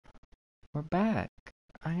We're back.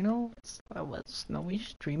 I know. I was Snowy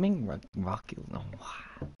streaming Rocky. Oh,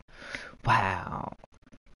 wow.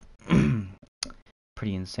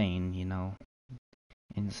 Pretty insane, you know.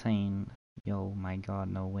 Insane. Yo, my God,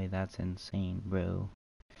 no way. That's insane, bro.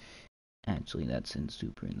 Actually, that's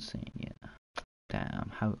super insane. Yeah.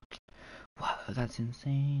 Damn. How? Wow, that's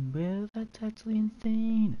insane, bro. That's actually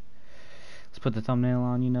insane. Let's put the thumbnail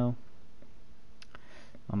on. You know.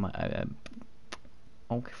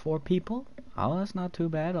 Okay, 4 people. Oh, that's not too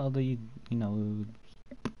bad. All the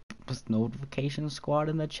just notification squad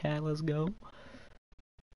in the chat. Let's go.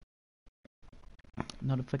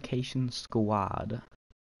 Notification squad.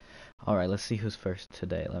 Alright, let's see who's first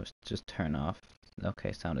today. Let's just turn off.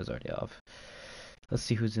 Okay, sound is already off. Let's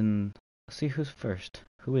see who's in. Let's see who's first.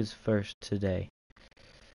 Who is first today?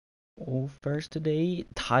 Oh, first today,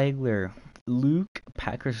 Tyler, Luke,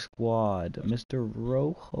 Packer Squad, Mr.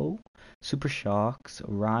 Rojo, Super Shocks,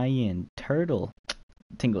 Ryan, Turtle,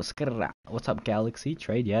 Tingle Skra. What's up, Galaxy?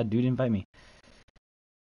 Trade? Yeah, dude, invite me.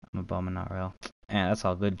 I'm a bum in RL. Yeah, that's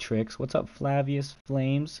all good tricks. What's up, Flavius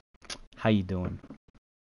Flames? How you doing?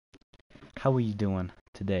 How are you doing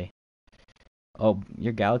today? Oh,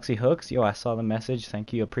 your Galaxy hooks? Yo, I saw the message.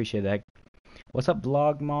 Thank you. Appreciate that. What's up,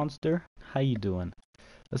 Vlog Monster? How you doing?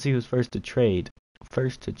 Let's see who's first to trade.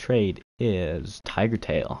 First to trade is Tiger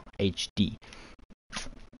Tail HD.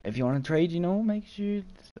 If you want to trade, make sure.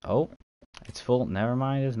 Oh, it's full. Never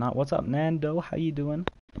mind. It's not. What's up, Nando? How you doing?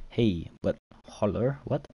 Hey, what? Holler?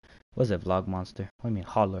 What? What's it, Vlog Monster? What do you mean,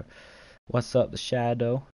 holler? What's up, the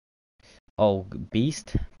Shadow? Oh,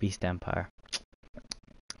 Beast? Beast Empire.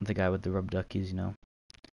 The guy with the rub duckies,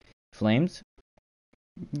 Flames?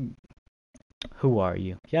 Who are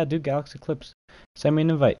you? Yeah, dude, Galaxy Clips. Send me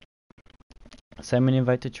an invite. Send me an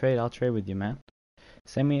invite to trade. I'll trade with you, man.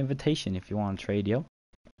 Send me an invitation if you want to trade, yo.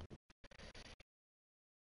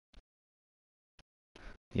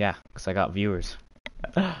 Yeah, because I got viewers.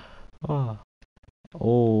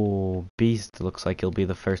 Oh, Beast looks like he'll be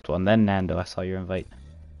the first one. Then Nando, I saw your invite.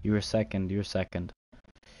 You were second. You were second.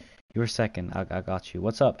 You were second. I got you.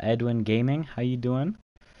 What's up, Edwin Gaming? How you doing?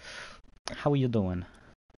 How are you doing?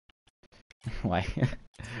 Why?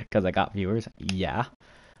 Because I got viewers? Yeah.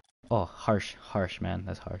 Oh, harsh, man.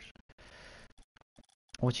 That's harsh.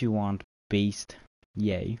 What you want, Beast?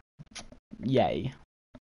 Yay. Yay.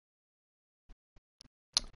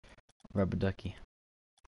 Rubber ducky.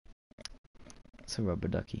 It's a rubber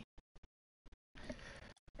ducky.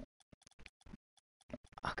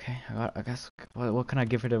 Okay, I guess. What can I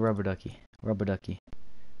give her to rubber ducky? Rubber ducky.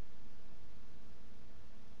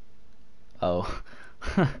 Oh.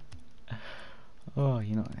 Oh,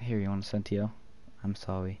 here, you want a Centio? I'm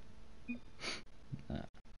sorry.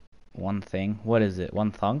 One thing. What is it?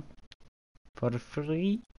 One thong? For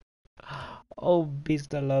free? Oh,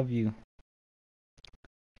 Beast, I love you.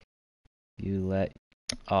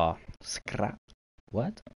 Oh, scrap.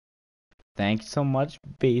 What? Thank you so much,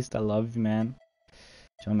 Beast. I love you, man.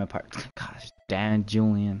 Join my part. Gosh, damn,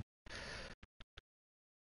 Julian.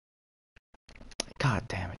 God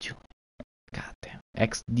damn it, Julian. God damn.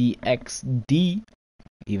 XD.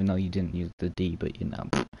 Even though you didn't use the D, but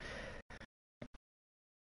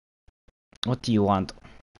What do you want?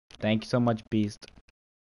 Thank you so much, Beast.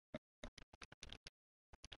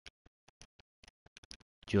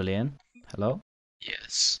 Julian? Hello?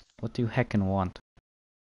 Yes. What do you heckin' want?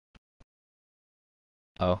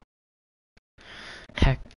 Oh.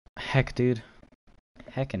 Heck, dude.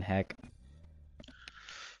 Heckin' heck.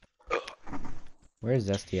 Where's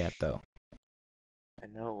Zesty at, though? I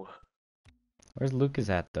know. Where's Lucas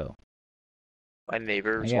at, though? My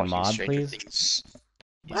neighbor Can was I get a watching mod, Stranger please? Things.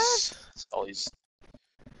 What? Always.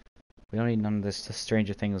 We don't need none of this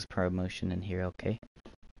Stranger Things promotion in here, okay?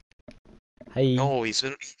 Hey. No, he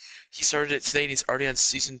started it today and he's already on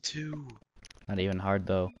season 2. Not even hard,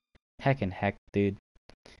 though. Heckin' heck, dude.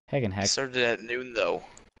 Heckin' heck. He started at noon, though.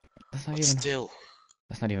 That's not But even... still.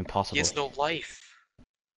 That's not even possible. He has no life.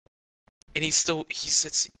 And he's still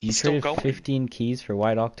traded going. 15 keys for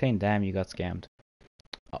White Octane? Damn, you got scammed.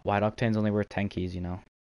 White Octane's only worth 10 keys,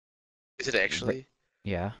 Is it actually?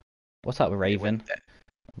 Yeah. What's up, Raven?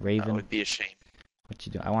 Raven? That would be a shame. What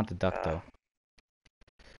you do? I want the duck, though.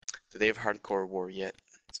 Do they have hardcore war yet?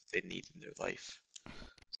 That's what they need in their life.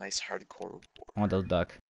 Nice hardcore war. I want the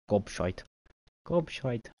duck. Gobshite.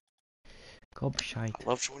 Gobshite. Gobshite. I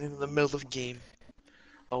love joining in the middle of the game.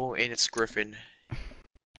 Oh, and it's Griffin.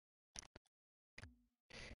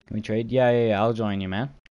 Can we trade? Yeah, I'll join you, man.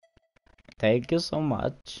 Thank you so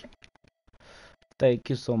much. Thank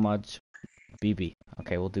you so much. BB.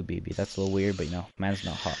 Okay, we'll do BB. That's a little weird, but man's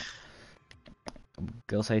not hot.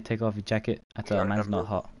 Girls say take off your jacket. That's man's not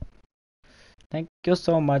hot. you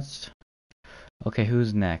so much. Okay,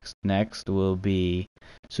 who's next? Next will be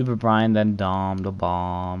Super Brian, then Dom the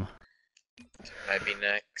Bomb. Can I be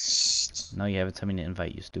next? No, you haven't told me to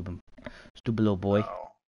invite you, stupid little boy.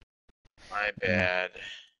 Oh, my bad.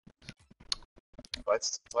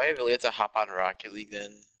 Do I really have to hop on Rocket League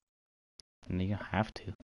then? And you have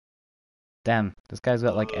to. Damn, this guy's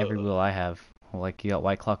got like every wheel I have. Like you got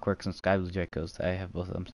White Clockworks and Sky Blue Dracos. I have both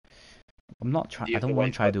of them. I'm not trying. I don't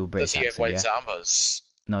want to try to do a Does British he have accent. white Yeah. Zombas?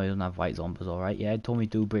 No, he doesn't have white zombies. All right. Yeah, he told me to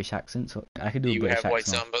do a British accent, so I could do Do a you British have white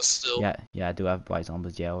accent. Zombas still? Yeah, I do have white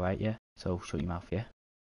zombies. Yeah, all right. Yeah. So shut your mouth. Yeah.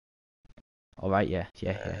 All right. Yeah.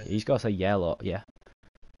 You just gotta say yeah a lot. Yeah.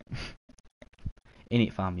 In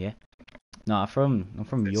it, fam. Yeah. No, I'm from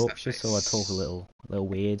That's not Yorkshire, so I talk a nice. little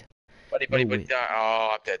weird. Buddy, oh,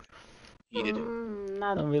 I'm dead. Eat it.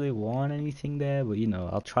 I don't really want anything there, but you know,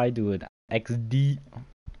 I'll try do an XD.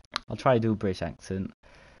 I'll try to do a British accent.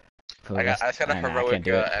 For the I rest, got a I heroic can't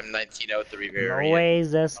do it. M1903 No variant. way,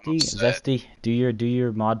 Zesty. Upset. Zesty, do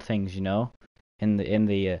your mod things, you know, in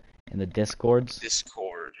the discords.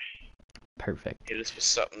 Discord. Perfect. Hit us with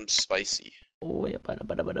something spicy. Oh yeah,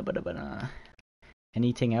 bada.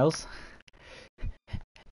 Anything else?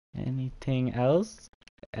 Anything else?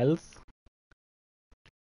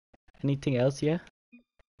 Anything else? Yeah.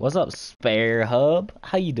 What's up, Spare Hub?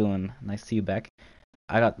 How you doing? Nice to see you back.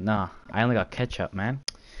 I only got ketchup, man.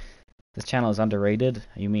 This channel is underrated.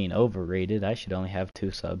 You mean overrated? I should only have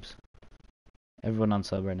 2 subs. Everyone on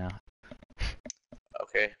sub right now.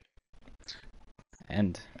 Okay.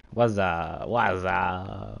 And what's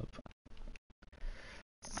up?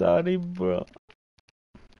 Sorry, bro.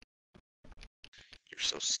 You're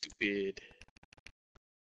so stupid.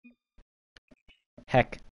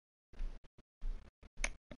 Heck.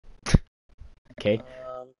 Okay.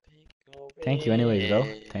 Thank you anyways, though.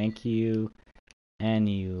 Thank you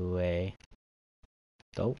anyway.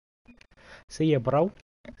 So, see ya, bro.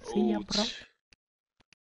 See ya, bro.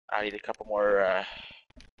 I need a couple more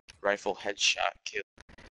rifle headshot kills.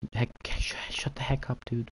 Heck, shut the heck up,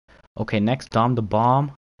 dude. Okay, next, Dom the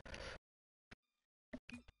Bomb.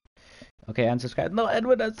 Okay, unsubscribe. No,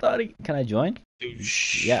 Edwin, I'm sorry. Can I join?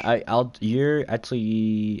 Douche. Yeah, you're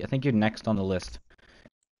actually, I think you're next on the list.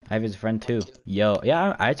 I have his friend too. Yo,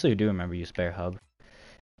 yeah, I actually do remember you, Spare Hub.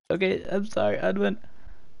 Okay, I'm sorry, Edwin.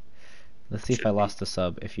 Let's see if I lost a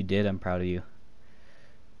sub. If you did, I'm proud of you.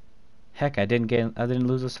 Heck, I didn't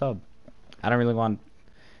lose a sub. I don't really want.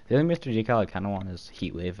 The only Mr. J I kind of want is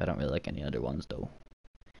Heatwave. I don't really like any other ones though.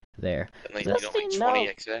 There. Like, you don't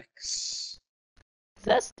like 20XX?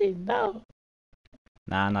 Zesty, no.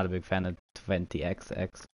 Nah, I'm not a big fan of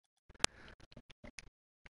 20XX.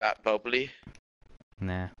 Not bubbly?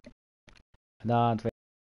 Nah. Not.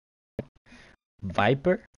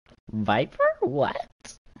 Viper? What?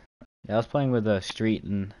 Yeah, I was playing with Street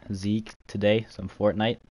and Zeke today, some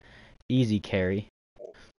Fortnite. Easy carry.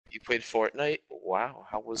 You played Fortnite? Wow,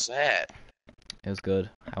 how was that? It was good.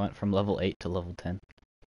 I went from level 8 to level 10.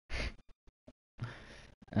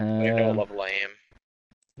 I don't know what level I am.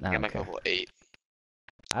 I'm like Okay. level 8.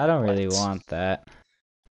 I don't really want that.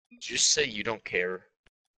 Just say you don't care.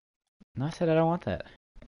 No, I said I don't want that.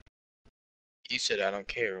 You said I don't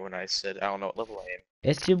care when I said I don't know what level I am.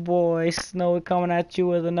 It's your boy Snowy coming at you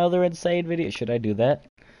with another insane video. Should I do that?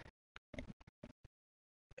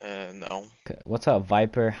 No. What's up,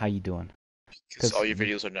 Viper? How you doing? Because all your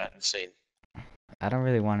videos are not insane. I don't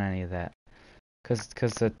really want any of that. Cause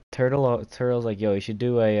the turtle's like, yo, you should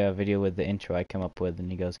do a video with the intro I come up with, and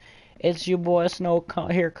he goes, "It's your boy Snow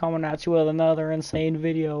here coming at you with another insane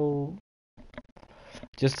video."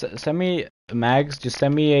 Just send me Mags. Just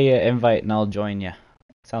send me a invite, and I'll join you.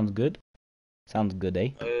 Sounds good. Sounds good, eh?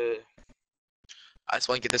 I just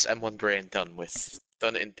want to get this M1 brand done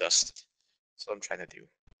and dusted. That's what I'm trying to do.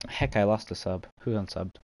 Heck, I lost a sub. Who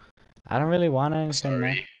unsubbed? I don't really want anything,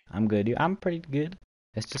 man. Sorry. I'm good. I'm pretty good.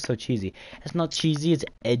 It's just so cheesy. It's not cheesy, it's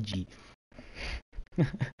edgy.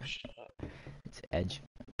 It's edge.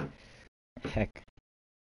 Heck.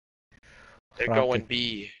 They're going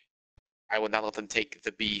B. I will not let them take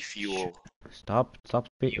the B fuel. Stop.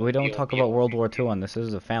 We don't talk about World War II on this. This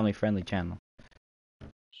is a family-friendly channel.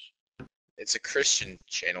 It's a Christian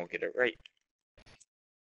channel, get it right.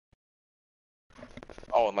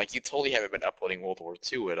 Oh, and like you totally haven't been uploading World War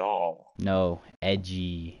II at all. No,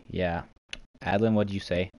 edgy. Yeah. Adlin, what'd you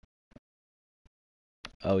say?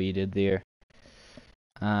 Oh, you did there.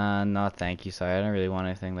 No, thank you. Sorry, I don't really want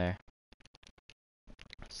anything there.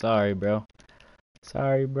 Sorry, bro.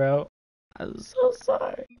 I'm so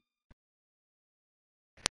sorry.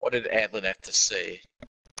 What did Adlin have to say?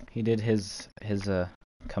 He did his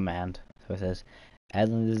command. So it says,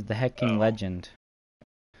 Adlin is the hecking legend.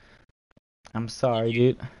 I'm sorry,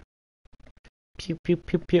 dude. Pew pew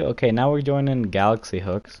pew pew. Okay, now we're joining Galaxy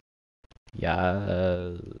Hooks.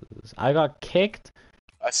 Yes. I got kicked.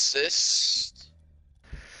 Assist.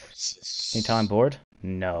 Can you tell I'm Assist. bored?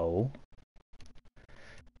 No.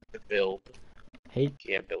 The build. Hey.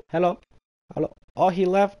 Can't build. Hello. Hello. Oh, he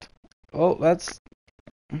left. Oh, that's.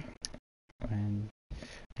 When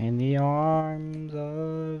in the arms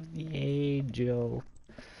of the angel.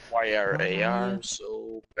 Why are Why? AR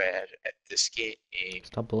so bad at this game?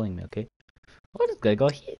 Stop bullying me, okay? Oh, this guy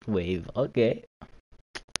got heat wave. Okay.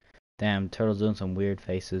 Damn, Turtle's doing some weird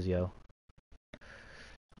faces, yo.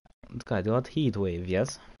 This guy got heat wave,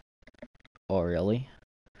 yes? Oh, really?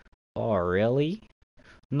 Oh, really?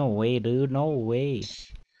 No way, dude. No way.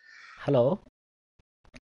 Hello?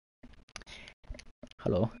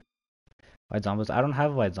 Hello? White Zombas? I don't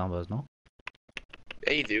have White Zombas, no?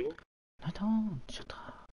 Yeah, you do. I don't. Shut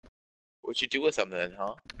up. What'd you do with them then,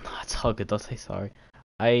 huh? No, it's all good. Don't say sorry.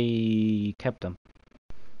 I kept them.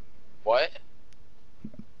 What?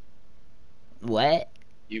 What?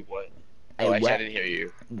 You what? I Oh, actually, I what? didn't hear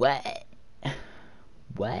you. What?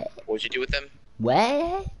 What? What'd you do with them?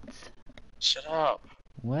 What? Shut up.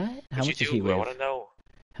 What? How What'd much you is do? I Heatwave? want to know.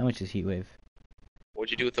 How much is Heatwave?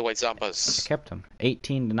 What'd you do with the white I zombas? kept them.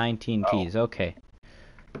 18 to 19 Oh. keys. Okay.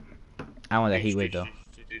 I want that Heatwave though.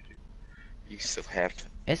 You still have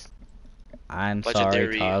It's. I'm sorry,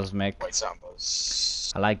 legendary Cosmic. white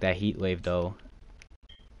zombas. I like that Heatwave though.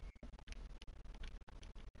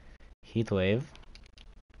 Heatwave.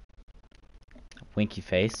 Winky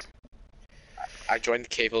face. I joined the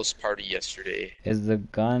Cable's party yesterday. Is the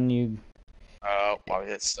gun you? Why was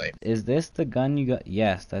that snipe? Is this the gun you got?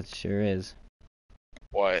 Yes, that sure is.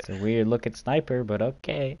 What? It's a weird looking sniper, but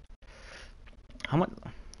okay. How much?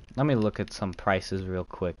 Let me look at some prices real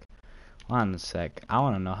quick. One sec. I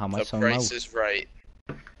want to know how much The some price mouse. is right.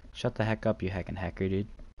 Shut the heck up, you heckin' hacker, dude.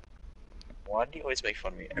 Why do you always make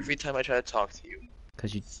fun of me every time I try to talk to you?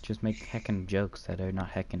 Cause you just make heckin' jokes that are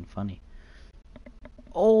not heckin' funny.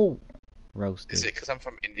 Oh, roasted. Is it because I'm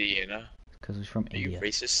from Indiana? Cause he's from Are you India.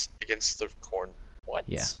 racist against the corn? What?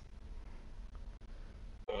 Yeah.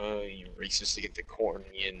 You racist against the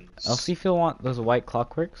cornians. I'll see if he'll want those white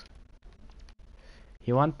clockworks.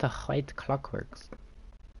 You want the white clockworks?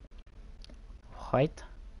 White?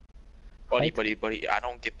 Buddy, I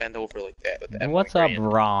don't get bent over like that. With the What's M1 up,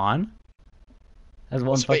 brand. Ron? That's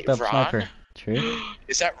one Wait, fucked up Ron? sniper. True.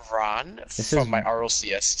 Is that Ron This from is- my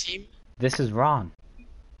RLCS team? This is Ron.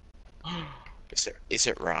 Is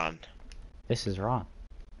it Ron? This is Ron.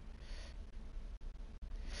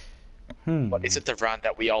 But is it the Ron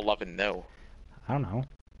that we all love and know? I don't know.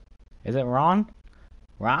 Is it Ron?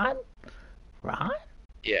 Ron? Ron?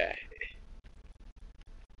 Yeah.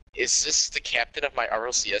 Is this the captain of my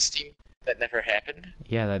RLCS team? That never happened?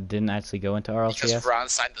 Yeah, that didn't actually go into Because RLCS. Ron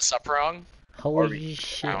signed this up wrong? Holy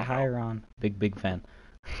shit, I don't hi know. Ron. Big fan.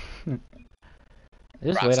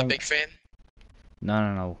 Just Ron's wait a on... big fan?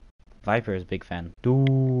 No. Viper is big fan.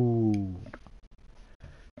 Dude.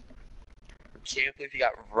 Can't believe you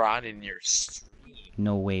got Ron in your stream.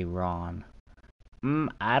 No way, Ron.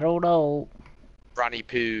 I don't know. Ronnie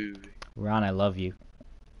Poo. Ron, I love you.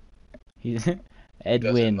 He's Doesn't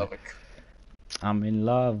Edwin. love it. I'm in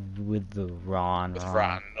love with the Ron. With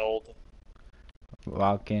Ronald.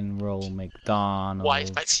 Rock and roll McDonald. Why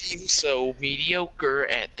is my team so mediocre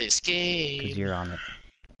at this game? Because you're on it.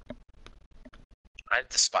 I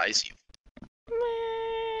despise you.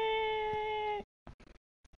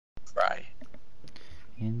 Cry.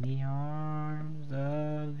 In the arms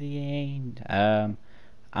of the angel.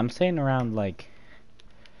 I'm saying around like,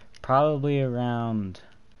 probably around.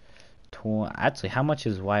 Actually, how much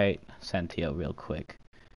is white Sentio real quick?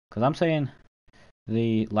 Because I'm saying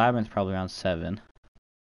the Labyrinth's probably around 7.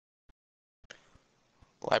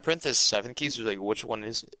 Labyrinth is 7 keys, or like which one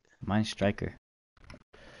is it? Mine's Striker.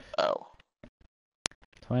 Oh.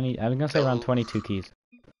 20. I was gonna say around 22 keys.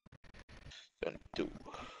 Don't do.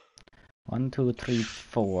 1, 2, 3,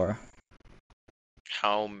 4.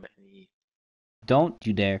 How many? Don't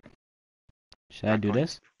you dare. Should I Not do going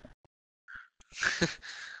this?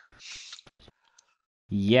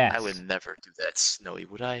 Yes. I would never do that, Snowy,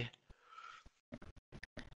 would I?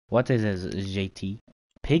 What is this, JT?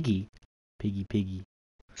 Piggy? Piggy.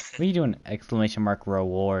 What are you doing? Exclamation mark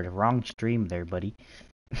reward. Wrong stream there, buddy.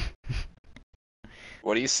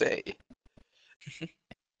 What do you say?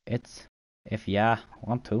 It's if ya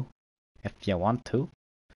want to. If you want to.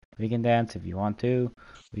 We can dance if you want to.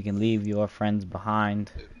 We can leave your friends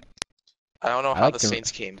behind. I don't know I how like the the-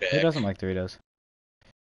 Saints came back. Who doesn't like Doritos?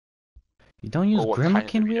 You don't use Or what kind of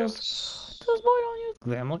Grimakin wheels? Doritos? This boy don't use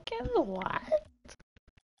Grimakin? What?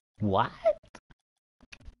 What?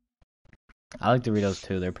 I like Doritos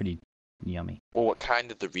too. They're pretty yummy. Well, what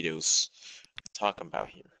kind of Doritos talking about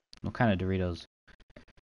here? What kind of Doritos?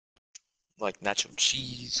 Like nacho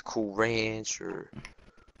cheese, Cool Ranch, or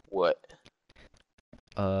what?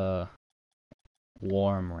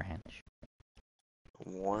 Warm ranch.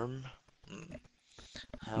 Warm? Mm.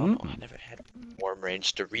 I don't know. I Mm. never had warm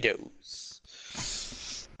ranch Doritos.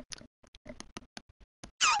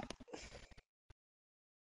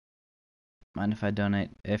 Mind if I donate?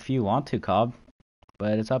 If you want to, Cobb.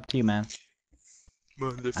 But it's up to you, man.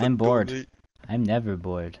 Mind if I I'm bored. donate? I'm never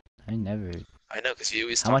bored. I never. I know, because you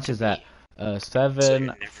always How talk much to is that? me. 7,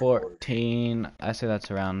 never bored. 14. I say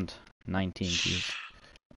that's around 19 keys.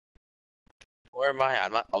 Where am I?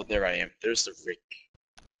 I'm not. Oh, there I am. There's the Rick.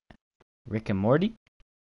 Rick and Morty?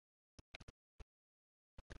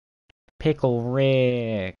 Pickle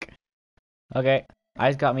Rick. Okay.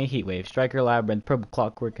 Ice got me Heatwave, Striker Labyrinth, Purple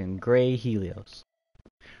Clockwork, and Gray Helios.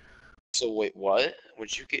 So wait, what?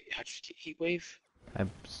 How'd you get Heatwave?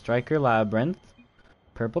 Striker Labyrinth,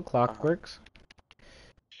 Purple Clockworks.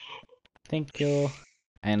 Thank you.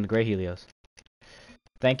 And Gray Helios.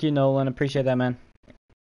 Thank you, Nolan. Appreciate that, man.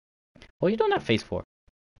 What are you doing that face for?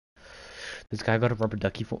 This guy got a rubber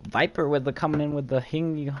ducky for Viper with the coming in with the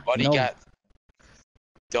hing. Buddy got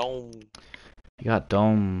dome. You got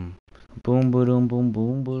dome. Boom, boom, boom,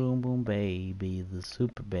 boom, boom, boom, baby. The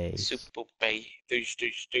super bass. Super bass. Doosh,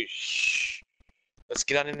 doosh, doosh. Let's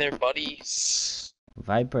get on in there, buddies.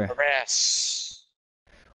 Viper. Harass.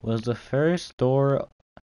 Was the first door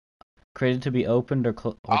created to be opened or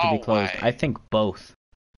to be closed? I think both.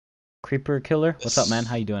 Creeper Killer, what's up, man?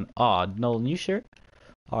 How you doing? Aw, Nolan, you sure?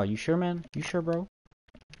 Aw, you sure, man? You sure, bro?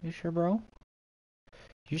 You sure, bro?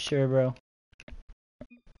 You sure, bro?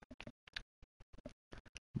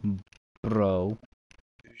 Bro.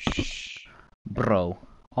 Bro.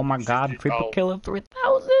 Oh my god, Creeper Killer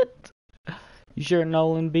 3000! You sure,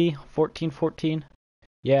 Nolan B? 1414?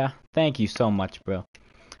 Yeah, thank you so much, bro.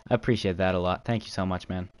 I appreciate that a lot. Thank you so much,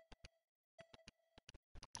 man.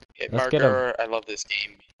 Hitmarker, I love this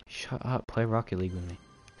game. Shut up, play Rocket League with me.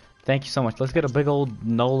 Thank you so much. Let's get a big old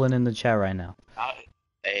Nolan in the chat right now. Not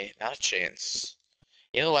a chance.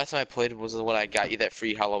 You know, the last time I played was when I got you that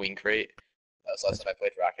free Halloween crate. That was the last time I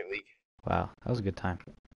played Rocket League. Wow, that was a good time.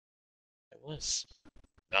 It was.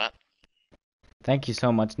 Not. Thank you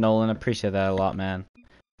so much, Nolan. Appreciate that a lot, man.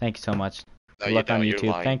 Thank you so much. Good luck on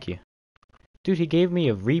YouTube. Thank you. Dude, he gave me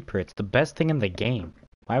a Reaper. It's the best thing in the game.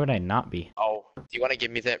 Why would I not be? Oh, do you want to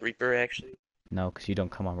give me that Reaper, actually? No, because you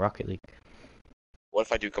don't come on Rocket League. What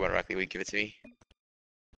if I do come on Rocket League? Give it to me.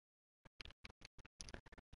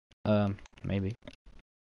 Maybe.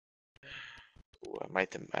 Ooh, I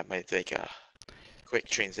might make a quick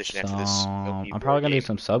transition after this. I'm probably gonna do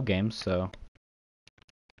some sub games, so.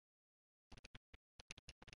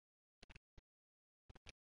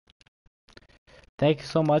 Thank you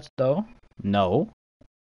so much, though. No.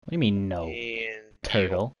 What do you mean, no? And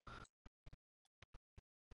Turtle.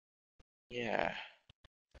 Yeah.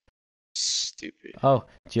 Stupid. Oh,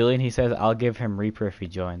 Julian, he says I'll give him Reaper if he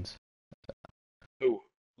joins. Who?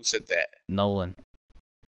 Who said that? Nolan.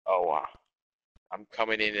 Oh, wow. I'm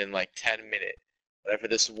coming in like 10 minutes. Whenever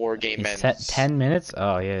this war game ends. Set 10 minutes?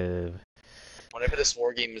 Oh, yeah. Whenever this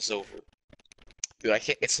war game is over. Dude, I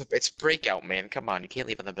can't. It's breakout, man. Come on, you can't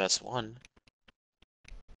leave on the best one.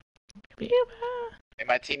 And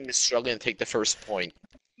my team is struggling to take the first point.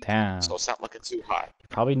 Damn. So it's not looking too hot.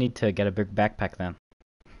 Probably need to get a big backpack then.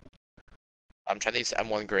 I'm trying to use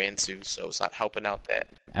M1 Grand too, so it's not helping out that.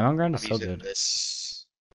 M1 Grand is so good. This.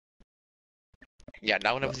 Yeah,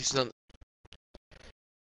 now whenever this is on.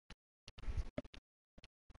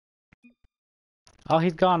 Oh,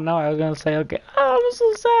 he's gone. No, I was gonna say, okay. Oh, I'm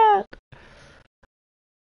so sad.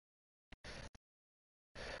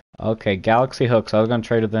 Okay, Galaxy Hooks. I was gonna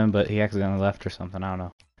trade with him, but he accidentally left or something. I don't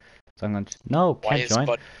know. So I'm gonna. No, can't join.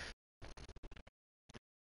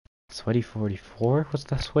 Sweaty 44? What's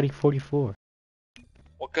that Sweaty 44?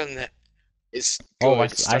 What gun is good? Oh,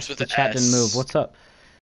 the chat didn't move. What's up?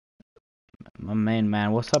 My main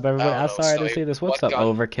man. What's up, everybody? I'm sorry to see this. What's up,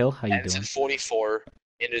 Overkill? How you doing? It's 44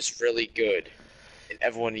 and it's really good, and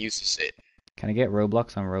everyone uses it. Can I get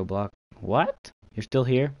Roblox on Roblox? What? You're still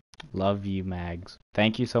here? Love you, Mags.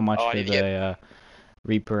 Thank you so much for the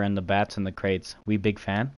Reaper and the bats and the crates. We big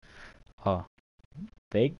fan. Oh,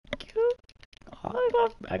 thank you. Oh,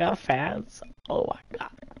 I got fans. Oh my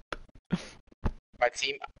god. My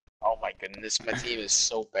team. Oh my goodness, my team is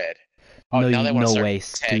so bad. Oh, no way,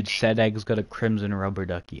 dude. Sedeg's got a crimson rubber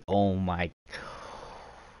ducky. Oh my.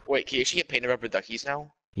 Wait, can you actually get painted rubber duckies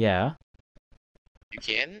now? Yeah. You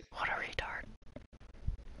can? What a retard.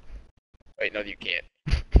 Wait, no, you can't.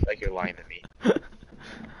 Like you're lying to me.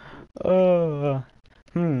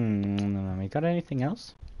 You got anything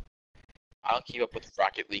else? I don't keep up with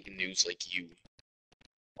Rocket League news like you.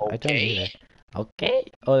 I don't Okay? either. Okay.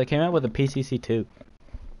 Oh, they came out with a PCC too.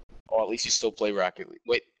 Or at least you still play Rocket League.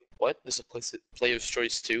 Wait, what? There's a Player's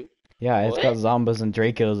Choice too? Yeah, it's got What? Zombas and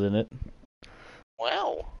Dracos in it.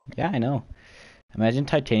 Wow. Yeah, I know. Imagine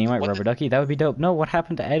Titanium White What Rubber the Ducky. That would be dope. No, what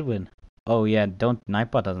happened to Edwin? Oh yeah, don't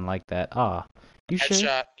Nightbot doesn't like that. Ah, you sure?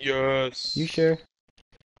 headshot? Yes. You sure?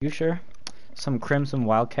 You sure? Some Crimson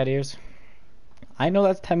Wildcat ears. I know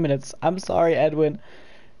that's 10 minutes. I'm sorry, Edwin.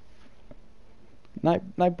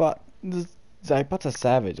 Nightbot. Nightbot's a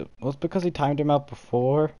savage. Well, it's because he timed him out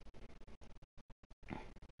before.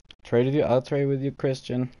 Trade with you. I'll trade with you,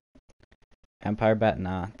 Christian. Empire Bat,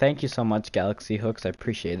 nah. Thank you so much, Galaxy Hooks. I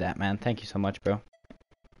appreciate that, man. Thank you so much, bro.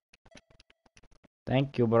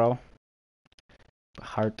 Thank you, bro.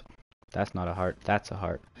 Heart. That's not a heart. That's a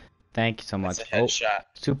heart. Thank you so much. That's a headshot.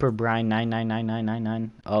 Super Brian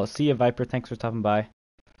 9999999. Oh, see you, Viper. Thanks for stopping by.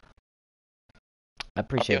 I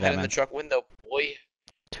appreciate Up your that, head in man. the truck window, boy.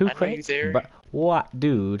 Two I know you crates? there. But what,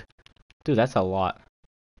 dude? Dude, that's a lot.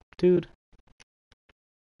 Dude.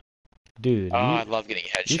 Dude, Oh, I love getting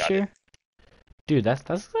you headshotted. sure? Dude, that's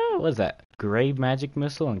what is that? Gray Magic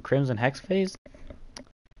Missile and Crimson Hex Phase?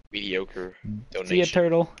 Mediocre donation. See ya,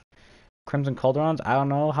 Turtle. Crimson Calderons, I don't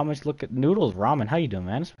know how much. Look at Noodles Ramen. How you doing,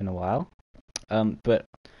 man? It's been a while. But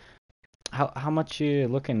how much you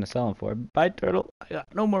looking to sell them for? Bye, Turtle. I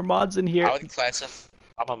got no more mods in here. I would classify.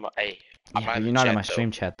 I'm Yeah, but you're not in my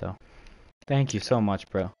stream chat though. Thank you so much,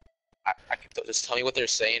 bro. I can just tell me what they're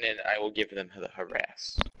saying and I will give them the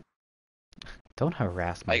harass. Don't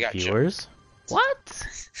harass my I got you. viewers. What?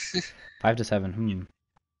 5 to 7.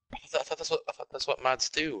 I thought that's what mods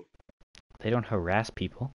do. They don't harass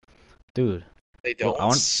people, dude. They don't.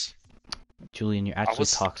 Well, Julian, you're actually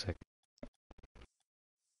toxic.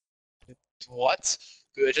 What?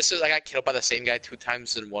 Dude, it just says I got killed by the same guy 2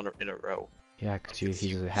 times in a row. Yeah, cause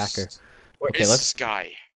he's a hacker. Where Okay, is let's this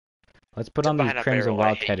guy? Let's put Sit on these behind a Crimson barrel, I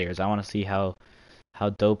Wildcat hate you. ears. I want to see how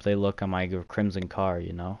dope they look on my Crimson car.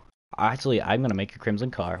 You know. Actually, I'm gonna make a Crimson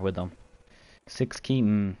car with them. 6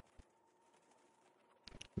 Keaton.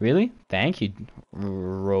 Really? Thank you,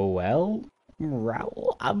 Roel.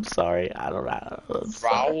 Raoul? I'm sorry. I don't know.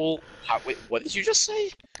 Raoul? Wait, what did you just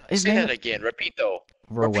say? Say that again. Repeat though.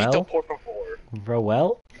 Roel? Repito, por favor.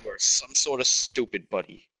 Roel? You are some sort of stupid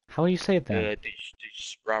buddy. How do you say it then?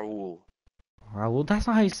 This Raoul. Raoul? That's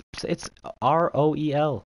not how you it's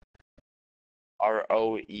R-O-E-L.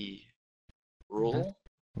 R-O-E. Rule?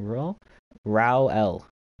 Roel? Raoul.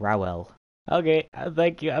 Raoul. Okay,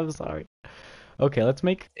 thank you. I'm sorry. Okay, let's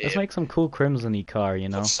make some cool crimson-y car, you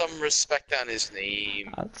know. Put some respect on his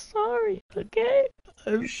name. I'm sorry, okay?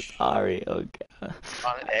 I'm sorry, okay.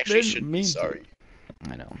 Actually, shouldn't be sorry.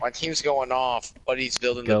 I know. My team's going off. Buddy's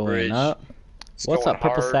building the bridge. Going up. What's up,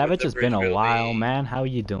 Purple Savage? It's been a while, man. How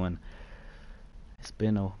you doing? It's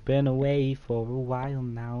been away for a while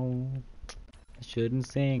now. I shouldn't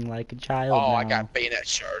sing like a child now. I got bayonet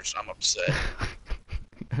charged. I'm upset.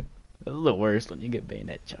 This is the worst when you get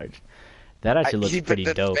bayonet charged. That actually looks pretty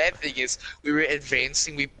dope. The bad thing is, we were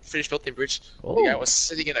advancing. We finished building the bridge. Oh. The guy was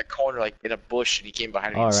sitting in a corner, like in a bush, and he came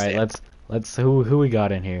behind me. All right, let's who we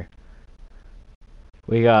got in here?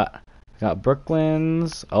 We got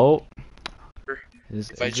Brooklyn's. Oh,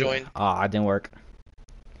 if I join. Ah, it didn't work.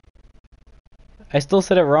 I still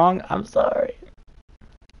said it wrong. I'm sorry.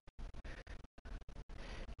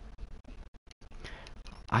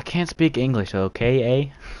 I can't speak English, okay,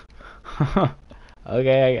 eh?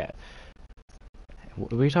 Okay, I got.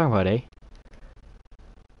 What are you talking about, eh?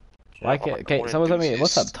 Okay, someone tell me,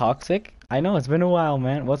 what's up, Toxic? I know, it's been a while,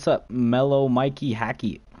 man. What's up, Mellow Mikey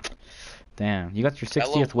Hacky? Damn, you got your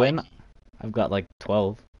 60th win? I've got like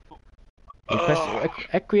 12.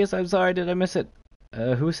 Equius, I'm sorry, did I miss it?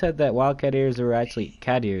 Who said that Wildcat ears were actually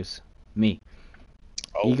cat ears? Me.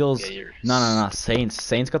 Oh, Eagles. No. Saints.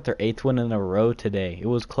 Saints got their 8th win in a row today. It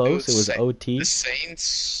was close. It was OT. The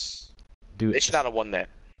Saints. Dude, they should not have won that.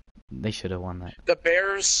 They should have won that. The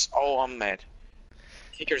Bears. Oh, I'm mad.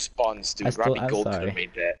 Kickers buns, dude. Robbie Gold could have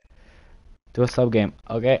made that. Do a sub game.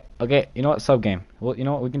 Okay. You know what? Sub game. Well, you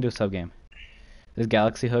know what? We can do a sub game. This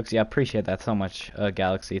Galaxy Hooks. Yeah, appreciate that so much,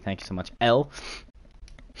 Galaxy. Thank you so much. L.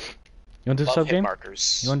 You want to do sub game?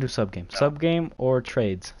 You want to do sub game? No. Sub game or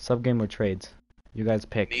trades? Sub game or trades? You guys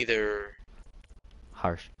pick. Neither.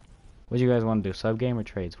 Harsh. What do you guys want to do? Sub game or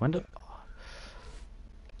trades? When do?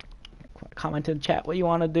 Comment in the chat what you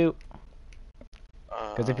want to do.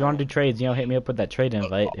 Because if you want to do trades, hit me up with that trade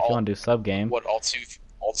invite. If you want to do sub game. What all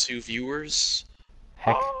two viewers?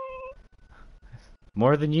 Heck.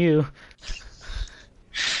 More than you.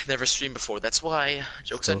 Never streamed before. That's why.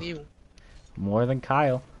 Joke's on you. More than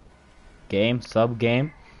Kyle. Game, sub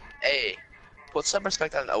game. Hey, put some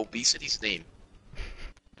respect on Obesity's name.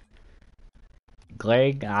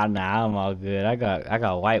 Greg, nah, I'm all good. I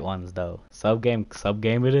got white ones though. Sub game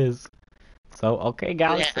it is. So okay,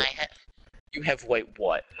 guys. You have white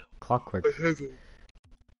what? Clockwork.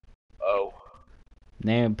 Oh.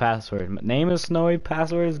 Name and password. Name of Snowy.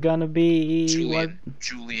 Password is gonna be Julian. What?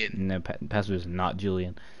 Julian. No, password is not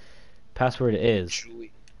Julian. Password is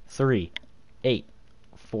Julie.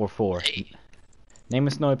 3844. Hey. Name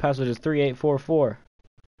of Snowy. Password is 3844.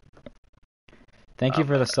 Thank you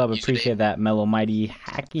for the sub. Appreciate that, Mellow Mighty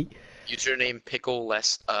Hacky. Username pickle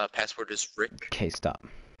less. Password is Rick. Okay, stop.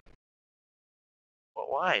 Well,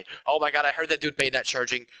 why? Oh my god, I heard that dude made that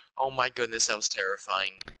charging. Oh my goodness, that was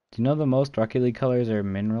terrifying. Do you know the most Rocket League colors are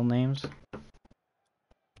mineral names?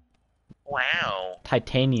 Wow.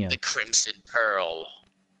 Titanium. The Crimson Pearl.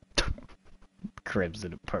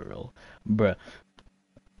 Crimson Pearl. Bruh.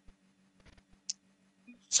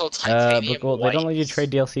 So titanium but they don't let you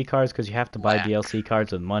trade DLC cards because you have to buy black. DLC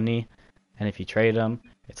cards with money, and if you trade them,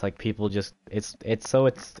 it's like people just it's so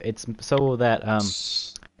that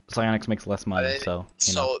Psyonix makes less money. So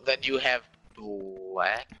you know. then you have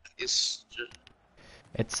black is just...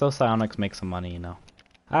 It's so Psyonix makes some money, you know.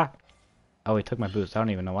 Ah. Oh, he took my boost. I don't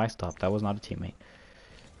even know why I stopped. That was not a teammate.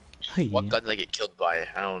 Hey. What gun did I get killed by?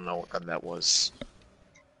 I don't know what gun that was.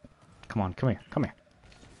 Come on, come here, come here.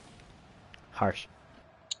 Harsh.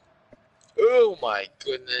 Oh my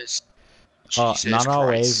goodness. Jesus not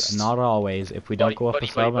always, Christ. not always. If we don't go up a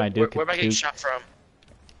sub and I do where am I getting shot from?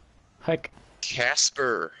 Heck.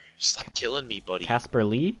 Casper. Stop killing me, buddy. Casper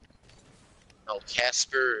Lee? No,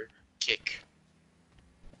 Casper Kick.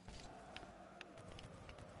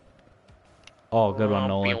 Oh, good one,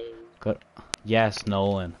 Nolan. Good. Yes,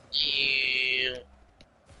 Nolan. Yeah.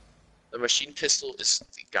 The machine pistol is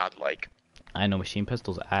godlike. I know, machine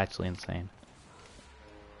pistol's actually insane.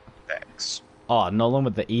 Thanks. Oh, Nolan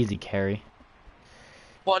with the easy carry.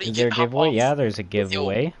 Buddy, Is there a giveaway? Yeah, there's a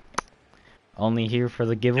giveaway. Only here for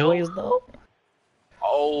the giveaways, though?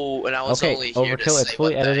 Oh, and I was only here to Overkill, say it's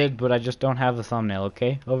fully one edited, thing. but I just don't have the thumbnail,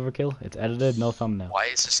 okay? Overkill, it's edited, no thumbnail. Why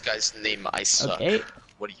is this guy's name I Suck? Okay.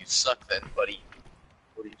 What do you suck then, buddy?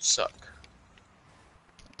 What do you suck?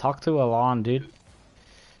 Talk to Alon, dude.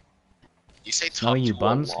 You say talk Snowy, you to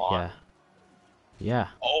buns? Alon? Yeah. Yeah.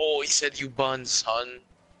 Oh, he said you buns, son.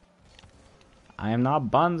 I am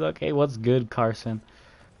not buns, okay? What's good, Carson?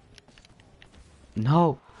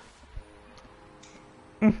 No.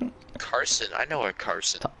 Carson, I know a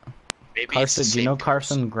Carson. Maybe Carson, it's the do you know same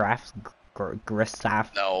Carson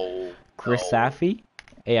Grisaf? No. Grisafi?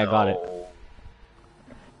 Hey, I got it. No.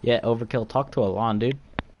 Yeah, Overkill, talk to Alon, dude.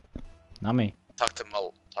 Not me. Talk to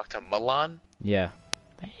Milan? Yeah.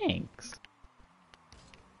 Thanks.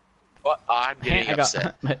 What? I'm getting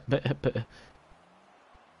upset.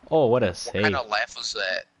 Oh, what a What save. kind of laugh was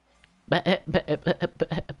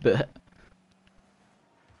that?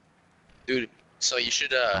 Dude, so you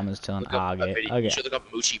should I'm just chilling. look up a Okay. video. You should look up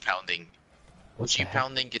Moochie Pounding. What the Moochie heck?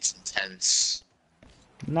 Pounding gets intense.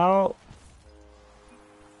 No.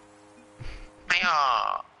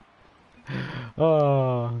 Hi-yah!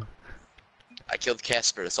 Oh. I killed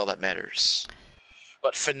Casper, that's all that matters.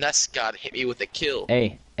 But Finesse God hit me with a kill.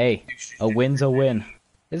 Hey, a win's a win.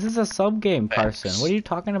 This is a sub game, Carson. What are you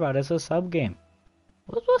talking about? It's a sub game.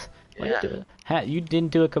 What Yeah. you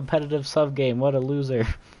didn't do a competitive sub game. What a loser.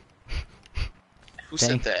 Who Dang.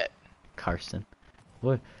 said that? Carson.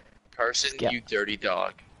 What? Carson, Yeah. you dirty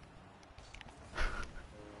dog.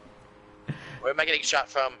 Where am I getting shot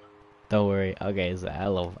from? Don't worry. Okay, so I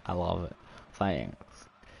love it. Thanks.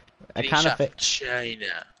 I Getting kind of shot from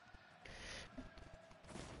China.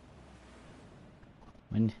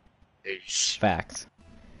 when There's... facts.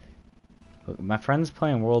 Look, my friend's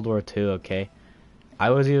playing World War II. Okay, I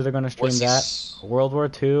was either gonna stream World War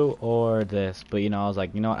II or this, but you know I was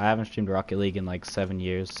like, you know what? I haven't streamed Rocket League in like 7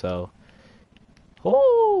 years, so.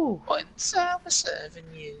 Oh! Once I was 7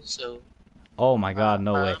 years old. Oh my God!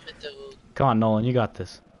 No way! Come on, Nolan, you got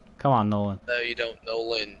this. Come on, Nolan. No, you don't,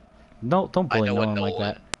 Nolan. No, don't bully I know Nolan like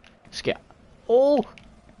that. Oh!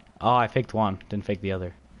 Oh, I faked one, didn't fake the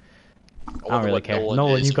other. I don't really care.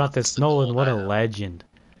 Nolan, you got this. Nolan, what a legend.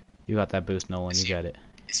 You got that boost, Nolan. You got it.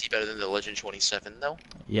 Is he better than the Legend 27 though?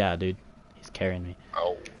 Yeah, dude. He's carrying me.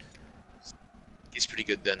 Oh. He's pretty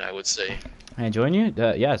good then, I would say. Can I join you?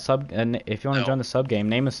 Yeah, sub. And if you want to No. join the sub game,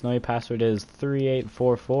 name of Snowy, password is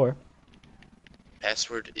 3844.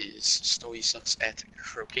 Password is Snowy sucks at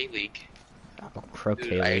Croquet League. Oh, Croquet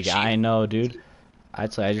Dude, League. I know, dude.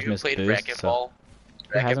 I'd say I just You missed played boost. So. racquetball?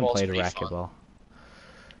 Who hasn't Racquetball's played pretty fun. racquetball?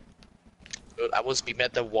 Dude, we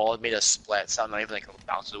met the wall and made a splat sound, not even like a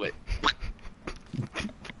bounce away.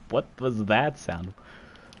 What was that sound?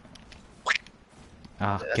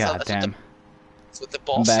 Oh, goddamn. That's what the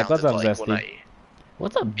ball I'm back. What's sounded up, like when Zesty? I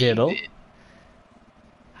What's up, beamed Diddle? it.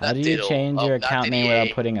 How Not do you Diddle. change Oh, your not account name Didier.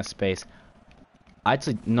 without putting a space?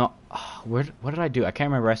 Actually, no. What did I do? I can't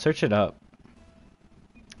remember. I searched it up.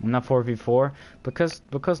 I'm not 4v4 because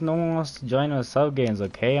no one wants to join the sub games.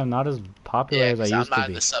 Okay, I'm not as popular Yeah, as I because I'm used to not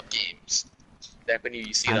in be. the sub games. Back when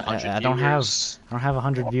you see the 100 I don't have viewers.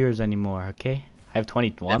 100 viewers anymore. Okay, I have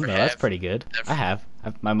 21 Never though. That's have. pretty good. Never.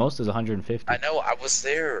 My most is 150. I know, I was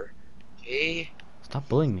there. Okay? Stop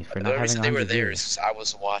bullying me for The not only having reason they were 100 there viewers. is because I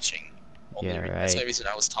was watching. Yeah, That's the only right. reason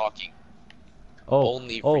I was talking. Oh,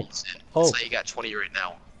 Only oh, reason. oh. That's how you got 20 right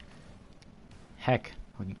now. Heck,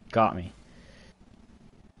 you got me.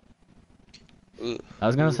 Ooh. I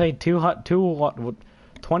was gonna say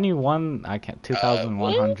 21. I can't.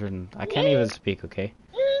 2,100. I can't even speak. Okay.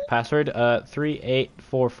 Password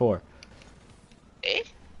 3844. Eh?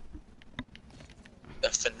 The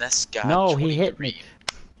finesse guy. No, he hit me.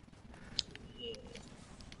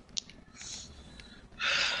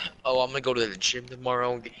 Oh, I'm gonna go to the gym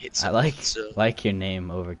tomorrow and get hit some I pizza. like your name,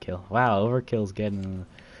 Overkill. Wow, Overkill's getting.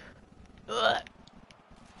 Ugh.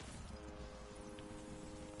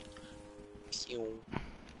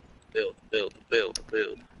 Build.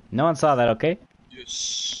 No one saw that, okay?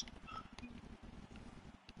 Yes.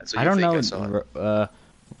 That's what I you don't think know. I saw.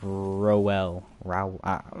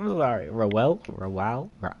 I'm sorry, Rowell.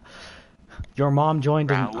 Your mom joined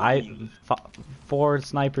and Raoul. 4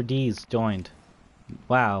 Sniper D's joined.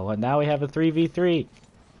 Wow, and now we have a 3v3.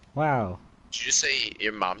 Wow. Did you just say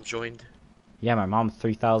your mom joined? Yeah, my mom's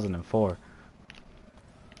 3004.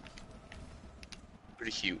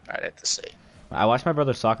 Pretty cute, I'd have to say. I watched my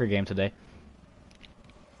brother's soccer game today.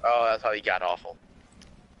 Oh, that's how he got awful.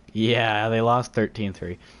 Yeah, they lost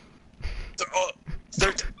 13-3.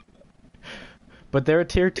 They're But they're a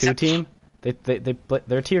tier 2 team. They're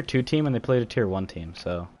a tier 2 team and they played a tier 1 team,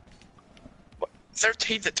 so.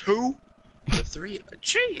 13-2? The 3?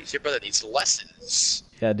 Jeez, your brother needs lessons.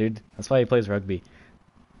 Yeah, dude. That's why he plays rugby.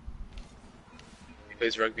 He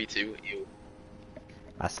plays rugby too. You.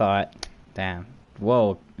 I saw it. Damn.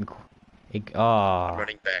 Whoa. I'm Oh.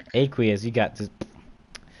 running back. Aqueous, you got this.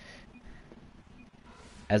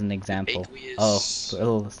 As an example. Aqueous. Oh,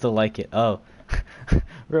 it'll still like it. Oh.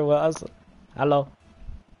 Real well. Hello.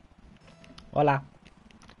 Hola.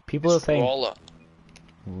 People are saying. Rolla.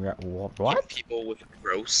 What? People with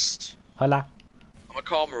roast. Hola. I'm gonna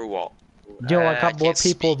call him Ruwal. Yo, I got more can't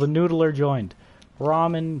people. speak. The Noodler joined.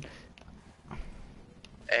 Ramen.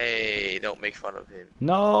 Hey, don't make fun of him.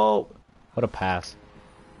 No. What a pass.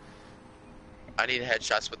 I need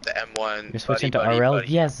headshots with the M1. You're switching buddy, to RL? buddy.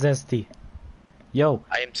 Yes, Zesty. Yo.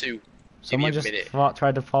 I am too. Someone Give just me a minute.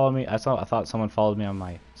 tried to follow me. I thought someone followed me on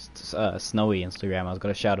my Snowy Instagram. I was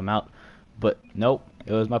gonna shout him out, but nope.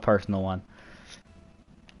 It was my personal one.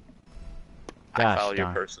 I Gosh followed your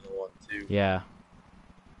darn. personal one too. Yeah.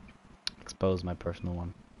 Expose my personal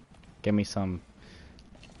one. Give me some.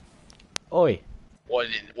 Oi.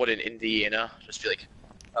 What in Indiana? Just be like,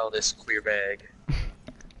 oh, this queer bag.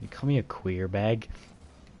 You call me a queer bag?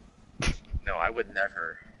 No, I would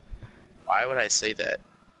never. Why would I say that?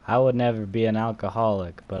 I would never be an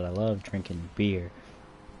alcoholic, but I love drinking beer.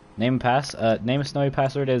 Name a Snowy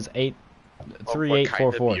password is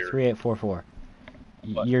 3844. beer? 3844.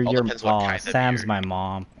 But You're all depends what kind of Sam's beer. my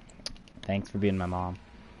mom. Thanks for being my mom.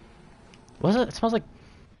 What is it? It smells like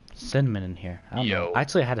cinnamon in here. I don't know.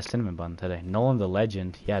 Actually, I had a cinnamon bun today. Nolan the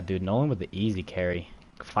legend. Yeah, dude, Nolan with the easy carry.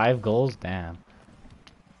 5 goals? Damn.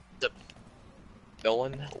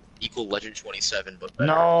 Nolan equal Legend 27, but better.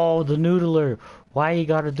 No, the Noodler. Why you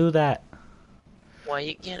gotta do that? Why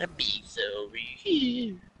you gonna be so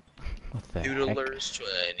real? What the heck? Noodlers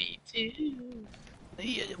 22.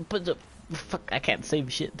 Yeah, but the fuck, I can't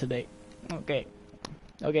save shit today. Okay.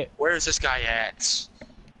 Okay. Where's this guy at?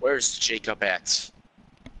 Where's Jacob at?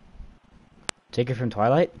 Jacob from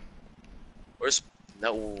Twilight? Where's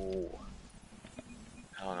no?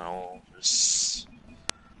 I don't know. There's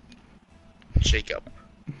Jacob.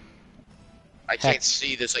 I can't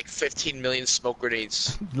see. There's like 15 million smoke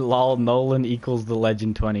grenades. Lol, Nolan equals the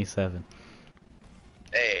Legend 27.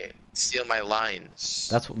 Hey, steal my lines.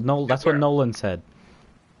 That's what Where? Nolan said.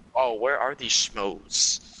 Oh, where are these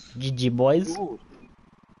schmoes? GG boys. Ooh.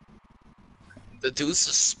 The dude's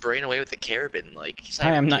just spraying away with the carabin, like he's I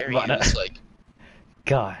am even not carrying it, gonna- it's like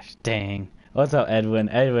Gosh, dang. What's up, Edwin?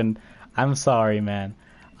 Edwin, I'm sorry, man.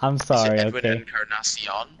 I'm sorry, is it Edwin okay?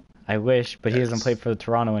 Encarnacion? I wish, but he doesn't Yes. play for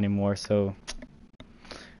Toronto anymore, so...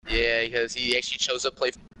 Yeah, because he actually chose to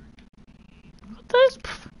play. What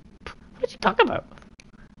are you talking about?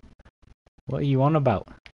 What are you on about?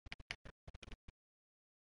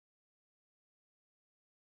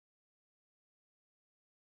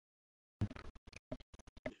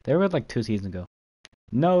 They were like 2 seasons ago.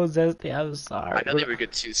 No, Zesty, I'm sorry. I know they were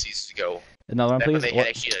good 2 seasons ago. Another one, Back when please. they had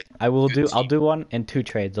actually a I will good do. team. I'll do one in 2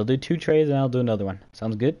 trades. I'll do 2 trades and I'll do another one.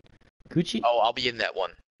 Sounds good? Gucci. Oh, I'll be in that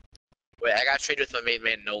one. Wait, I got traded with my main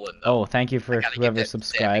man Nolan though. Oh, thank you I for gotta get whoever that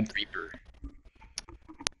subscribed. Reaper.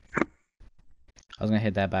 I was gonna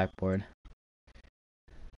hit that backboard.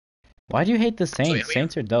 Why do you hate the Saints? So,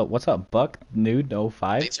 Saints are dope. What's up, Buck Nude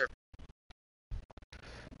 05? Saints are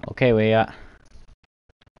Okay, we It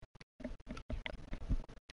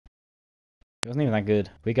wasn't even that good.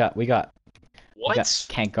 We got what?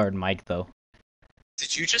 can't guard Mike though.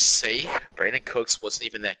 Did you just say Brandon Cooks wasn't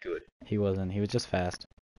even that good? He wasn't. He was just fast.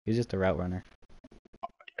 He was just a route runner.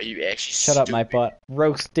 Are you actually Shut up, my butt.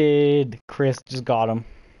 Roasted. Chris just got him.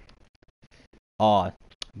 Aw,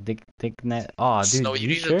 Dicknet. Aw, dude, Snow, you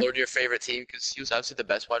need sure? to learn your favorite team because he was obviously the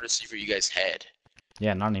best wide receiver you guys had.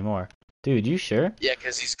 Yeah, not anymore. Dude, you sure? Yeah,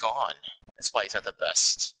 because he's gone. That's why he's not the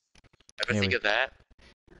best. Ever think of that?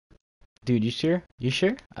 Dude, you sure? You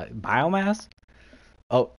sure? Biomass?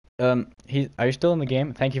 Oh, are you still in the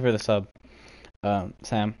game? Thank you for the sub.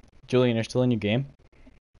 Sam. Julian, you're still in your game?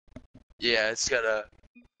 Yeah, it's got a...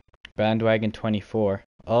 Bandwagon 24.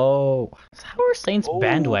 Oh, how are Saints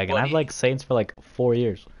bandwagon? buddy. I've liked Saints for like 4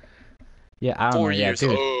 years. Yeah, I don't know. 4 years. Yeah,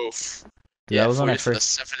 dude. Oof. Dude, Yeah, that was 4 when I years for the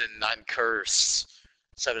first... 7-9 curse.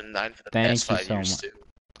 7-9 for the Thank past you 5 so years, much. too.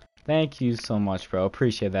 Thank you so much, bro.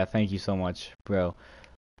 Appreciate that. Thank you so much, bro.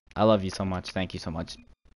 I love you so much. Thank you so much.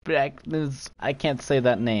 I can't say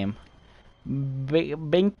that name.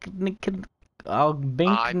 Binknis.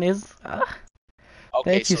 Okay,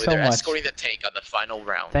 Thank you so so they're much. escorting the tank on the final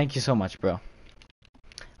round. Thank you so much, bro.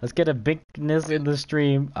 Let's get a bigness in the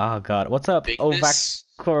stream. Oh god, what's up? Bigness?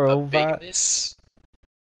 Ovakorova. Bigness?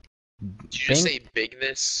 Did you just say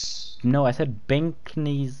bigness? No, I said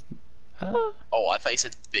binknis. Oh, I thought you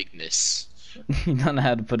said bigness. You don't know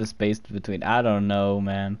how to put a space between. I don't know,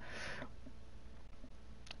 man.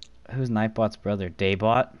 Who's Nightbot's brother?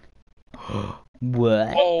 Daybot?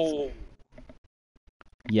 What? Oh!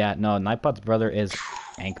 Yeah, no, Nightbot's brother is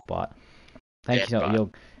Ankbot. Thank you, Deadbot.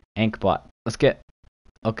 yo, Ankbot. Let's get.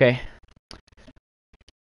 Okay.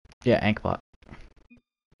 Yeah, Ankbot.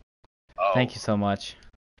 Oh. Thank you so much.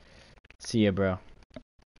 See ya, bro. I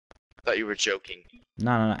thought you were joking.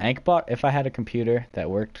 No. Ankbot, if I had a computer that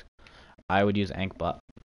worked, I would use Ankbot.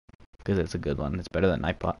 Because it's a good one. It's better than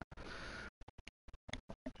Nightbot.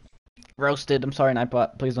 Roasted. I'm sorry,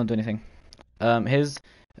 Nightbot. Please don't do anything. His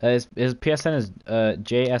PSN is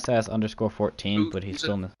JSS_14, but he's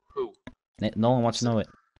still in the... Who? No one wants to know it.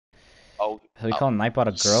 Oh. So we call Nightbot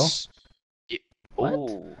a girl? What?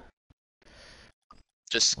 Ooh.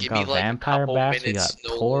 Just We give got me like Vampire a couple Bats, we minutes. got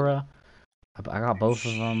Tora. I got both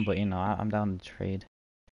of them, but you know, I'm down to trade.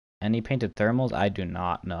 Any painted thermals? I do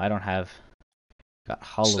not. No, I don't have. Got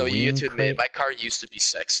Halloween. So you have to admit, crate. my car used to be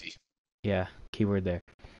sexy. Yeah, keyword there.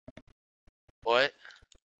 What?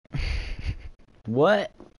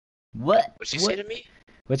 What? What'd you say to me?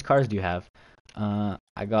 Which cars do you have? I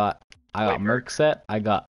got Merc set. I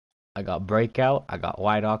got Breakout. I got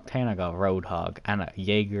White Octane. I got Roadhog and a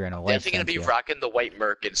Jaeger and a White. Definitely gonna be rocking the white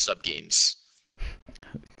Merc in sub games.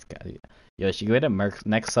 Yo, should we get a Merc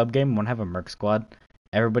next sub game? Want to have a Merc squad?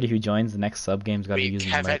 Everybody who joins the next sub game's got to use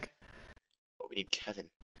the Merc. Oh, we need Kevin.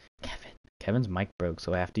 Kevin's mic broke,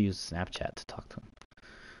 so I have to use Snapchat to talk to him.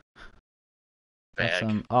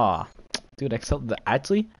 Bag. Dude,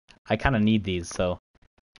 actually, I kind of need these. So,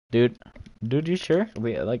 dude, you sure?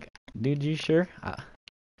 Dude, you sure?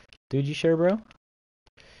 Dude, you sure, bro?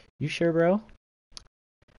 You sure, bro?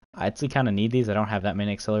 I actually kind of need these. I don't have that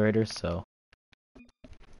many accelerators, so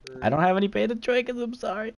I don't have any painted triggers. I'm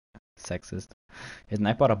sorry. Sexist. Is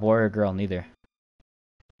Nightbot a boy or a girl? Neither.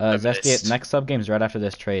 Zesty, next sub game's right after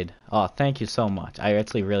this trade. Oh, thank you so much. I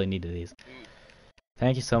actually really needed these.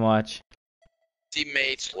 Thank you so much.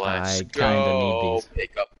 Teammates, let's I kinda need go. these.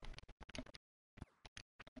 Pick up.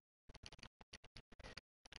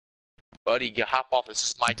 Buddy, you hop off. This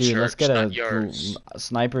is my Dude, church, let's get not yours.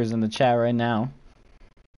 snipers in the chat right now.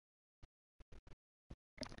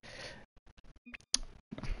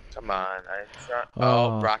 Come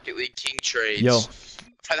on. Rocket League King trades. Yo.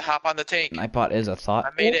 Try to hop on the tank. Nightbot is a thought. I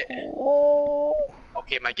made it.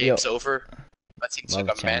 Okay, my game's over. My team's Love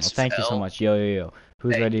like the a channel. massive Thank you so much. Yo.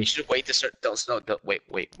 Who's ready? You should wait to start. Don't wait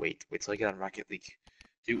till I get on Rocket League.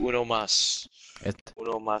 Do uno mas.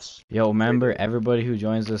 Uno mas. Yo, remember everybody who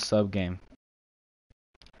joins this sub game.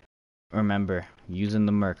 remember, using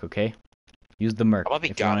the merc, okay? Use the merc I'm gonna be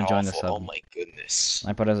if you want god to join the awful. Oh sub. my goodness.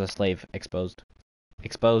 I put as a slave. Exposed.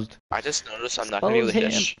 Exposed. I just noticed I'm not gonna be able Expose to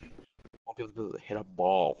hit him. won't be able to hit a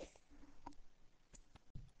ball.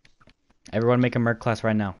 Everyone make a merc class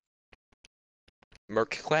right now.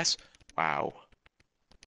 Merc class? Wow.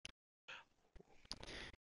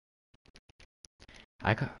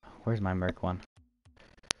 Where's my merc one?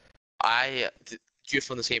 Did you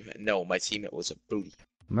from this game? No, my teammate was a booty.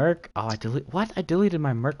 Merc? Oh, I deleted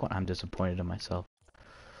my merc one. I'm disappointed in myself.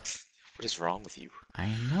 What is wrong with you? I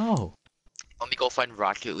know. Let me go find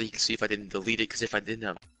Rocket League and see if I didn't delete it, because if I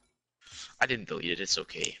didn't, I didn't delete it, it's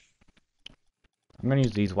okay. I'm gonna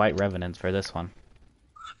use these white revenants for this one.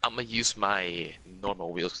 I'm gonna use my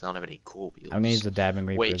normal wheels because I don't have any cool wheels. I'm gonna use the dabbing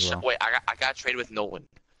reaper Wait, as well. wait, I gotta trade with Nolan.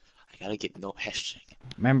 I gotta get no hashtag.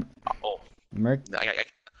 Remember, Oh, merc? let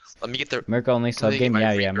me get the. Merc only sub game? my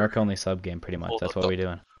Yeah, reaper. merc only sub game pretty much. Hold That's up, what we're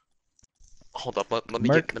doing. Hold up, let me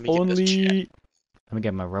Merc let me get this only. chat. Let me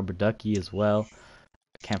get my rubber ducky as well.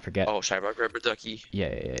 Can't forget. Oh, should I rock Rubber Ducky?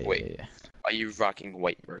 Yeah. Wait. Are you rocking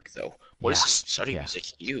white merc though? What is this starting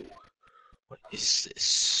music? You. What is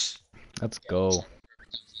this? Let's go.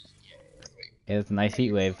 It's a nice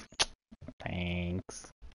heat wave.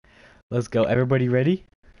 Thanks. Let's go. Everybody ready?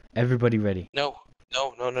 Everybody ready? No.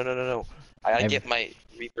 I gotta get my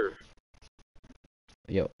Reaper.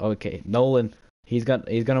 Yo, okay. Nolan, he's gonna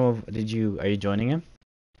move. Are you joining him?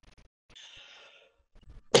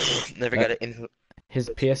 Never got it in. His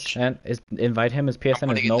PSN is invite him. His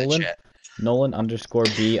PSN is Nolan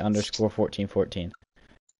 _B_1414.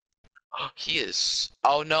 He is.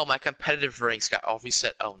 Oh no, my competitive ranks got all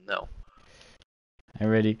reset. Oh no. I'm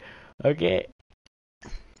ready. Okay.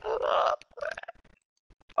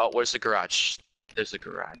 Oh, where's the garage? There's a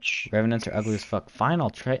garage. Revenants are ugly as fuck. Fine, I'll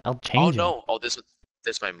change Oh him. no. Oh, this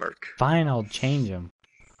my merc. Fine, I'll change him.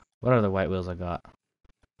 What other white wheels I got?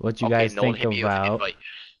 What you guys Nolan think hit me with about? invite.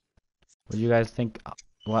 What do you guys think?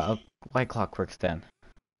 Well, white clockworks then.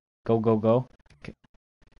 Go.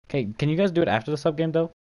 Okay, can you guys do it after the sub game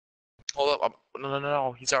though? Hold up.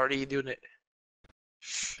 No. He's already doing it.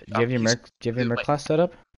 Do you have your merc class set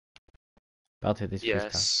up? About to hit these freeze cows.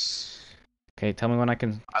 Yes. Okay, tell me when I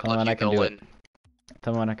can. Tell me when I can do it.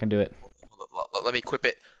 Tell me when I can do it. Let me equip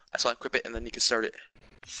it. I saw equip it, and then you can start it.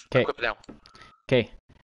 Okay. Equip it now. Okay,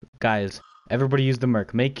 guys, everybody use the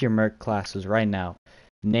merc. Make your merc classes right now.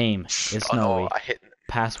 Name is Snowy. Oh, I hit.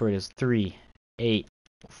 Password is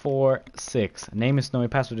 3846. Name is Snowy.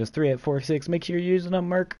 Password is 3846. Make sure you're using a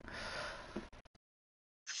merc.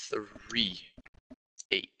 3,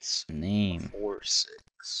 8. Name. 4,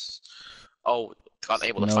 6. Oh,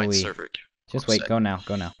 unable to Snowy. find server. Just wait. Go now.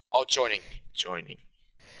 Oh, joining.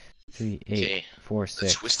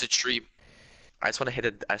 3846. Twisted tree. I just want to hit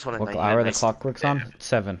it. I just want to. What hour are the clockworks on?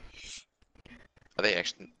 7. Are they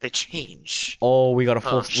actually? They change. Oh, we got a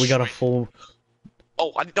full. We got a full.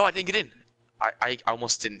 Oh, I didn't get in. I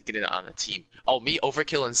almost didn't get in on the team. Oh, me,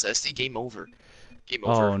 Overkill, and Zesty. Game over.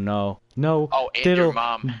 Oh no. Oh, and Diddle. your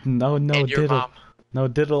mom. No, and your Diddle. mom. No,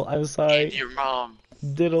 Diddle. I'm sorry. And your mom.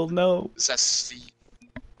 Diddle, no. Zesty.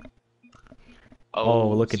 Oh,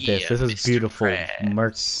 look at this. This is Mr. beautiful.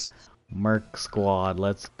 Krabs. Merc squad.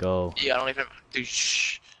 Let's go. Yeah, I don't even. Dude,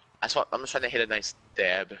 shh. I'm just trying to hit a nice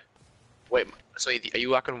dab. Wait, so are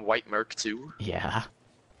you rocking white merc too? Yeah.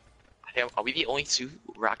 Are we the only two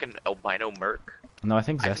rocking albino merc? No, I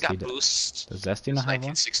think Zesty does. Boost. Does Zesty not have one?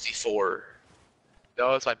 1964.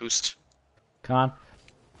 No, it's my boost. Come on.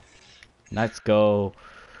 Let's go.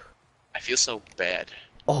 I feel so bad.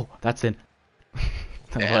 Oh, that's in.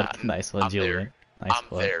 Yeah, nice one, Julian. Nice I'm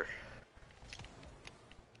there.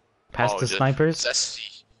 Pass the snipers.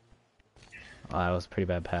 Zesty. Oh, that was a pretty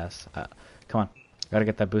bad pass. Come on. Gotta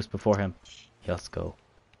get that boost before him. Yeah, let's go.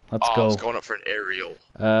 Let's go. I was going up for an aerial.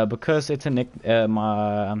 Because it's a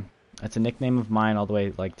it's a nickname of mine all the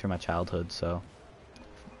way like through my childhood. So,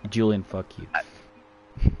 Julian, fuck you.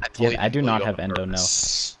 I do not have endo. No.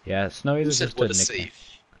 Yeah, Snowy is just a nickname.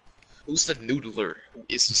 Who's the noodler? Who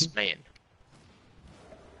is this man?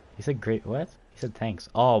 He said great. What? He said thanks.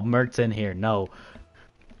 Oh, Mert's in here. No.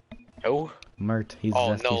 No. Mert. He's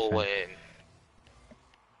oh, Zesty's no, friend.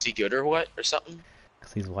 Is he good or what? Or something?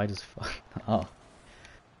 Cause he's white as fuck. Oh.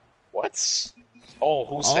 What? Oh,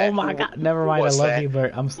 who's that? Oh my god. Never mind. I love you,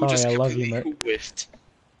 Mert. I'm sorry. I love you, Mert. Who whiffed?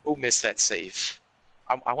 Who missed that save?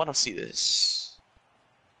 I want to see this.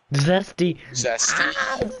 Zesty. Zesty.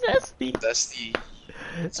 Ah, Zesty. Zesty.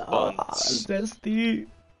 Oh, Zesty.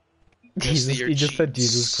 He just said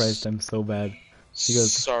Jesus Christ. I'm so bad. He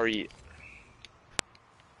goes. Sorry.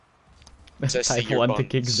 Zesty, Type 1 to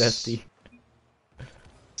kick Zesty.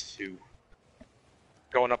 2.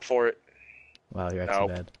 Going up for it. Wow, you're actually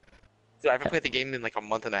Nope. bad. Dude, I haven't played the game in like a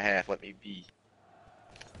month and a half. Let me be.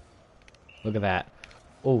 Look at that.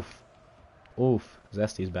 Oof. Oof.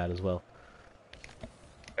 Zesty's bad as well.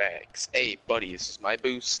 Bags. Hey, buddy, this is my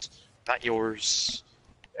boost, not yours.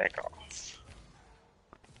 Back off.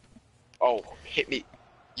 Oh, hit me.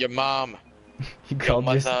 Your mom. You Your called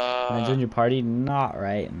your... Can I join mother. your party? Not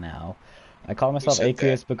right now. I call Who myself said that?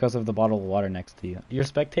 aqueous because of the bottle of water next to you. You're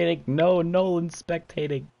spectating? No, Nolan's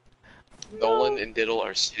spectating. Nolan No. and Diddle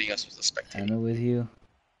are hitting us with the spectating. Endo with you.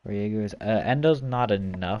 Or Jaeger's. Endo's not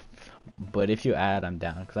enough, but if you add, I'm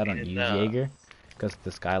down because I don't use Jaeger. Because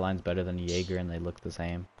the Skyline's better than Jaeger and they look the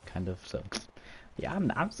same, kind of. So, yeah, I'm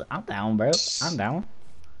down, bro. I'm down.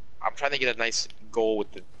 I'm trying to get a nice goal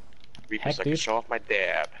with the Reaper Heck, so I can dude. show off my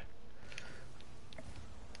dab.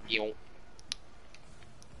 You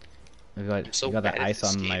You I'm so got bad that at ice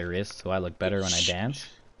this on game. my wrist, so I look better when I dance.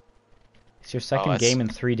 It's your Oh, second that's... game in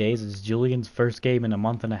 3 days. It's Julian's first game in a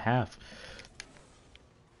month and a half.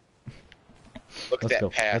 Look at Let's that go.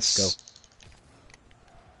 pass. Let's go.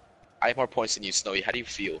 I have more points than you, Snowy. How do you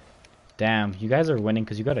feel? Damn, you guys are winning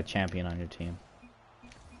because you got a champion on your team.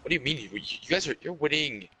 What do you mean? You guys are... You're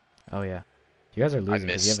winning. Oh, yeah. You guys are I losing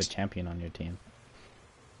because you have a missed. champion on your team.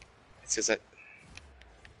 It's just that...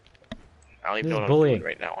 I don't even This know is what I'm doing bullying.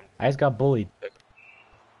 right now. I just got bullied.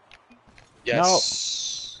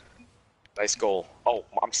 Yes. Nice goal. Oh,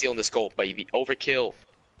 I'm stealing this goal, baby. Overkill.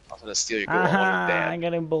 I was gonna steal your goal. I want Aha, your I'm dad.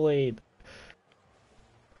 getting bullied.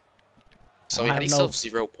 So I how have do you no... still have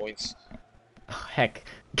 0 points? Oh, heck.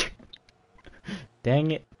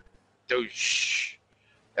 Dang it. Douche.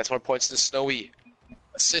 That's more points than Snowy.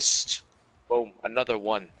 Assist. Boom. Another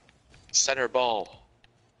one. Center ball.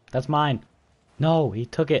 That's mine. No, he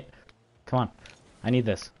took it. Come on. I need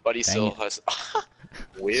this. Buddy Dang still it. has...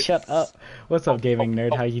 With... Shut up. What's up, gaming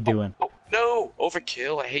nerd? How you doing? Oh, no!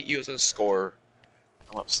 Overkill. I hate you as a scorer.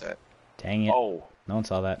 I'm upset. Dang it. Oh. No one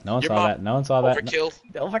saw that. No one Your saw mom. that. No one saw that. Overkill.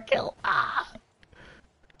 No. Overkill. Ah.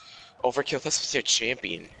 Overkill. That's your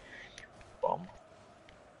champion. Bum.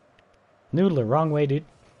 Noodler, wrong way, dude.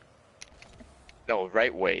 No,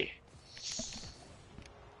 right way.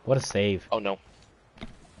 What a save. Oh, no.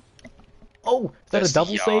 Oh, is that That's a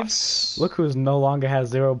double save? yas. Look who's no longer has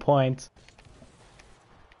 0 points.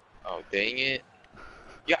 Oh, dang it.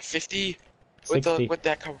 You got 50? 60. Where'd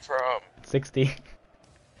that come from? 60.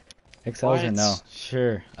 Excels or What? no?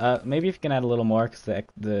 Sure. Maybe if you can add a little more, because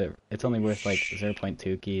it's only worth like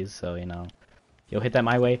 0.2 keys, so you know. You'll hit that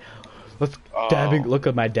my way. Let's dabbing. Look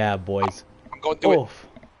at my dab, boys. I'm going through it.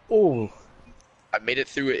 Oh. I made it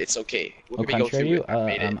through it. It's okay. Look What at me go country are through you? it. I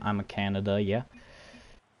made it. I'm a Canada, yeah.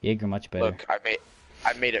 Jaeger much better. Look, I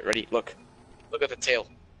made it. Ready? Look. Look at the tail.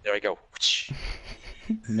 There I go.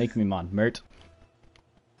 Make me mod. Mert.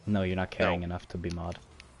 No, you're not carrying enough to be mod.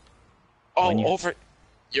 Oh, When you- over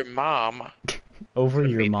your mom. Over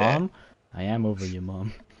Could've your made that. mom? I am over your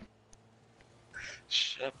mom.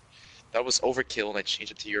 Shut up. That was overkill and I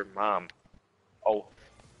changed it to your mom. Oh.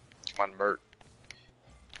 Come on, Mert.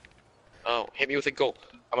 Oh, hit me with a goal.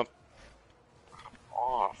 I'm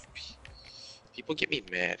off. People get me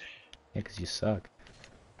mad. Yeah, 'cause you suck.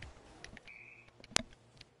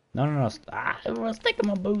 No. Everyone's taking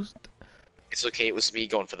my boost. It's okay, it was me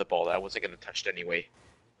going for the ball. I wasn't gonna touch it anyway.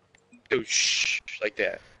 Douche. Like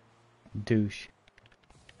that. Douche.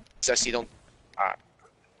 Sassy, don't... Ah.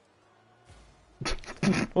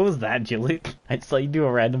 What was that, Julie? I saw you do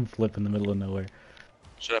a random flip in the middle of nowhere.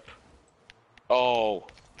 Shut up. Oh.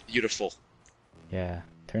 Beautiful. Yeah.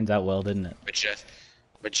 Turns out well, didn't it?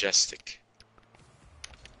 Majestic.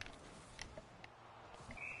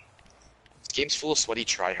 This game's full of sweaty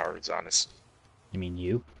tryhards, honestly. You mean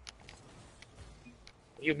you?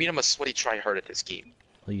 What do you mean I'm a sweaty tryhard at this game?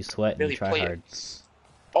 Well, you sweat and Really you try play hard. it.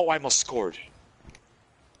 Oh, I almost scored.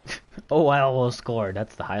 Oh, I almost scored.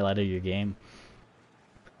 That's the highlight of your game.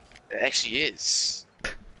 It actually is.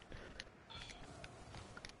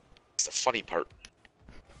 It's the funny part.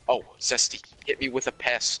 Oh, Zesty, hit me with a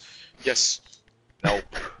pass. Yes. Nope.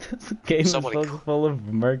 This game Someone is so full of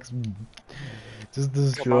mercs just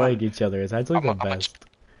destroying each other. It's actually the best.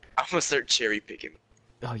 I'm gonna start cherry picking.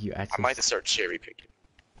 Oh, you I actually... might have to start cherry picking.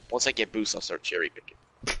 Once I get boost, I'll start cherry picking.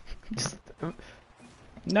 Just...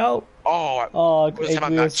 No! Oh, this time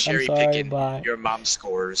I'm not Aqueous, cherry I'm sorry, picking. bye. Your mom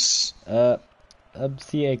scores.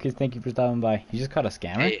 See, Aqueous, thank you for stopping by. You just caught a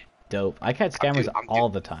scammer? Hey. Dope. I catch scammers all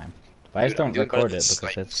the time. But I just don't doing better record than it because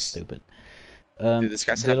snipes. that's stupid. Dude, this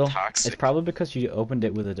guy said I'm Diddle, toxic. it's probably because you opened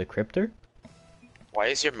it with a decryptor. Why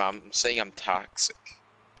is your mom saying I'm toxic?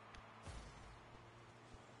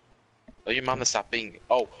 Tell your mom to stop being...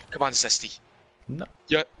 Oh, come on, Zesty. No.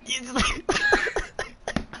 Yeah.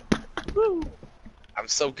 Woo! I'm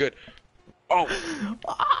so good. Oh,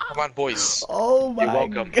 come on, boys. Oh You're my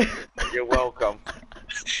welcome. god. You're welcome.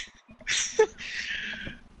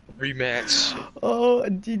 Rematch. Oh,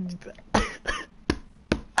 dude.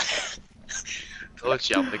 Told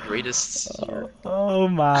you I'm the greatest here. Oh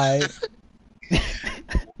my.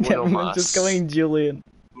 Uno Everyone's just mas. going Julian.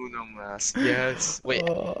 Uno mas. Yes. Wait,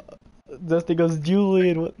 Dusty goes,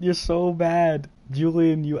 Julian, you're so bad.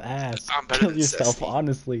 Julian, you ass. I'm better Kill than yourself, Zesty.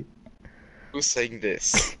 honestly. Who's saying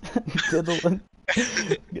this? Diddle.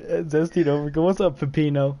 Zesty over. Go, what's up,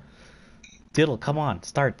 Pepino? Diddle, come on,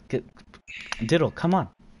 start. Diddle, come on.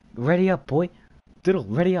 Ready up, boy. Diddle,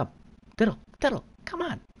 ready up. Diddle, come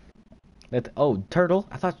on. Oh, Turtle,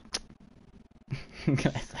 I thought...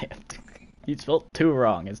 You spelled two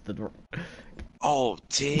wrong. It's the... Oh,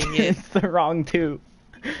 dang it. It's the wrong two.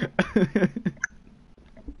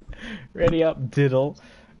 Ready up, Diddle.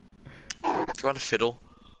 Go on, Fiddle.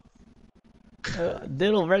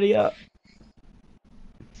 Diddle, ready up.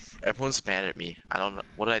 Everyone's mad at me. I don't know.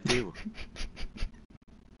 What did I do?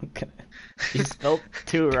 Okay. You spelled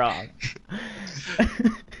two wrong.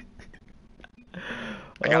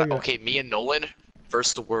 I got okay, me and Nolan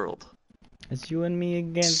versus the world. It's you and me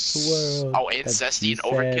against the world. Oh, and Zesty and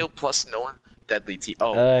Overkill plus Nolan deadly team.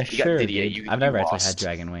 Oh, you sure, got Didier. dude. You, I've never actually lost. had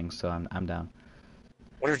dragon wings, so I'm down.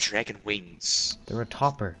 What are dragon wings? They're a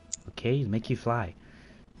topper, okay? Make you fly.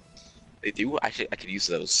 They do? I could use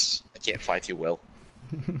those. I can't fly too well.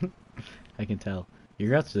 I can tell.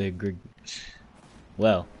 You're actually a good...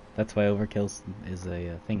 Well, that's why Overkill is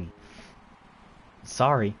a thingy.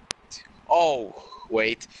 Sorry. Oh,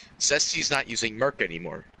 wait. Zesty's not using Merc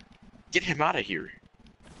anymore. Get him out of here.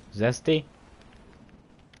 Zesty?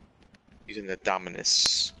 Using the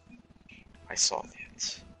Dominus. I saw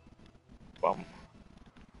that.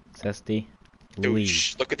 Zesty? Dude,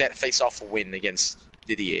 Leave. look at that face-off win against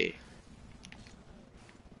Didier.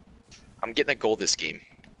 I'm getting a goal this game.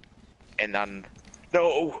 And I'm...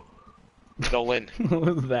 No! Nolan.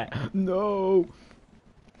 What was that? No!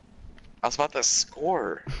 I was about to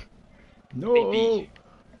score. No! Maybe.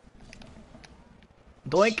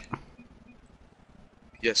 Doink!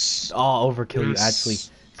 Yes. Oh, Overkill, you Yes. actually...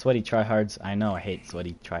 Sweaty tryhards. I know, I hate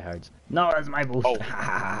sweaty tryhards. No, that's my boost. Oh.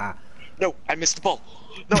 No, I missed the ball.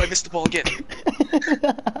 No, I missed the ball again.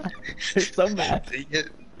 You're so bad. Dang it.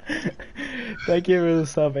 Thank you for the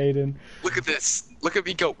sub, Aiden. Look at this. Look at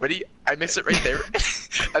me go. Ready? I miss it right there.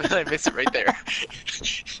 And then I miss it right there.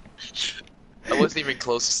 I wasn't even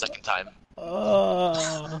close the second time.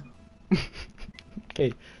 Oh.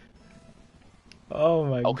 Okay. Oh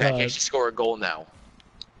my god. Okay, I can actually score a goal now.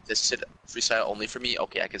 This is freestyle only for me?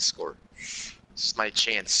 Okay, I can score. This is my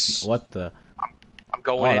chance. What the? I'm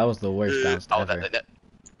going Wow, in. that was the worst bounce ever.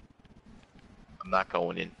 I'm not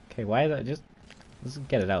going in. Okay, why is that? Just let's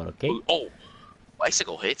get it out, okay? Oh,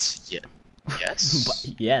 bicycle hits? Yeah.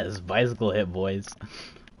 Yes. Yes, bicycle hit, boys.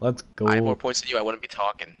 Let's go. I have more points than you. I wouldn't be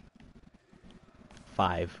talking.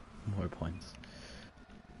 5 more points.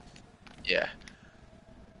 Yeah.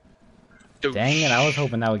 Dude, Dang it! I was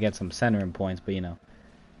hoping that would get some centering points, but you know.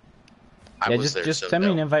 I Yeah, was just there, so send me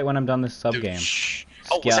no. an invite when I'm done this sub Dude, game.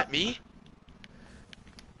 Oh, was that me?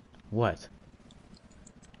 What?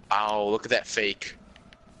 Oh, look at that fake.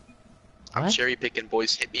 I'm What? cherry picking,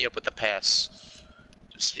 boys. Hit me up with the pass.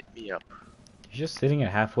 Just hit me up. You're just sitting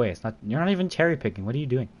at halfway. It's not. You're not even cherry picking. What are you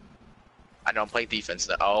doing? I know I'm playing defense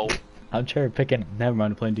now. Oh, I'm cherry picking. Never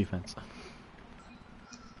mind. I'm playing defense.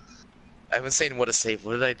 I've been saying what to save.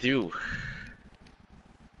 What did I do?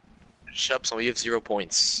 Shut up, somebody have 0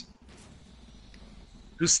 points.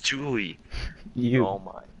 Who's Julie? You. Oh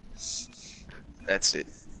my. That's it.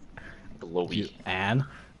 Blowy. Anne?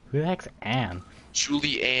 Who the heck's Anne?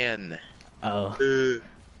 Julie Ann. Oh.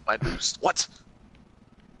 My boost. What?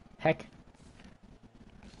 Heck.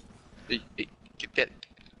 Hey, get that.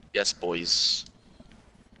 Yes, boys.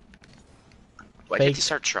 Do I Fake. get to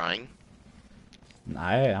start trying?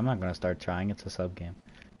 I'm not gonna start trying. It's a sub game.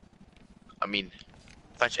 I mean,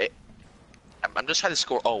 I'm just trying to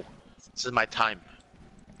score. Oh, this is my time.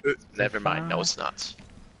 Never mind. No, it's not.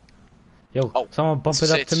 Yo, Oh, someone bump it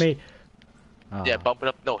up to me. Oh. Yeah, bump it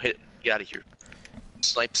up. No, hit it. Get out of here.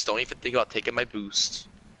 Snipes, don't even think about taking my boost.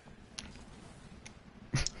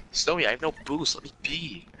 Snowy, I have no boost. Let me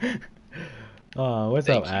be. Oh, what's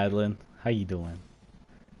Thank up, you. Adlin? How you doing?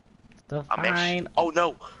 Stuff I'm fine. actually. Oh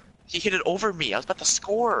no, he hit it over me. I was about to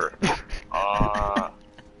score.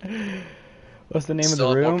 What's the name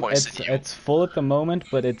Still of have the more room? points It's than you. it's full at the moment,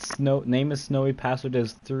 but its name is Snowy. Password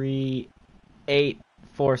is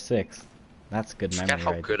 3846. That's good Forgot memory,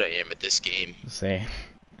 how right? good I am at this game. Say,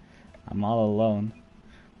 I'm all alone.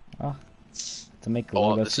 Oh, To make a Oh,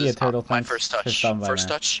 logo. this See a is turtle. my Thanks first for touch. stopping by, First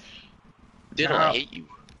man. touch. Diddle, No. I hate you.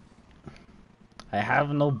 I have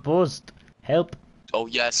no boost. Help. Oh,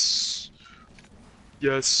 yes.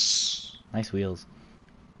 Yes. Nice wheels.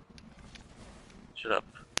 Shut up.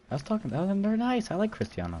 I was talking. They're nice. I like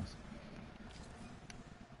Cristiano's.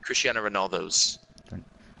 Cristiano Ronaldo's.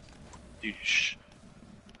 Douche.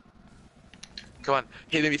 Come on.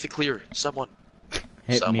 Hit me with the clear. Someone.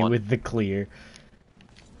 Hit me with the clear.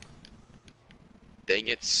 Dang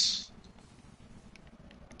it.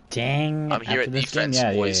 Dang. I'm here After at this defense, game?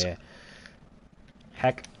 Yeah, boys. yeah.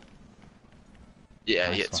 Heck. Yeah,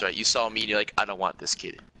 Nice yeah, that's one. right. You saw me and you're like, I don't want this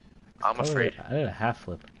kid. I'm Oh, afraid. I did a half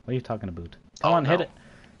flip. What are you talking about? Come Oh, on, hit no. it.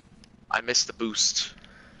 I missed the boost.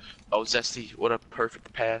 Oh, Zesty, what a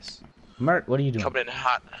perfect pass. Mert, what are you doing? Coming in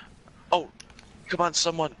hot. Oh, come on,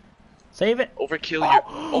 someone. Save it. Overkill your...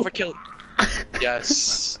 Overkill.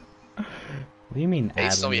 Yes. What do you mean, Hey, add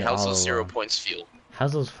when Snowy, you're how's all those 0 alone? points feel?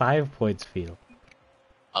 How's those 5 points feel?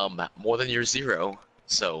 More than your 0,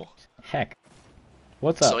 so... Heck.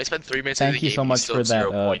 What's up? So I spent 3 minutes in the Thank game, you so you much still for have that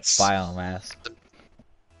 0 points. biomass.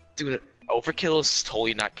 Dude, Overkill is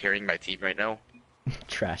totally not carrying my team right now.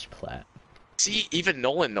 Trash plat. See, even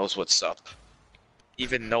Nolan knows what's up.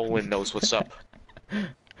 Even Nolan knows what's up.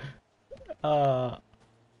 Hop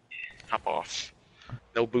off.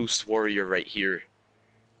 No boost warrior right here.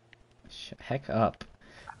 Heck up.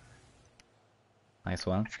 Nice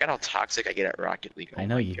one. I forgot how toxic I get at Rocket League. Oh I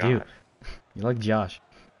know my you God. do. You like Josh.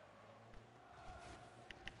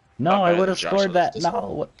 No, Not I better would than have Josh, scored that. this- No.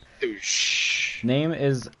 What? Dude, shh. Name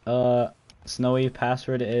is Snowy.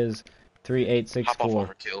 Password is Hop off 3864.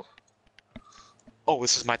 Overkill. Oh,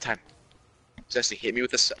 this is my time. Zesty, hit me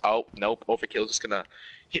with this. Oh, nope. Overkill is just gonna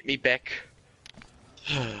hit me back.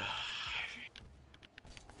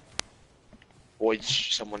 Boy,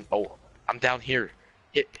 someone. Oh, I'm down here.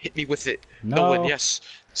 Hit me with it. No. Nolan, yes.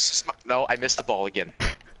 No, I missed the ball again.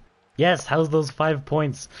 Yes. How's those 5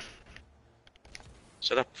 points?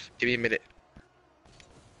 Shut up. Give me a minute.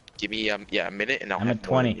 Give me yeah, a minute, and I'll I'm have at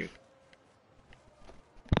more than 20. you.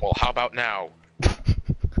 Well, how about now?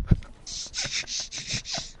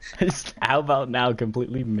 How about now?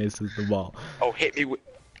 Completely misses the ball. Oh, hit me with.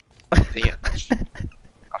 Damn.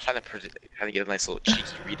 I'm trying to get a nice little cheeky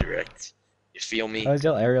redirect. You feel me? How is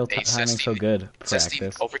your aerial Hey, timing Zesty, so good? Zesty,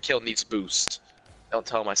 Practice. Overkill needs boost. Don't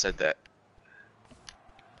tell him I said that.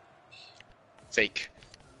 Fake.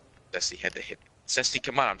 Zesty had to hit. Zesty,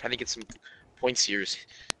 come on, I'm trying to get some points here.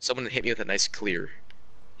 Someone hit me with a nice clear.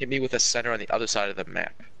 Hit me with a center on the other side of the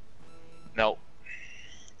map. No.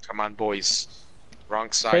 Come on, boys.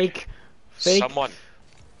 Wrong side. Fake. Fake. Someone.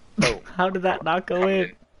 Oh. How did that not go Coming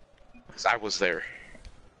in? 'Cause I was there.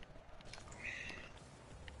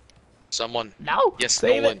 Someone. No. Yes,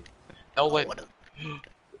 Save Nolan. it. Nolan.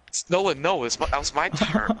 It's Nolan, no, that was my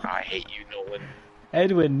turn. I hate you, Nolan.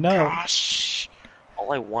 Edwin, no. Gosh.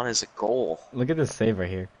 All I want is a goal. Look at this save right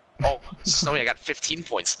here. Oh, Snowy, I got 15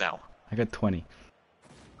 points now. I got 20.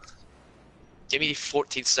 Give me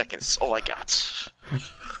 14 seconds. All I got.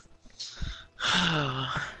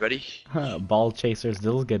 Ready? Ball chaser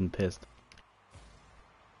still getting pissed.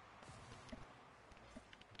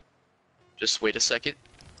 Just wait a second.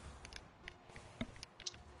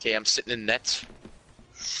 Okay, I'm sitting in net.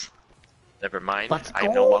 Never mind. Let's I'm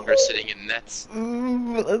go. no longer sitting in nets.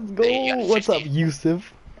 Let's go. Hey, you got What's up, 50.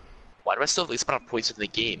 Yusuf? Why do I still have least amount of points in the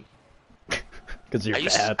game? Because you're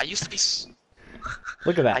bad. I used to be.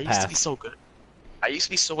 Look at that I used to be pass. so good. I used to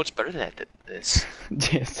be so much better than this.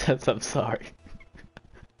 Jesus, I'm sorry.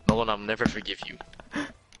 Nolan, I'll never forgive you.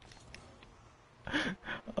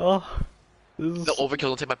 Oh. This is... No, Overkill,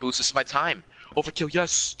 don't take my boost. This is my time. Overkill,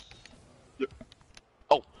 yes.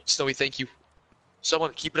 Oh, Snowy, thank you.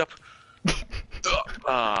 Someone, keep it up.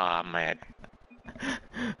 Ah, man.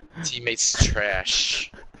 Teammates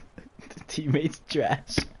trash. Teammates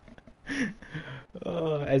trash.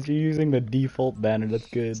 Oh, as you're using the default banner, that's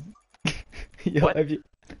good. Yo, What? have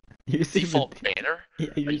you seen Default the... banner? Yeah,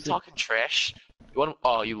 Are you using... talking trash? You want?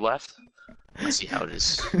 Oh, you left. Let's see how it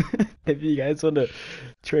is. If you guys want to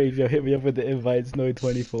trade, yo, hit me up with the invite,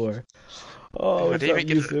 Snowy24. Oh, Dude, what's up,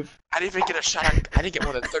 Yusuf? I didn't even get a shot. I didn't get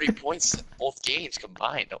more than 30 points in both games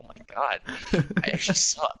combined. Oh my god. I actually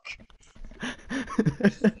suck.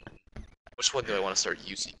 Which one do I want to start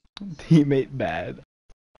using? Teammate bad.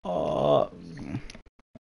 Oh.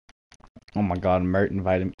 Oh my god, Mert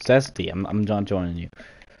invited me. Zesty, I'm John joining you.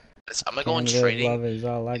 I'm gonna go in Canada training love is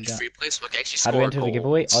all I in got. free play so I can actually How score do we a enter the goal,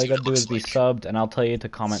 giveaway? All see you gotta what it do is looks be like. subbed, and I'll tell you to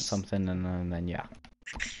comment something, and then yeah.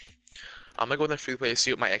 I'm gonna go in the free play and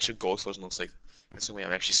see what my actual goal explosion looks like. Assuming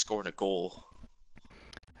I'm actually scoring a goal.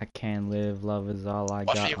 I can't live, love is all I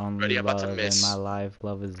Watch got, me. only Ready? I'm about to love in my miss. life,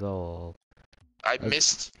 love is all. I Let's-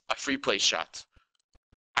 missed a free play shot.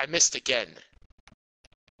 I missed again.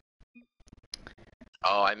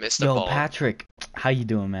 Oh, I missed the Yo, ball. Patrick, how you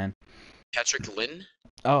doing, man? Patrick Lynn?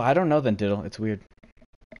 Oh, I don't know then, Diddle. It's weird.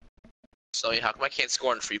 So how come I can't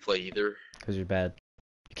score on free play either? Because you're bad.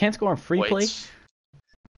 You can't score on free play?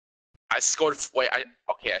 I scored.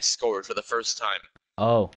 Okay, I scored for the first time.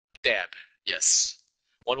 Oh. Damn. Yes.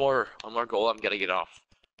 One more goal. I'm gonna get off.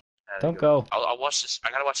 Don't go. I'll watch this.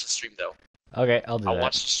 I gotta watch the stream though. Okay, I'll do that. I'll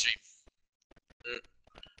watch the stream.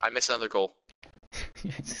 I missed another goal.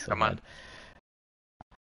 So Come bad. on.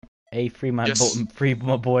 Hey, free my Yes. free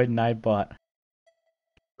my boy Nightbot.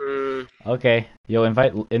 To Okay, yo,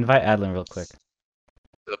 invite Adlin real quick.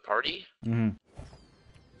 the party? Mhm.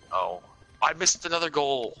 Oh, I missed another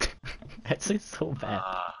goal. That's like so bad.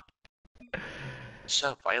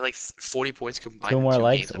 Shut up! I had like 40 points combined. 2 in more 2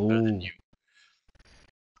 likes. games. I'm better than Ooh. you.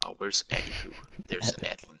 Oh, where's Eddie? There's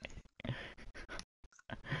Edlin.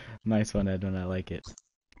 Nice one, Edwin. I like it.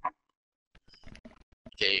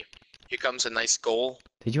 Okay, here comes a nice goal.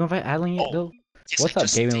 Did you invite Adlin yet, Oh, though? yes, What's I up,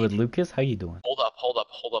 just gaming did. with Lucas? How you doing? Hold up.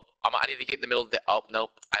 I need to get in the middle of the. Oh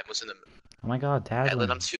nope, I was in the. Oh my God, Edlin,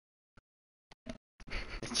 Adlin. I'm too.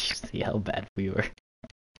 Did you see how bad we were?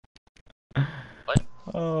 What?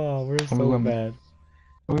 Oh, we're so bad.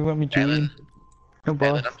 We want me Edlin, join. No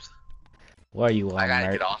boss. Edlin, Why are you I on, gotta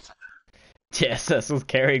Mert? get off. Yes, this was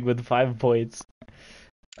carrying with 5 points.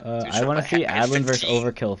 I shut want up, to see I had Adlin versus 15.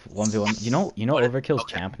 Overkill 1v1. You know What? Overkill's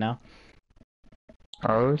Okay. champ now?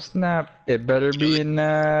 Oh snap! It better be in.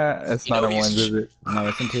 It's you not know in ones, he's- is it? No,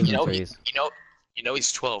 it's in 2s and 3s. You know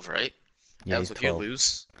he's 12, right? Yeah, he's If you 12.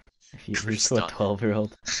 lose, If you Chris lose to a done.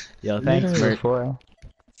 12-year-old. Yo, You thanks, did it Mert. before.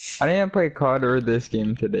 I didn't play COD or this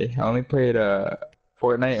game today. I only played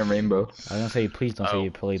Fortnite and Rainbow. I was gonna say, please don't say Oh,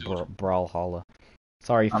 you play dude. Brawlhalla.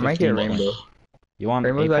 Sorry, I might get 15 points. Rainbow. You want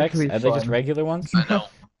Rainbow's Apex? actually Are they just fun. regular ones? I know.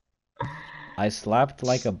 I slapped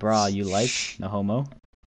like a bra. You like? No homo?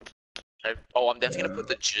 I'm definitely gonna put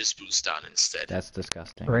the jizz boost on instead. That's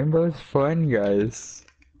disgusting. Rainbow's fun, guys.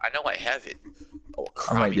 I know I have it. Oh,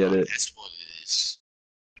 I might get it. That's what it is.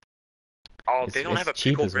 Oh, they don't It's have a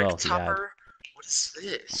cheap pickle as well, Rick if you add. topper? What is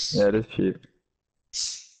this? Yeah, it is cheap.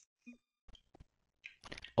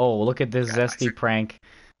 Oh, look at this God, I zesty forgot. prank.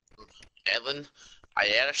 Edlin,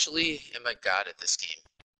 I actually am a god at this game.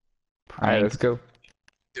 Alright, let's Prank. go.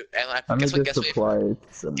 Dude, Edlin, Let me guess what? just apply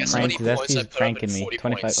some. Guess how Prank. many points I Zesty's put up pranking in me. 40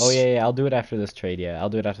 25. points? Oh, yeah, I'll do it after this trade. Yeah, I'll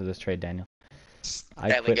do it after this trade, Daniel. I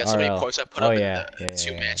Edlin, quit guess how many RL. points I put Oh, up yeah, in the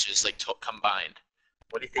two matches, like, combined?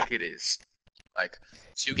 What do you think it is? Like,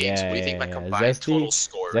 2 games, what do you think my combined total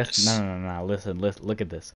score is? No. Listen, look at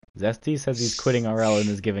this. Zesty says he's quitting RL and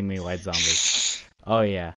is giving me white zombies. Oh,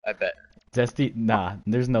 yeah. I bet. Zesty, nah,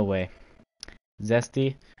 there's no way.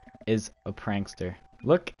 Zesty is a prankster.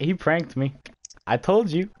 Look, he pranked me. I told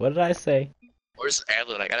you. What did I say? Where's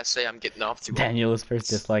Adlin? I gotta say, I'm getting off to Daniel is first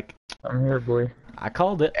dislike. I'm here, boy. I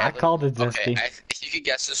called it. I called it, Zesty. Okay, if you could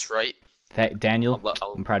guess this right, Daniel,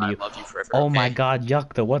 I'm proud of you. I love you forever. Oh okay? my God,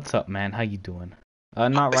 Yukta, what's up, man? How you doing?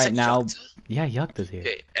 Not Is right it now. Yukta? Yeah, Yukta's here.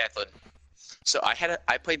 Okay, Adlin. So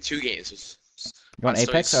I played 2 games. You want on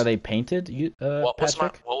Apex? Sony's- Are they painted? what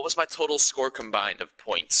Patrick? was my total score combined of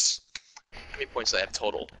points? How many points did I have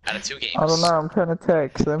total out of 2 games? I don't know. I'm trying to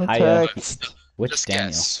text. Let me Hi, text. Which Just Daniel?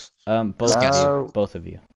 guess. Both of you. No. Both of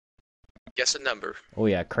you. Guess a number. Oh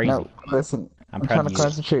yeah, crazy. No, listen. I'm I'm proud trying of to you.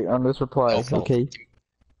 concentrate on this reply. Oh, well, Okay. give me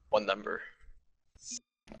one number.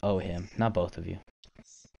 Oh him, not both of you.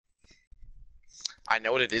 I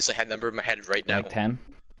know what it is. I had a number in my head right now. Like 10.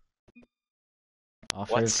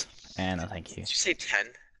 Offers. And thank you. Did you say 10?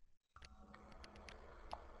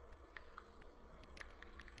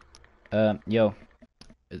 Yo,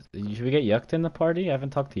 should we get Yukta in the party? I haven't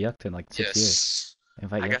talked to Yukta in like 6 years. Yes.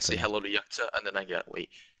 Invite I gotta Yukta. say hello to Yukta, and then I got wait.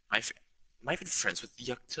 Am I even friends with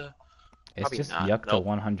Yukta? It's Probably just not. Yukta Nope.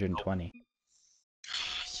 120.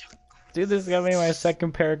 Dude, this is gonna be my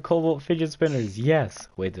second pair of Cobalt fidget spinners. Yes.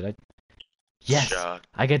 Wait, did I? Yes. Chuck.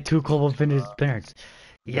 I get 2 Cobalt fidget spinners.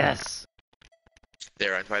 Yes.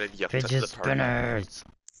 There, I invited Yukta to Fidget the party. spinners.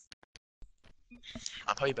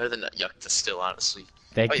 I'm probably better than that Yukta still, honestly.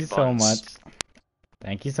 Thank Hey, you so Buns. much.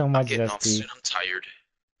 Thank you so I'm much, getting off Zesty. soon. I'm tired.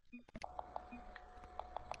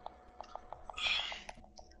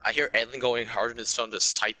 I hear Edlin going hard in his phone,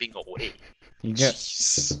 just typing away. You get.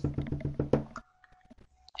 Jeez.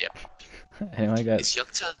 Yep. Oh my God. Is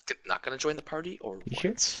Yukta not gonna join the party, or You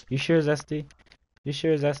what? sure? You sure, Zesty? You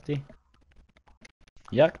sure, Zesty?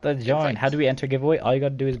 Yukta, join. How do we enter giveaway? All you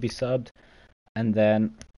gotta do is be subbed, and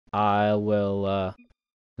then I will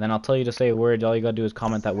Then I'll tell you to say a word. All you gotta do is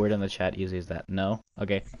comment that word in the chat. Easy as that. No?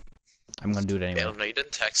 Okay. I'm gonna do it I anyway. don't know, you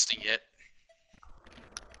didn't text it yet.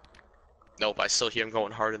 Nope, I still hear him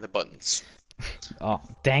going hard in the buttons. Oh,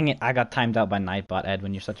 dang it. I got timed out by Nightbot,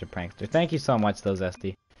 Edwin. You're such a prankster. Thank you so much, though,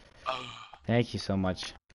 Zesty. Thank you so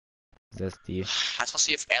much, Zesty. I just want to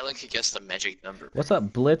see if Alan can guess the magic number. What's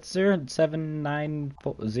up,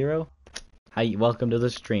 Blitzer790? Hi, welcome to the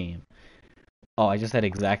stream. Oh, I just said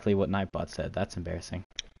exactly what Nightbot said. That's embarrassing.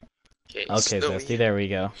 Okay, Zesty, there we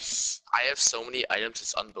go. I have so many items,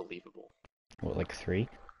 it's unbelievable. What, like 3?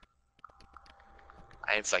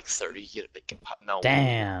 I have like 30. No.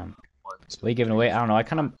 Damn. What are you giving away? I don't know. I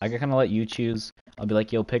kind of let you choose. I'll be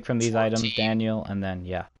like, you'll pick from these 14. items, Daniel, and then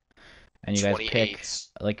yeah. And you guys 28. pick,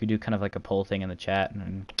 like you do kind of like a poll thing in the chat,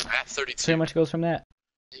 and I have 32. pretty much goes from that.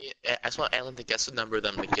 I just want Alan to guess the number,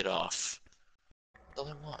 then to get off. That's all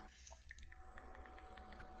I want.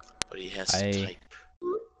 But he has to type.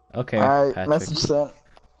 Okay, Alright, Patrick. message sent.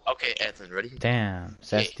 Okay, Alan, ready? Damn,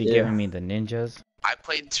 Zesty Yeah. giving me the ninjas. I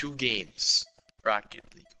played 2 games. Rocket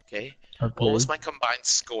League, okay? Okay. What was my combined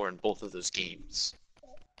score in both of those games?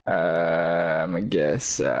 I'm gonna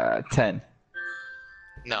guess 10.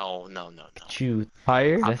 No. Choose.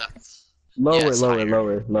 Higher? I'm Yes. not, Lower, Yes, lower, higher.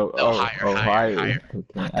 lower, lower. No, Oh, higher, oh, higher. Okay.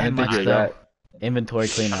 Not I that didn't much, think though. that. Inventory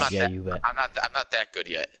cleanup. not Yeah, that, you bet. I'm not that good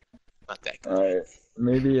yet. Not that good. Alright,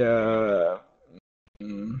 maybe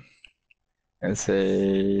I'd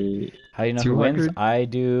say How do you know who wins? 200? I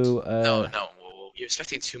do. No. You're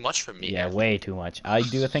expecting too much from me. Yeah, Alan. way too much. I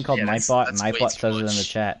do a thing called Yeah, Nightbot, and that's way Nightbot too says it in the much.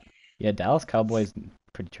 chat. Yeah, Dallas Cowboys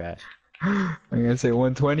pretty trash. I'm gonna say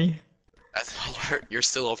 120? You're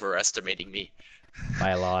still overestimating me. By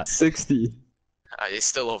a lot. 60. You're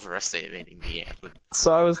still overestimating me, Alan.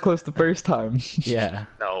 So I was close the first time. Yeah.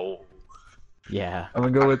 No. Yeah. I'm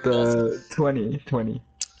gonna go with 20.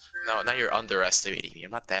 No, now you're underestimating me.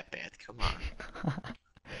 I'm not that bad. Come on.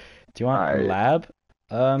 Do you want a Alright. lab?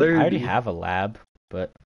 I 30. already have a lab,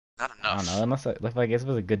 but Not I enough. don't know. Unless I guess it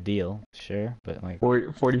was a good deal, sure. But like,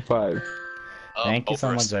 45. Thank you so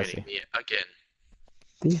much, Overestimating Jesse. me again.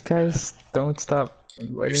 These guys don't stop You're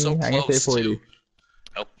inviting so me. I'm gonna say close 40. too.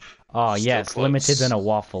 Nope. Oh Still yes, close. limited than a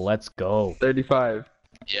waffle. Let's go. 35.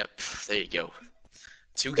 Yep. There you go.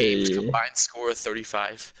 2 games, Hey. combined score of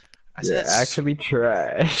 35. I Yeah, said that's- actually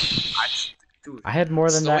trash. dude, I had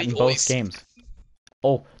more than that in Snowy both always- games.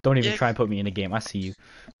 Oh, don't even Yeah. try and put me in a game. I see you.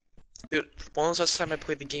 Dude, when was the last time I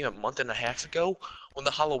played the game? A month and a half ago? When the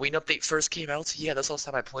Halloween update first came out? Yeah, that's the last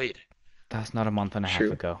time I played. That's not a month and a half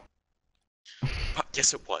True. ago. But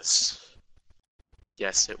yes, it was.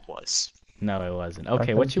 Yes, it was. No, it wasn't. How Okay,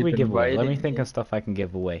 come what should we keep give away? Let me inviting think me? of stuff I can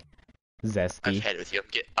give away. I've Zesty. had it with you.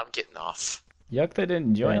 I'm getting off. Yukta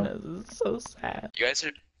didn't join Yeah. us. It's so sad. You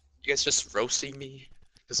guys just roasting me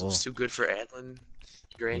because it was Oh. too good for Adlin.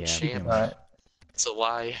 Grand Yeah, champ. pretty much. Alright. It's a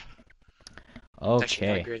lie. It's actually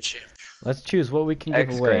not Okay, grand champ. let's choose what we can give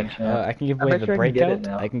away. Ex-grand champ. I can give I away bet the you I can get it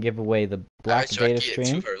breakout. now. I can give away the I black bet you I data get it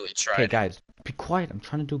stream. too early. Tried. Okay, guys, be quiet. I'm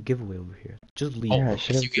trying to do a giveaway over here. Just leave. Yeah, Oh,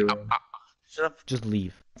 shut if up, you get, Julian. shut up. Just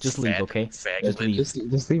leave. Just leave, okay? Fag. Just leave.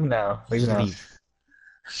 Just leave now. Leave Just now. leave.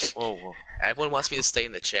 Whoa. Everyone wants me to stay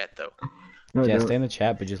in the chat though. No, Yeah, don't. stay in the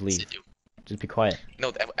chat, but just Yes, leave. I do. Just be quiet. No,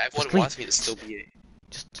 everyone leave. wants me to still be.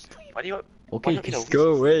 Just leave. Why do you? Okay, don't you know-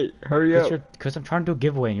 Go away. Hurry up. because I'm trying to do a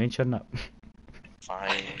giveaway and you ain't shutting up.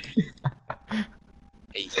 Fine.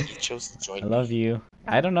 Hey, you chose to join I me. love you.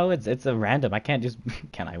 I don't know. It's a random. I can't just.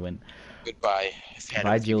 Can I win? Goodbye. I've had it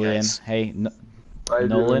Bye, with you Julian. guys. Hey, Bye, Nolan.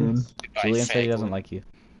 Julian. Goodbye, Julian said he fag. doesn't like you.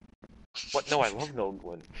 What? No, I love Nolan.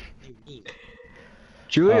 What do you mean?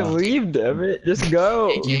 Julian, leave, damn it. Just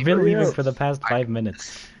go. You've been Hurry leaving up. for the past 5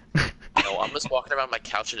 minutes. No, I'm just walking around my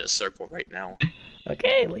couch in a circle right now.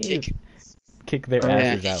 Okay, leave. Kick their Yeah,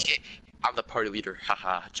 asses out. I'm the party leader.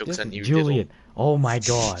 Haha. Jokes Just on you, Julian. Oh my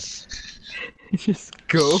god. Just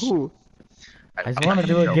go. I just want to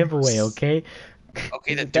do a giveaway, okay?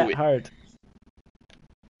 Okay, Is then it do that it. hard?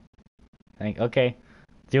 Okay.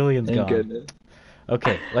 Julian's Thank gone. goodness.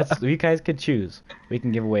 Okay, you guys could choose. We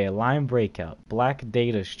can give away a Lime Breakout, Black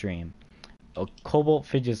Data Stream, a Cobalt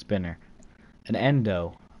Fidget Spinner, an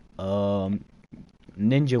Endo,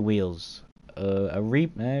 Ninja Wheels, a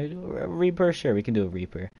Reaper, sure, we can do a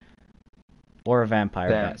Reaper. Or a Vampire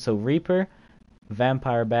Damn. Bat. So Reaper,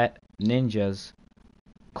 Vampire Bat, Ninjas,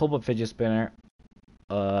 Cobalt Fidget Spinner,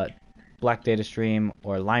 Black Data Stream,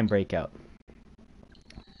 or Lime Breakout.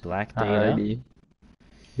 Black Data. Alrighty.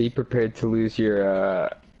 Be prepared to lose your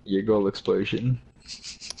goal explosion.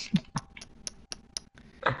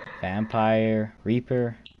 Vampire,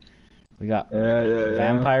 Reaper. We got Yeah.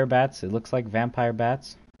 Vampire Bats. It looks like Vampire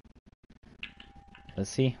Bats. Let's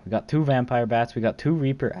see. We got 2 vampire bats. We got 2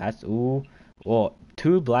 reaper bats. Ooh. Whoa.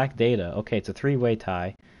 2 black data. Okay, it's a 3-way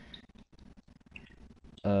tie.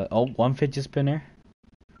 Oh, 1 fidget spinner.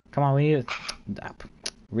 Come on, we need a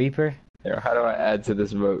reaper. Yo, how do I add to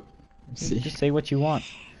this vote? Let's see. Just say what you want.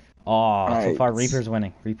 Oh, so far Alright. Reaper's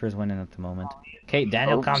winning. Reaper's winning at the moment. Okay,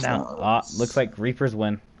 Daniel, Oh, calm down. Ah, looks like Reaper's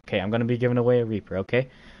win. Okay, I'm gonna be giving away a Reaper. Okay,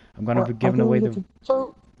 I'm gonna be giving away the.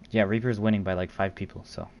 vote. Yeah, Reaper's winning by like 5 people.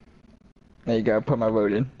 So. There you go. Put my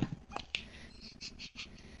vote in.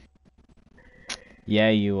 Yeah,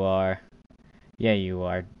 you are. Yeah, you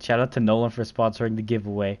are. Shout out to Nolan for sponsoring the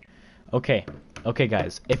giveaway. Okay, okay,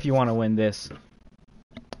 guys. If you want to win this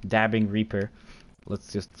dabbing Reaper,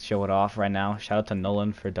 let's just show it off right now. Shout out to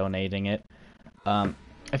Nolan for donating it.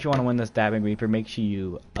 If you want to win this dabbing Reaper, make sure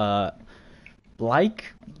you like,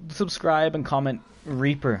 subscribe, and comment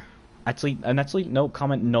Reaper. Actually, no,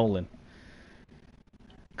 comment Nolan.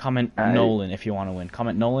 Comment Nolan if you want to win.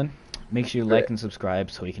 Comment Nolan. Make sure you like and subscribe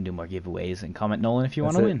so we can do more giveaways. And comment Nolan if you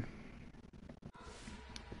want to win.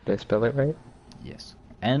 Did I spell it right? Yes.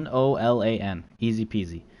 Nolan. Easy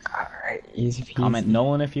peasy. Alright, easy peasy. Comment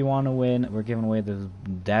Nolan if you want to win. We're giving away the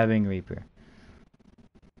dabbing Reaper.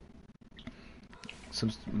 So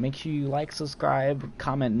make sure you like, subscribe,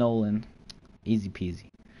 comment Nolan. Easy peasy.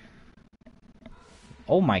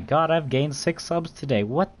 Oh my god, I've gained 6 subs today.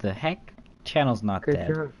 What the heck? Channel's not Good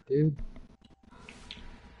dead. job, dude.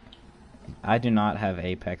 I do not have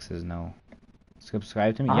Apexes, no.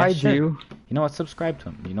 Subscribe to me? Yeah, I sure. do. You know what? Subscribe to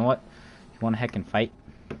him. You know what? You want to heckin' fight?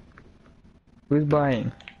 Who's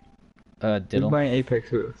buying? Diddle. Who's buying Apex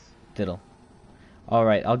with us? Diddle.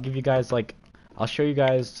 Alright, I'll give you guys like... I'll show you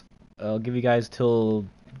guys... I'll give you guys till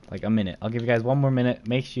like a minute. I'll give you guys 1 more minute.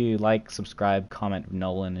 Make sure you like, subscribe, comment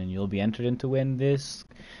Nolan, and you'll be entered in to win this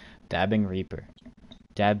dabbing Reaper.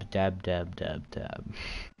 Dab, dab, dab, dab, dab.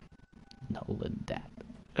 Nolan dab.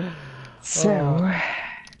 So,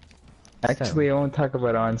 actually, I won't talk about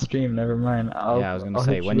it on stream. Never mind. Yeah, I was gonna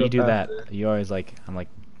say when you do that, you always like. I'm like,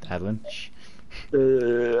 Adlin. Shh.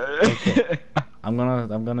 Okay. I'm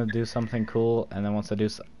gonna do something cool, and then once I do,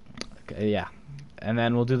 okay, yeah, and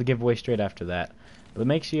then we'll do the giveaway straight after that. But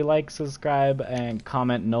make sure you like, subscribe, and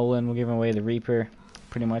comment Nolan. We're giving away the Reaper.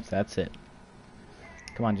 Pretty much that's it.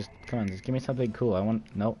 Come on, just give me something cool. I want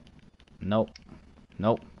nope.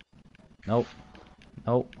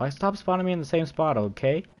 Why stop spawning me in the same spot,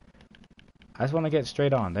 okay? I just want to get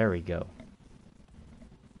straight on. There we go.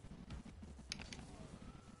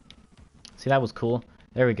 See, that was cool.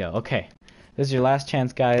 There we go. Okay. This is your last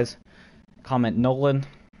chance, guys. Comment Nolan.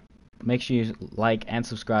 Make sure you like and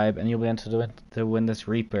subscribe, and you'll be entered to win this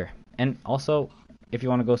Reaper. And also, if you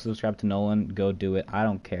want to go subscribe to Nolan, go do it. I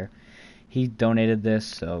don't care. He donated this,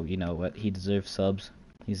 so you know what? He deserves subs.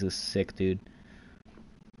 He's a sick dude.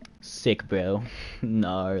 Sick, bro.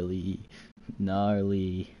 Gnarly.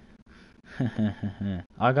 I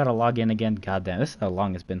gotta log in again. Goddamn, this is how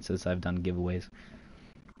long it's been since I've done giveaways.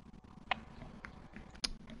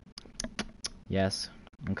 Yes.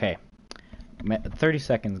 Okay. 30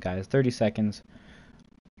 seconds, guys. 30 seconds.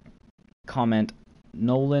 Comment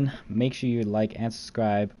Nolan. Make sure you like and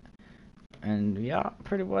subscribe. And yeah,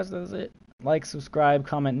 pretty much that's it. Like, subscribe,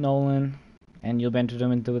 comment Nolan, and you'll be entered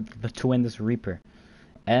into to win this Reaper.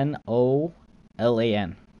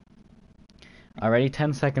 Nolan. Already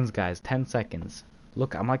 10 seconds, guys. 10 seconds.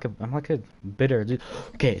 Look, I'm like a bitter dude.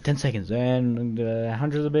 Okay, 10 seconds and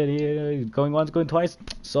hundreds of bid going once, going twice.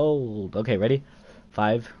 Sold. Okay, ready?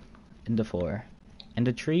 5 into 4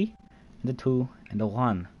 into 3 into 2 into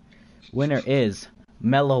 1. Winner is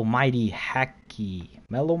Mellow Mighty Hacky.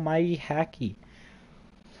 Mellow Mighty Hacky.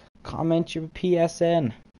 Comment your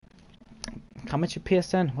PSN. Comment your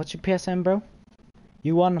PSN. What's your PSN, bro?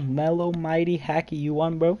 You won, Mellow Mighty Hacky. You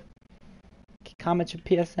won, bro. Comment your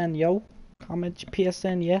PSN, yo. Comment your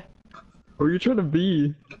PSN, yeah. Who are you trying to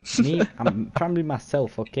be? Me? I'm trying to be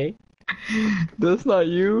myself, okay? That's not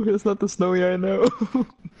you. That's not the Snowy I know.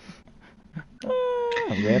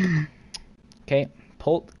 Rip. Okay,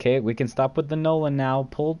 Pult. Okay, we can stop with the Nolan now.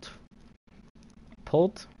 Pult.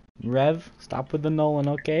 Rev. Stop with the Nolan,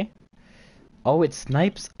 okay? Oh, it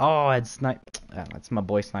snipes? Oh, it snipes. That's my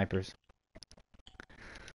boy snipers.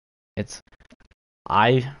 It's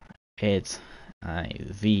V.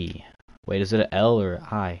 Wait, is it an L or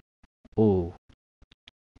I? Ooh.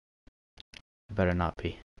 It better not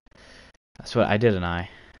be. That's what I did, an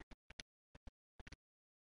I.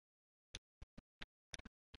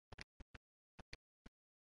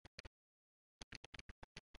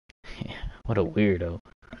 What a weirdo.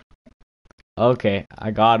 Okay,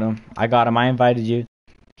 I got him. I invited you.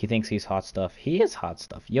 He thinks he's hot stuff. He is hot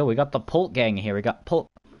stuff. Yo, we got the Pult gang here. We got Pult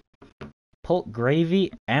Pult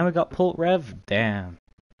Gravy, and we got Pult Rev. Damn.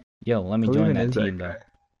 Yo, let me Who join even that is team, that though. guy?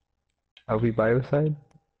 Are we biocide?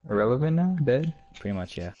 Irrelevant now? Dead? Pretty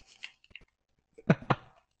much, yeah. Dead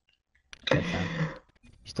fam. You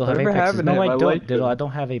still have Whatever apexes? happened to No, him? I I don't. liked Diddle, I him.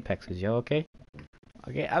 don't have apexes, yo, okay?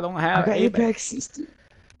 Okay, I don't I have got apex. apexes.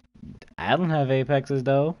 I don't have apexes,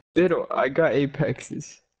 though. Diddle, I got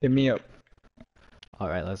apexes. Hit me up.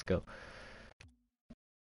 Alright, let's go.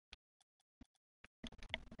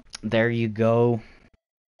 There you go.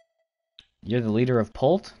 You're the leader of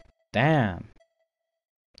Pult? Damn.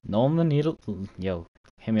 Nolan the Needle. Yo,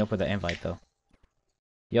 hit me up with the invite, though.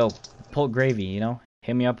 Yo, Pult Gravy, you know?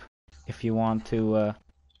 Hit me up if you want to,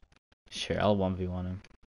 Sure, I'll 1v1 him.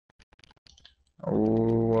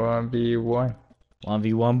 1v1.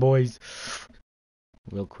 1v1, boys.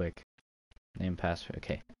 Real quick. Name password.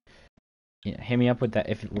 Okay. Yeah, hit me up with that.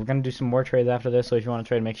 If we're gonna do some more trades after this, so if you want to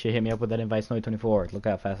trade, make sure you hit me up with that invite. Snowy24. Look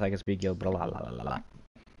how fast I can speak, yo. Blah, blah, blah, blah, blah.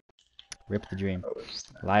 Rip the dream.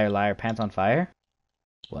 Liar, liar, pants on fire.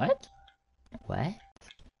 What? What?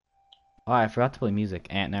 Oh, I forgot to play music.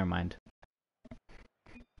 Never mind.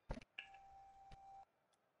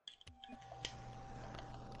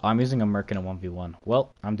 Oh, I'm using a Merc in a 1v1.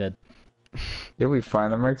 Well, I'm dead. You'll be fine.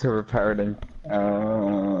 The Mercs overpowered in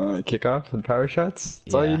kickoff and power shots.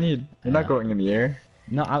 That's all Yeah, you need. You're yeah. not going in the air.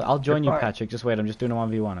 No, I'll join you, fine. Patrick. Just wait. I'm just doing a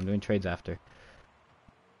 1v1. I'm doing trades after.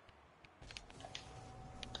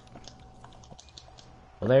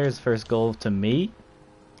 Well, there's first goal to me.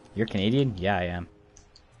 You're Canadian? Yeah, I am.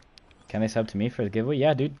 Can they sub to me for the giveaway?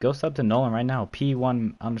 Yeah, dude. Go sub to Nolan right now.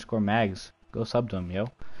 P1_mags. Go sub to him, yo.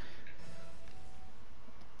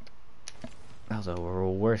 That was the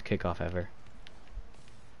worst kickoff ever.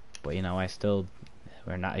 But you know,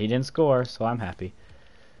 he didn't score, so I'm happy.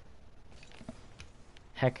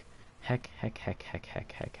 Heck.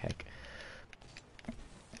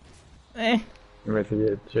 Eh. You're about to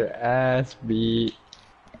get your ass beat.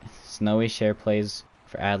 Snowy share plays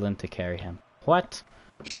for Adlin to carry him. What?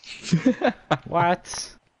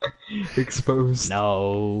 What? Exposed.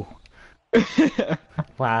 No.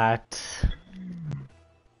 What?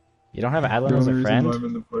 You don't have Adlin as a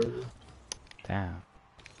friend? Damn.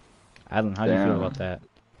 Adlin, how do you feel about that?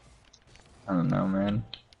 I don't know, man.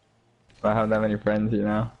 I don't have that many friends, you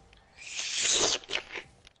know. It's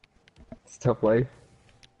a tough life.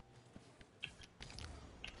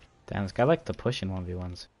 Damn, this guy likes to push in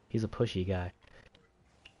 1v1s. He's a pushy guy.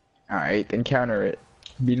 Alright, then counter it.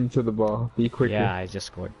 Beat him to the ball. Be quicker. Yeah, I just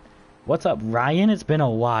scored. What's up, Ryan? It's been a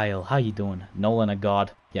while. How you doing? Nolan, a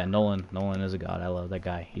god. Yeah, Nolan is a god. I love that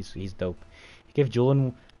guy. He's dope. He gave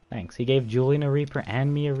Julian... Thanks. He gave Julian a Reaper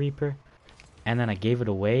and me a Reaper. And then I gave it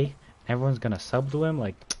away. Everyone's gonna sub to him?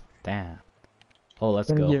 Like, damn. Oh,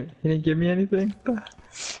 let's go. He didn't give me anything?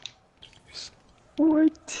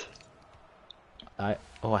 What? I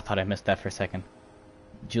thought I missed that for a second.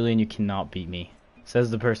 Julian, you cannot beat me.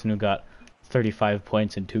 Says the person who got 35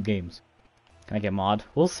 points in 2 games. Can I get mod?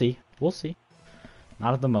 We'll see. We'll see.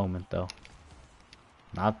 Not at the moment, though.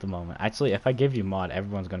 Not at the moment. Actually, if I give you mod,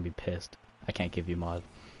 everyone's gonna be pissed. I can't give you mod.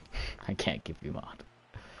 I can't give you mod.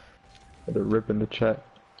 Had a rip in the chat.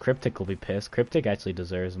 Cryptic will be pissed. Cryptic actually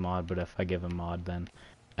deserves mod, but if I give him mod, then,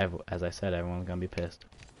 as I said, everyone's gonna be pissed.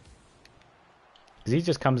 Cause he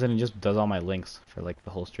just comes in and just does all my links for like the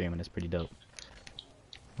whole stream, and it's pretty dope.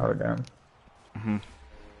 Oh damn.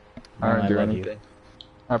 I don't do love anything. you.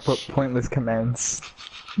 I put pointless commands.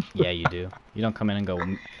 Yeah, you do. You don't come in and go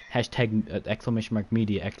hashtag exclamation mark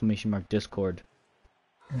media exclamation mark Discord.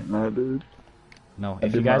 No, dude. No, I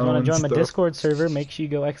if you did my guys want to own join my stuff. Discord server, make sure you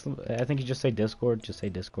go I think you just say Discord. Just say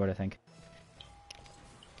Discord, I think.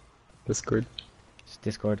 Discord. Just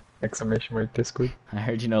Discord. Exclamation mark Discord. I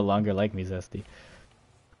heard you no longer like me, Zesty.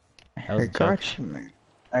 That was I a joke. got you, man.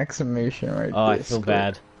 Exclamation mark Oh, Discord. I feel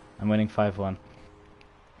bad. I'm winning 5-1.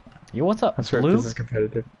 Yo, what's up, I swear Blue? this is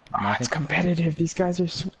competitive. Oh, Nothing. it's competitive. These guys are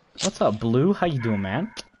so... What's up, Blue? How you doing,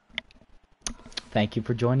 man? Thank you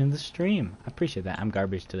for joining the stream. I appreciate that. I'm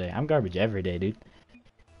garbage today. I'm garbage every day, dude.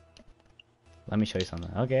 Let me show you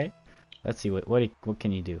something. Okay. Let's see what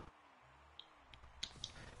can you do.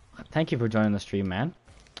 Thank you for joining the stream, man.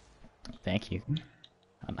 Thank you.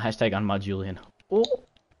 Hashtag unmod Julian. Oh.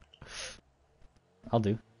 I'll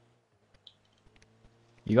do.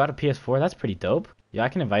 You got a PS4? That's pretty dope. Yeah, I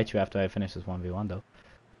can invite you after I finish this 1v1 though.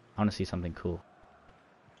 I want to see something cool.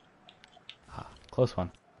 Ah, close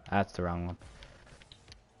one. That's the wrong one.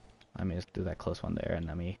 Let me just do that close one there and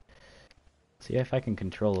let me see if I can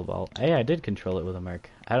control the ball. Hey, I did control it with a Merc.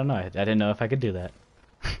 I don't know. I didn't know if I could do that.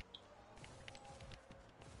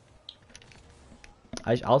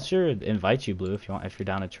 I'll sure invite you, Blue, if you want. If you're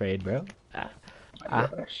down to trade, bro.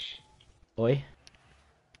 Gosh. Oi.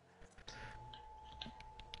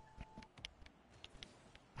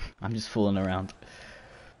 I'm just fooling around.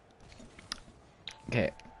 Okay,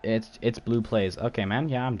 it's blue plays. Okay, man.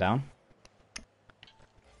 Yeah, I'm down.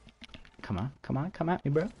 Come on, come on, come at me,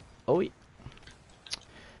 bro. Oi.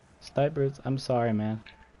 Snipers, I'm sorry, man.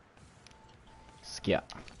 Skia.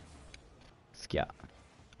 Skia.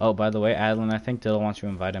 Oh, by the way, Adeline, I think Diddle wants you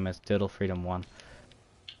to invite him as Diddle Freedom 1.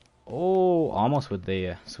 Oh, almost with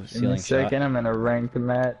the Give me a ceiling shot. second, I'm in a ranked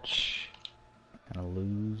match. Gonna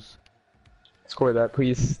lose. Score that,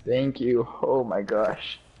 please. Thank you. Oh my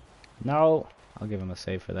gosh. No. I'll give him a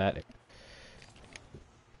save for that.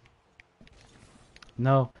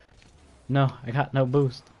 No. No, I got no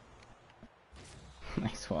boost.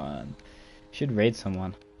 Nice one. Should raid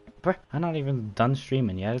someone. Bruh, I'm not even done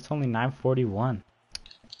streaming yet. It's only 9:41.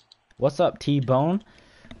 What's up, T-Bone?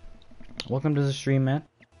 Welcome to the stream, man.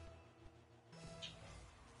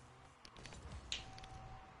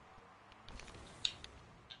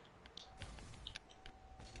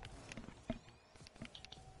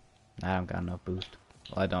 I don't got enough boost.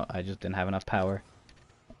 Well, I just didn't have enough power.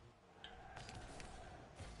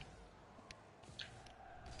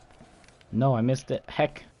 No, I missed it.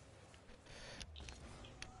 Heck.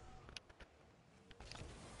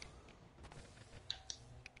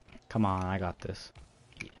 Come on, I got this.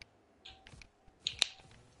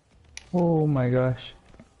 Oh my gosh.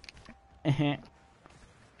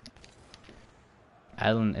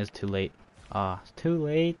 Adeline is too late. Ah, it's too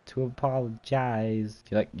late to apologize.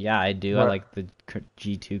 You're like, yeah, I do. I What? like the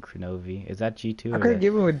G2 Kronovi. Is that G2 I or could have that?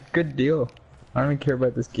 given him a good deal. I don't even care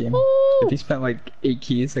about this game. Woo! If he spent like 8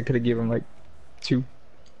 keys, I could have given him like 2.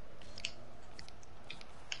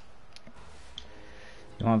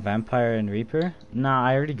 You want Vampire and Reaper? Nah,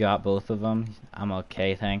 I already got both of them. I'm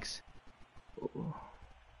okay, thanks.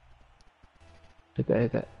 Hit that,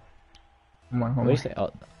 hit that. One What do more. you say?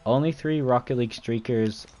 Oh, only 3 Rocket League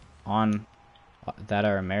streakers on that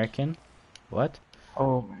are American? What?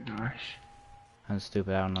 Oh my gosh. I'm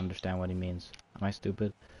stupid. I don't understand what he means. Am I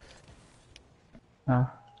stupid?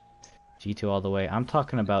 G2 all the way. I'm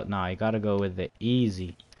talking about, nah, you gotta go with the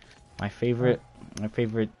easy. My favorite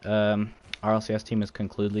RLCS team is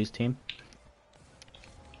Concludely's team.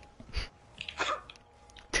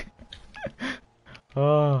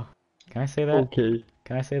 Oh, can I say that? Okay.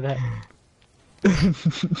 Can I say that?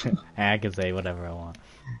 I can say whatever I want.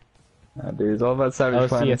 Nah, dude, it's all about Savage Oh,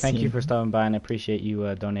 Fun Sia, and thank you Scene. for stopping by and I appreciate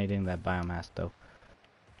you donating that biomass, though.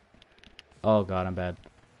 Oh god, I'm bad.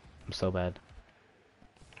 I'm so bad.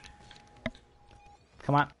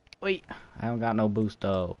 Come on. Wait. I don't got no boost,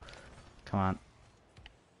 though. Come on.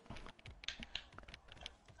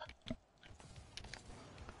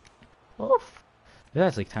 Oof.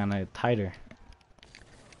 That's like kind of tighter.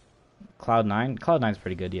 Cloud9? Cloud9's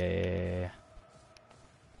pretty good, yeah.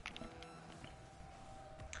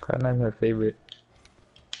 Cloud9's my favorite.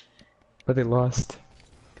 But they lost.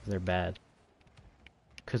 Because they're bad.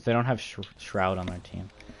 Because they don't have Shroud on their team.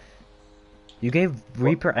 You gave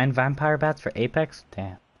Reaper and Vampire Bats for Apex?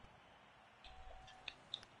 Damn.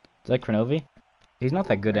 Is that Kronovi? He's not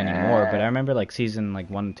that good anymore, but I remember like season like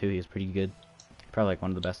 1 and 2 he was pretty good. Probably like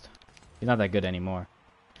one of the best. He's not that good anymore.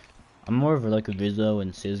 I'm more of like a Rizzo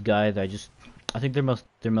and Sizz guy that I think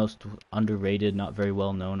they're most underrated, not very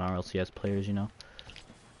well known RLCS players, you know.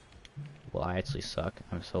 Well, I actually suck.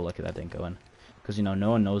 I'm so lucky that didn't go in. Because, you know,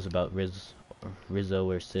 no one knows about Rizzo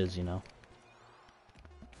or Sizz, you know.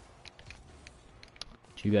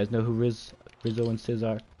 Do you guys know who Rizzo and Sizz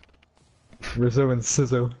are? Rizzo and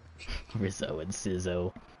Sizzo. Rizzo and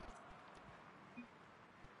Sizzo.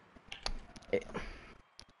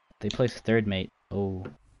 They placed third, mate. Oh.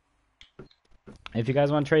 If you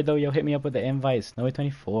guys want to trade, though, yo, hit me up with the invite.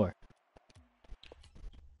 Snowy24.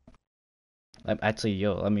 Actually,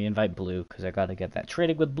 yo, let me invite Blue, because I gotta get that.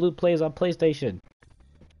 Trading with Blue plays on PlayStation.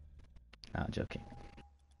 No, I'm joking.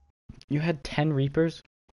 You had 10 Reapers?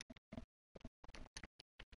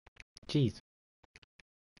 Jeez.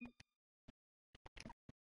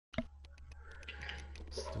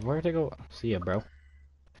 Where'd it go? See ya, bro.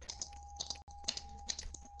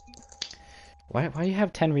 Why you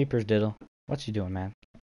have 10 Reapers, Diddle? What you doing, man?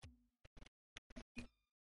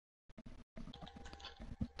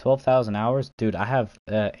 12,000 hours? Dude, I have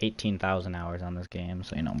 18,000 hours on this game,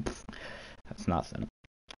 so, you know, that's nothing.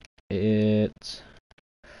 It's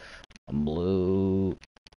Blue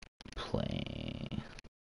play.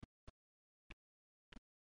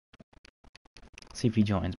 See if he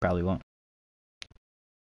joins, probably won't.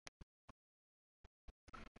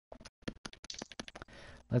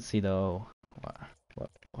 Let's see though.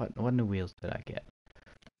 What new wheels did I get?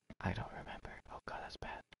 I don't remember. Oh god, that's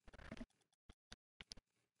bad.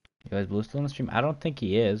 Yo, is Blue still on the stream? I don't think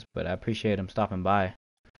he is, but I appreciate him stopping by.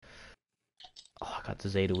 Oh, I got the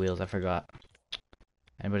Zeta wheels. I forgot.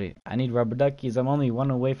 Anybody? I need rubber duckies. I'm only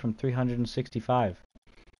one away from 365.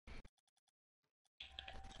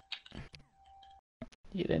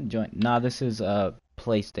 You didn't join. Nah, this is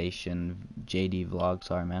PlayStation JD vlog.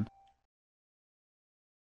 Sorry, man.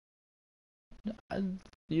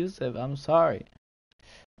 Yusuf, I'm sorry.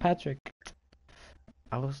 Patrick,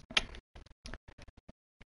 I was.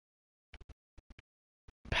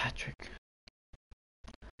 Patrick.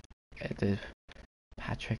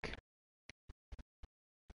 Patrick.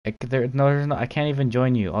 There's no. I can't even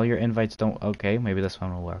join you. All your invites don't. Okay, maybe this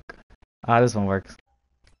one will work. Ah, this one works.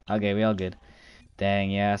 Okay, we all good.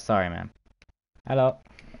 Dang, yeah. Sorry, man. Hello.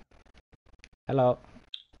 Hello.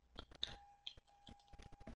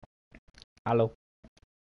 Hello.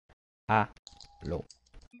 Hello.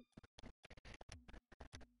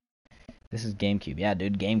 This is GameCube. Yeah,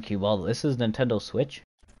 dude, GameCube. All this is Nintendo Switch.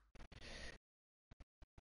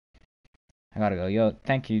 I gotta go. Yo,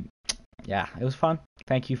 thank you. Yeah, it was fun.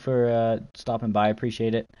 Thank you for stopping by.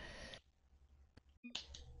 Appreciate it.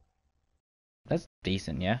 That's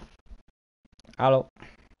decent, yeah. Hello.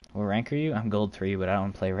 What rank are you? I'm gold 3, but I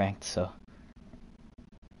don't play ranked, so.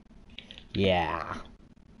 Yeah.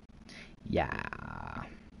 Yeah.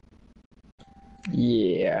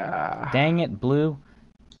 Yeah. Dang it, Blue.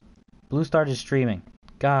 Blue started streaming.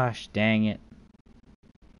 Gosh, dang it.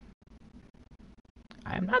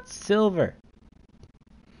 I'm not silver.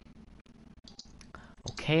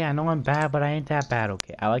 Okay, I know I'm bad, but I ain't that bad,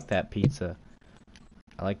 okay? I like that pizza.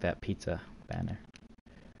 I like that pizza banner.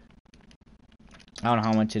 I don't know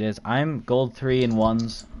how much it is. I'm gold 3 in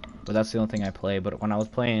ones, but that's the only thing I play. But when I was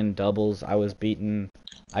playing doubles, I was beaten.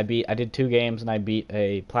 I did 2 games and I beat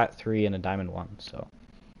a plat 3 and a diamond 1. So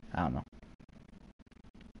I don't know.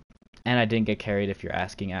 And I didn't get carried. If you're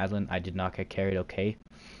asking, Adlin, I did not get carried. Okay.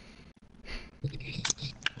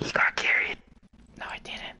 He got carried. No, I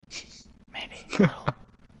didn't. Maybe a little.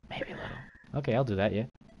 Maybe a little. Okay, I'll do that. Yeah.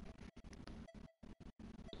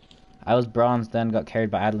 I was bronze, then got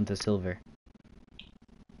carried by Adlin to silver.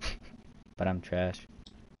 But I'm trash.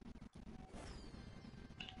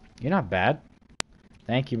 You're not bad.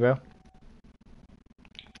 Thank you, bro.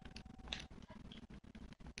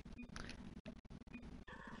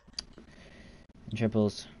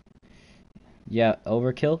 Triples. Yeah,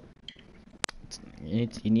 overkill. You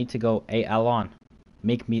need to go. Hey, Alon,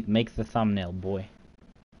 make the thumbnail, boy.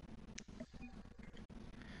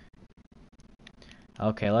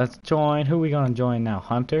 Okay, let's join. Who we gonna join now?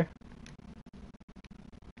 Hunter.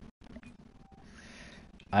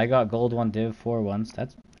 I got gold 1 div 4 once.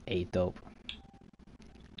 That's 8 dope.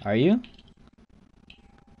 Are you?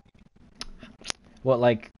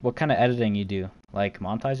 What kind of editing you do? Like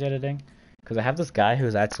montage editing? Because I have this guy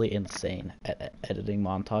who's actually insane at editing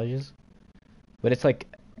montages. But it's like,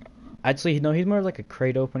 actually, no, he's more like a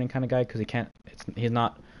crate opening kind of guy because he's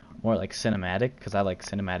not more like cinematic because I like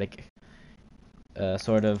cinematic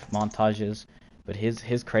sort of montages. But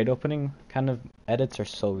his crate opening kind of edits are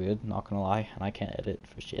so good, not gonna lie, and I can't edit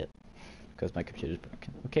for shit because my computer's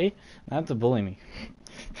broken. Okay, not to bully me.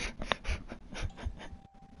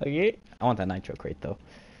 Okay, I want that nitro crate though.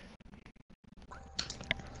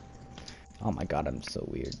 Oh my god, I'm so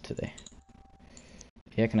weird today.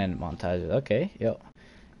 Yeah, I can edit montages. Okay, yo.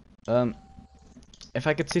 If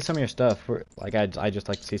I could see some of your stuff, I just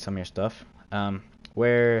like to see some of your stuff.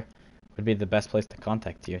 Where would be the best place to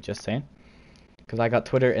contact you? Just saying. Because I got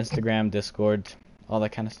Twitter, Instagram, Discord, all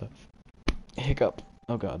that kind of stuff. Hiccup.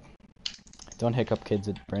 Oh god. Don't hiccup, kids.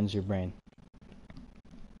 It burns your brain.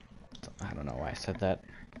 I don't know why I said that.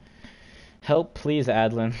 Help, please,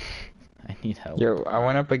 Adlin. I need help. Yo, I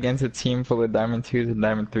went up against a team full of diamond 2s and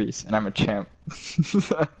diamond 3s, and I'm a champ.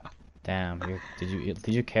 Damn.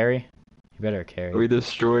 Did you carry? You better carry. We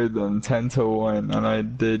destroyed them 10-1, and I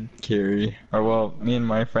did carry. Or well, me and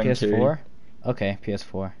my friend PS4? carried. Okay,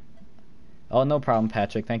 PS4. Oh, no problem,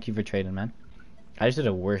 Patrick. Thank you for trading, man. I just did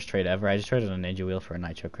a worst trade ever. I just traded a ninja wheel for a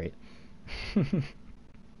nitro crate.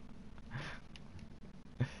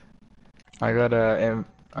 I got a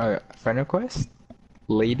friend request.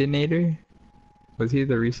 Ladinator? Was he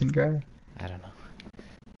the recent guy? I don't know.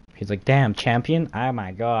 He's like, damn, champion? Oh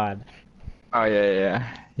my god. Oh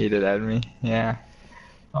yeah. He did add me. Yeah.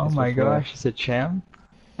 Oh That's my before. gosh, he's a champ.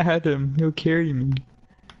 Add him. He'll carry me.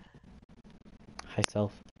 Hi,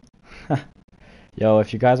 self. Yo,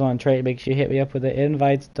 if you guys want to trade, make sure you hit me up with the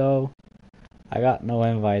invites, though. I got no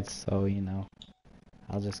invites, so, you know.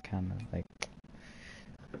 I'll just kind of, like...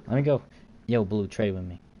 Let me go. Yo, Blue, trade with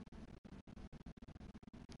me.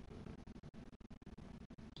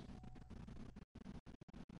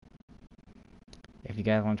 you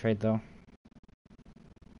guys want to trade though,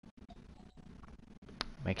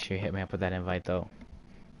 make sure you hit me up with that invite though.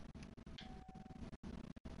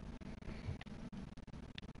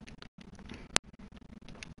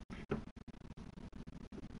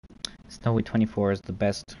 Snowie24 is the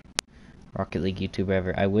best Rocket League YouTuber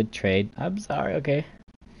ever. I would trade. I'm sorry, okay.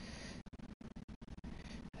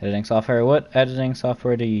 Editing software. What editing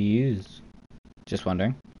software do you use? Just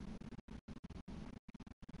wondering.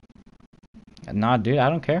 Nah, dude, I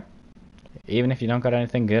don't care. Even if you don't got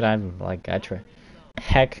anything good, I try.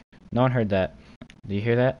 Heck, no one heard that. Do you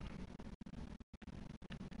hear that?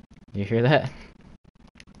 Do you hear that?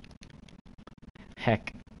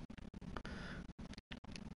 Heck.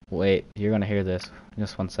 Wait, you're gonna hear this.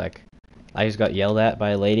 Just one sec. I just got yelled at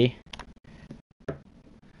by a lady.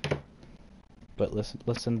 But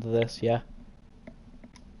listen to this, yeah?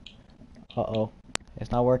 Uh-oh.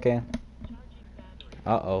 It's not working.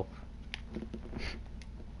 Uh-oh.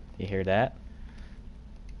 You hear that?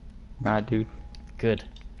 Nah, dude. Good.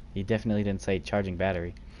 You definitely didn't say charging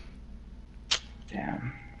battery.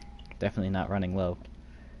 Damn. Definitely not running low.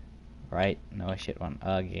 Right? No, I shit one.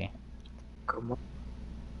 Okay. Come on.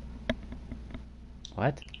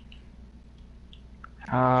 What?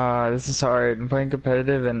 This is hard. I'm playing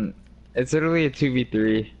competitive and it's literally a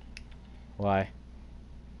 2v3. Why?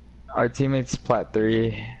 Our teammate's plat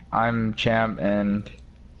 3. I'm champ and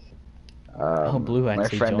Oh, blue my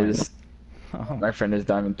actually friend joined. is Oh, my friend is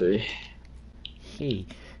diamond 3. hey.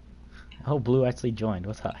 Oh, blue actually joined.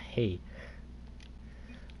 What's up? Hey.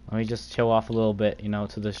 Let me just show off a little bit, you know,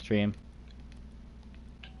 to the stream.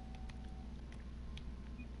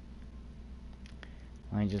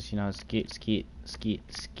 Let me just, you know, skeet, skeet, skeet,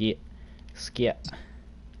 skeet, skeet,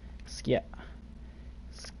 skeet,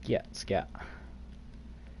 skeet, skeet, skeet,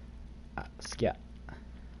 skeet,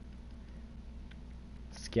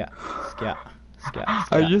 skeet, skeet.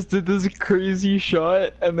 I just did this crazy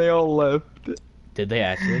shot and they all left. Did they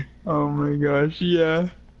actually? Oh my gosh, yeah.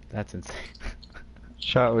 That's insane.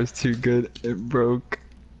 Shot was too good. It broke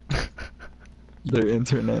their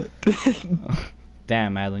internet.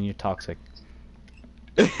 Damn, Madeline, you're toxic.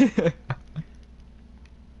 Let's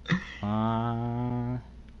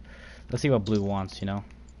see what blue wants, you know.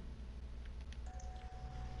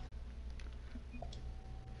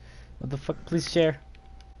 What the fuck? Please share.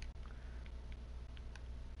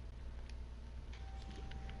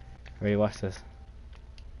 Ready? Watch this.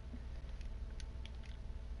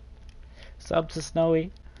 Sub to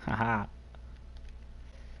Snowy. Haha.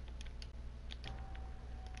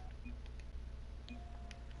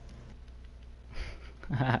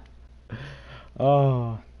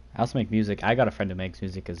 Oh, I also make music. I got a friend who makes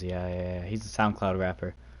music, cause yeah, he's a SoundCloud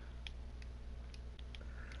rapper.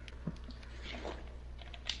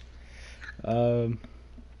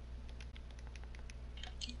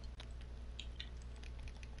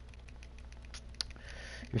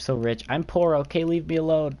 You're so rich. I'm poor. Okay, leave me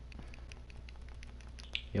alone.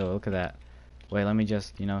 Yo, look at that. Wait, let me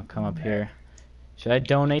just, you know, come up here. Should I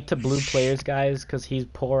donate to blue players, guys? Cause he's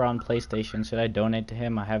poor on PlayStation. Should I donate to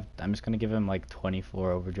him? I'm just gonna give him like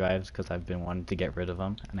 24 overdrives, cause I've been wanting to get rid of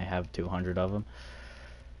them, and I have 200 of them.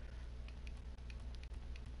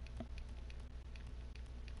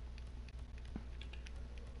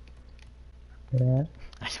 Yeah.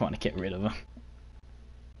 I just want to get rid of them.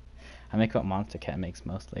 I make what Monster Cat makes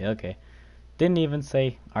mostly. Okay. Didn't even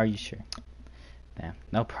say, are you sure? Damn.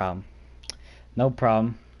 No problem. No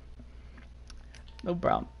problem. No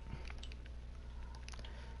problem.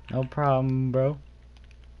 No problem, bro.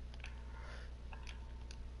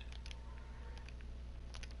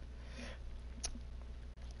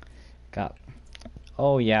 Got.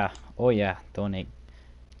 Oh yeah. Oh yeah. Donate.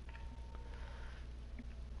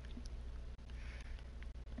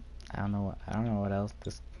 I don't know what else.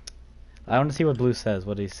 I want to see what blue says.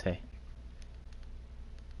 What did he say?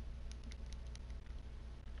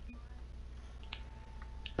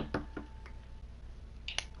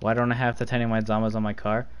 Why don't I have titanium white Zombas on my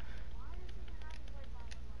car?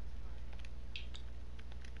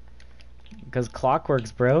 Because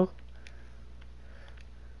clockworks, bro.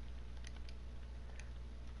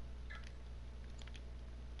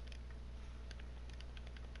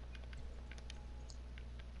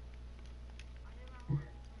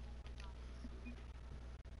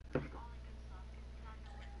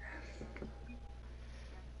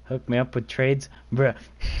 Hook me up with trades, bruh.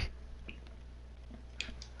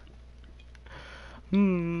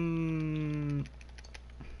 Hmm.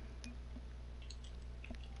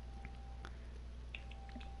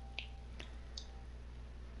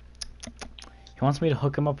 He wants me to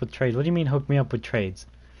hook him up with trades. What do you mean hook me up with trades?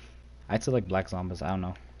 I'd say like black zombies. I don't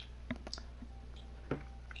know.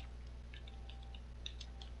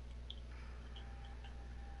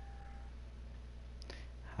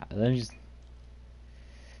 Let me just.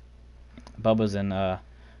 Bubba's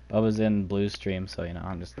in blue stream, so you know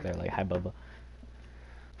I'm just there like, hi Bubba.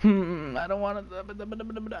 I don't want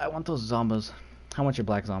to. I want those zombas. How much are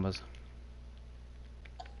black zombas?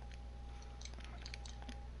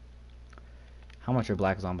 How much are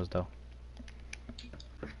black zombas though?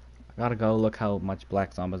 I gotta go look how much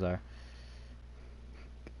black zombas are.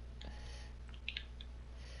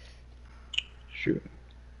 Shoot.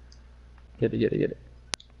 Get it.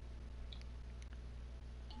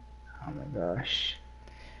 Oh my gosh.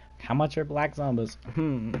 How much are black zombas?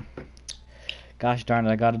 Gosh darn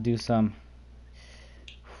it, I gotta do some.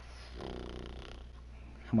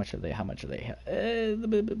 How much are they?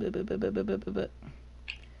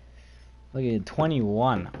 Look at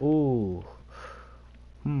 21. Ooh.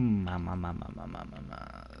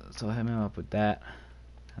 So hit me up with that.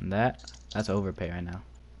 And that. That's overpay right now.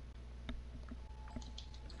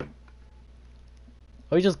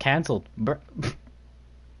 Oh, he just canceled.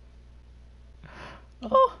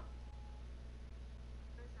 Oh.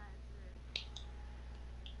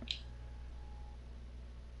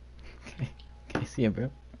 Okay, see ya, bro.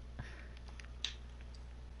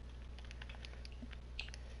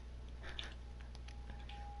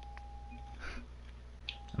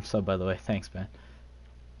 I'm sub, by the way. Thanks, man.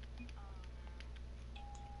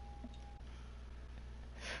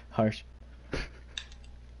 Harsh.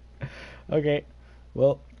 Okay.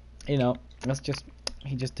 Well, you know,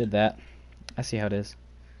 he just did that. I see how it is.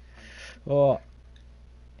 Oh,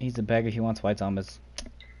 he's a beggar. He wants white zombies.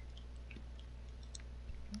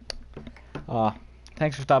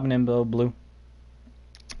 Thanks for stopping in, Blue.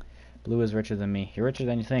 Blue is richer than me. You're richer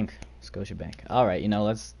than you think, Scotiabank. All right, you know,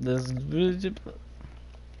 let's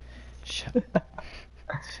shut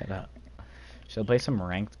up. Should I play some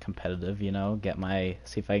ranked competitive? You know,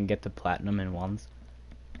 see if I can get to platinum in ones.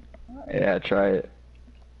 Yeah, try it.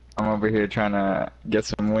 I'm over here trying to get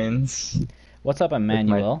some wins. What's up,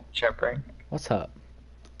 Emmanuel? Champ rank. What's up?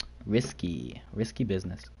 Risky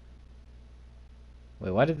business.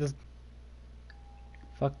 Wait, why did this?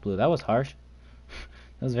 Fuck Blue. That was harsh.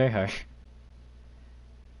 That was very harsh.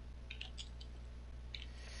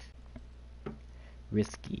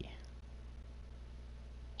 Risky.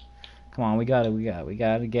 Come on, we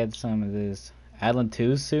gotta get some of this. Adlin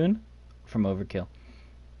 2s soon from Overkill.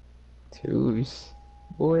 2s?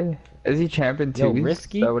 Boy. Is he champion 2s? Yo,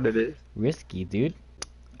 Risky? Is that what it is? Risky, dude.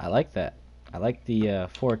 I like that. I like the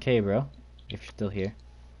 4K, bro. If you're still here.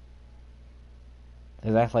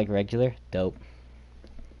 Does that like regular? Dope.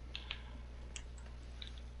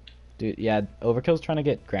 Dude, yeah, Overkill's trying to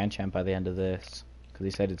get Grand Champ by the end of this. Because he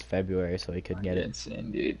said it's February, so he could get it.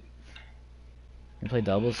 Insane, dude. You play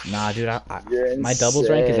doubles? Nah, dude. You're my doubles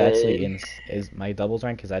rank is actually insane. my doubles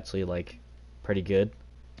rank is actually like pretty good.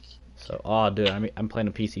 So, oh, dude, I'm playing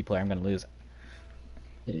a PC player. I'm gonna lose.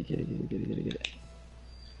 Get it.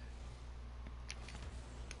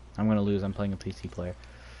 I'm gonna lose. I'm playing a PC player.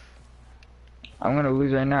 I'm gonna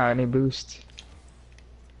lose right now. I need boost.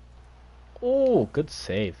 Oh, good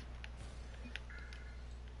save.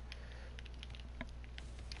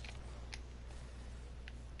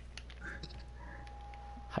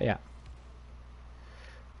 Yeah.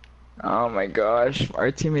 Oh my gosh,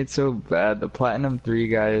 our teammate's so bad. The Platinum 3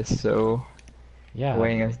 guy is so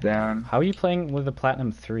weighing us down. How are you playing with the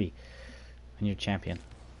Platinum 3 when you're champion?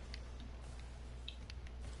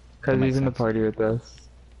 Because he's in the party with us.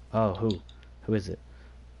 Oh, who? Who is it?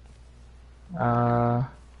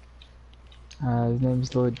 His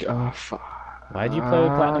name's Lord. Oh, fuck. Why'd you play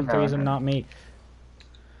with Platinum 3s and not me?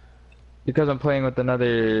 Because I'm playing with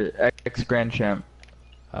another ex-Grand Champ.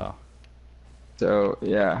 Oh. So,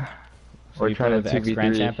 yeah. So we're trying to 2v3.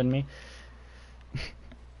 Grand Champ and me?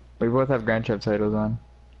 We both have Grand Champ titles on.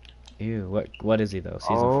 Ew, what is he though?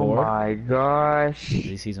 Season 4? Oh my gosh. Is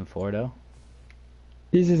he season 4 though?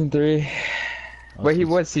 He's season 3. Oh, but he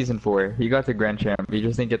was season 4. He got the Grand Champ. He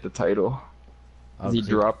just didn't get the title. Oh, he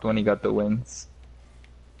dropped when he got the wins.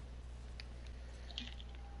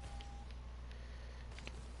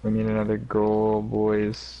 We need another goal,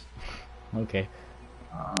 boys. Okay.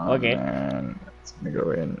 Oh, okay. Man. It's gonna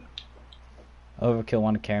go in. Overkill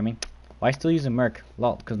want to carry me. Why still using Merc?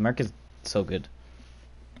 Lol, because Merc is so good.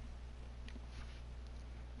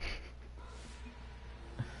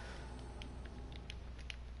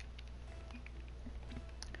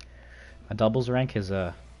 My doubles rank is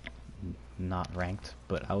not ranked,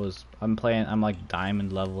 but I'm like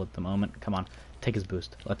diamond level at the moment. Come on, take his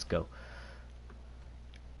boost. Let's go.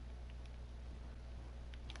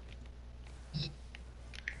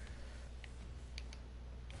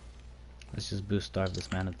 Let's just boost starve this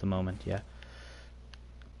man at the moment, yeah.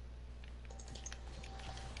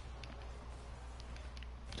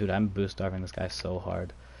 Dude, I'm boost starving this guy so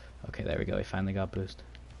hard. Okay, there we go. He finally got boost.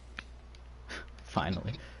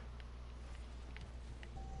 Finally.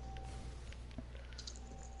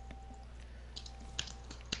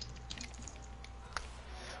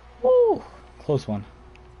 Woo! Close one.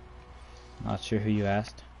 Not sure who you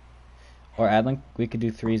asked. Or Adlink, we could do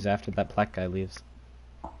threes after that black guy leaves.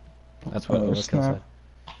 That's what Overkill said.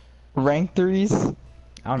 Rank threes? I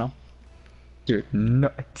don't know. You're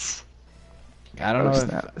nuts. I don't know if...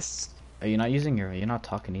 Snaps. Are you not using your... You're not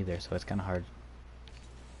talking either, so it's kind of hard.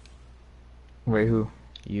 Wait, who?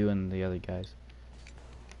 You and the other guys.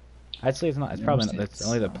 I'd say it's not... It's probably not... It's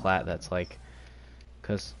only the plat that's like...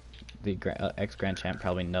 Because the ex-Grand Champ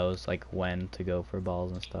probably knows like when to go for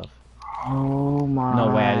balls and stuff. Oh my.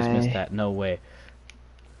 No way, I just missed that. No way.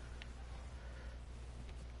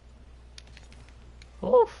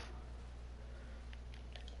 Oof.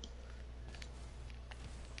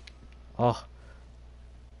 Oh.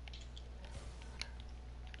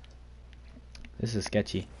 This is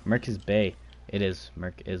sketchy. Merc is Bay. It is.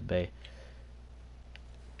 Merc is Bay.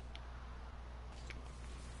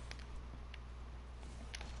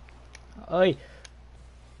 Oi.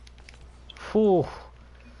 Whew.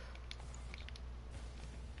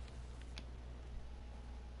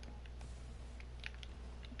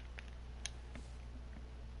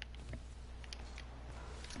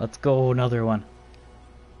 Let's go, another one.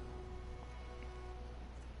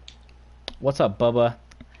 What's up, Bubba?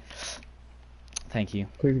 Thank you.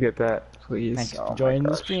 Please get that, please. Thanks for joining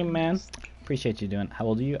the stream, man. Appreciate you doing. How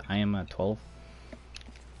old are you? I am 12.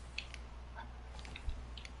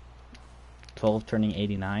 12 turning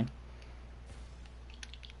 89.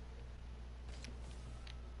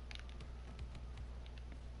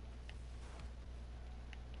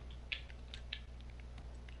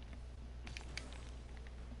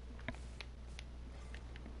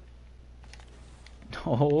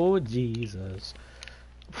 Oh, Jesus.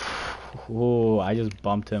 Oh, I just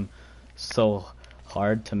bumped him so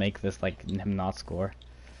hard to make this, like, him not score.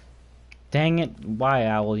 Dang it. Why,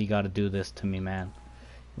 Owl, you gotta do this to me, man?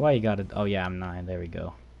 Why you gotta... Oh, yeah, I'm 9. There we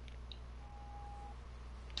go.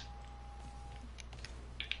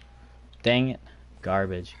 Dang it.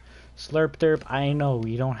 Garbage. Slurp derp, I know,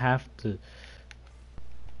 you don't have to...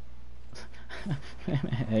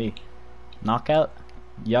 Hey. Knockout?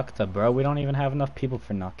 Yukta, bro. We don't even have enough people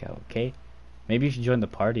for knockout, okay? Maybe you should join the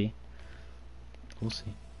party. We'll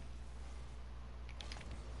see.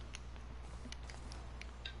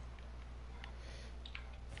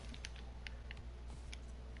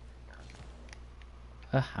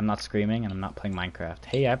 I'm not screaming and I'm not playing Minecraft.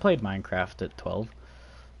 Hey, I played Minecraft at 12.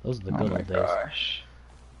 Those are the good old days. Oh my gosh.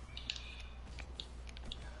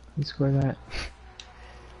 You score that.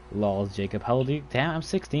 Lols, Jacob. How old are you? Damn, I'm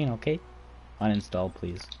 16, okay? Uninstall,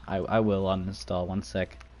 please. I will uninstall. 1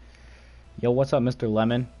 sec. Yo, what's up, Mr.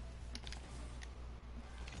 Lemon?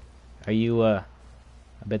 Are you, a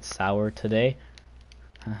bit sour today?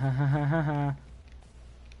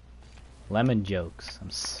 Lemon jokes. I'm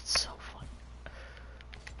so funny.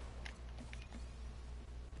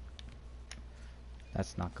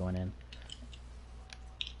 That's not going in.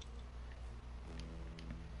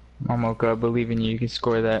 Mocha, I believe in you. You can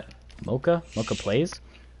score that. Mocha? Mocha plays?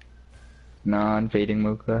 No, I'm fading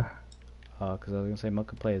Mocha. Oh, because I was gonna say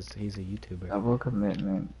Mocha plays. He's a YouTuber. Double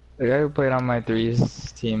commitment. The guy who played on my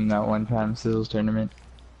threes team that one time, Sizzle's tournament.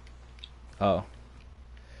 Oh.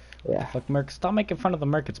 Yeah. Fuck Merc. Stop making fun of the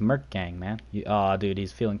Merc. It's Merc Gang, man. Aw, dude,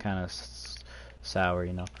 he's feeling kind of sour,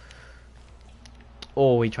 you know.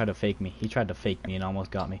 Oh, he tried to fake me. He tried to fake me and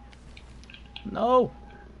almost got me. No!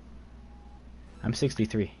 I'm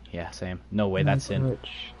 63. Yeah, same. No way, that's in.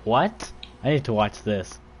 What? I need to watch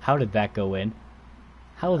this. How did that go in?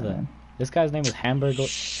 How the... This guy's name was Hamburger...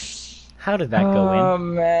 How did that go in? Oh,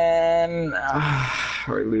 man.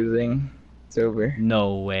 We're losing. It's over.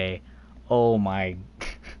 No way. Oh, my...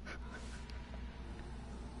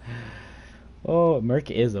 Oh, Merc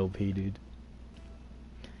is OP, dude.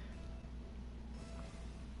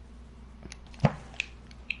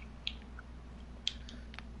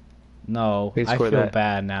 No, I feel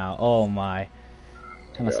bad now. Oh my.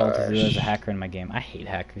 I'm assaulted to do as a hacker in my game. I hate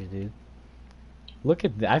hackers, dude. Look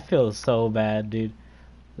at that. I feel so bad, dude.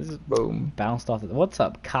 This is boom. Bounced off. What's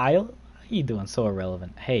up, Kyle? How you doing? So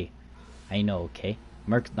irrelevant. Hey, I know, okay?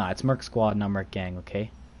 Merc, nah, it's Merc Squad, not Merc Gang,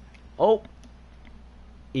 okay? Oh!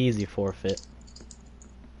 Easy forfeit.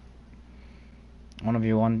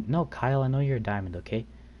 1v1. No, Kyle, I know you're a diamond, okay?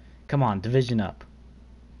 Come on, division up.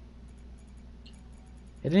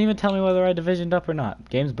 It didn't even tell me whether I divisioned up or not.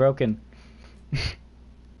 Game's broken.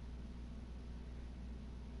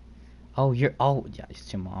 Oh, you're... Oh, yeah,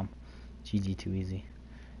 it's your mom. GG, too easy.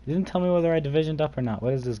 You didn't tell me whether I divisioned up or not.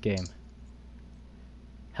 What is this game?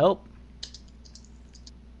 Help!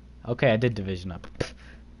 Okay, I did division up.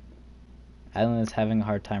 Adlin is having a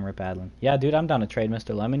hard time, rip Adlin. Yeah, dude, I'm down to trade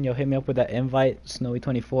Mr. Lemon. Yo, hit me up with that invite,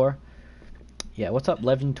 Snowy24. Yeah, what's up,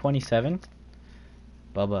 Legend27?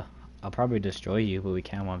 Bubba, I'll probably destroy you, but we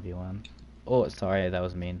can 1v1. Oh, sorry, that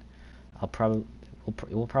was mean.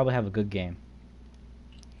 We'll probably have a good game.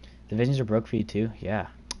 Divisions are broke for you too? Yeah.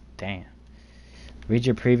 Dang. Read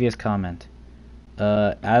your previous comment.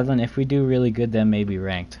 Adlin, if we do really good, then maybe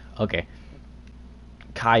ranked. Okay.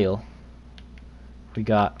 Kyle. We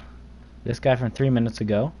got this guy from 3 minutes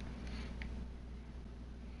ago.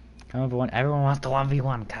 Everyone wants to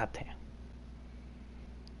 1v1. God damn.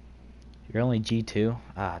 You're only G2?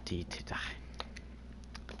 Ah, D2.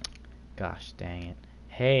 Gosh dang it.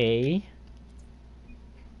 Hey.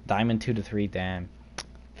 Diamond 2 to 3, damn.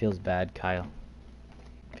 Feels bad, Kyle.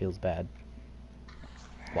 Feels bad.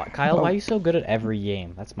 What, Kyle, why are you so good at every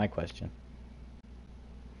game? That's my question.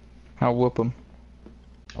 I'll whoop him.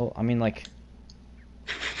 Oh, I mean, like,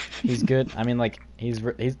 he's good. I mean, like, he's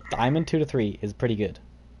Diamond 2 to 3 is pretty good.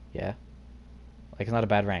 Yeah. Like, it's not a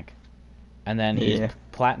bad rank. And then he's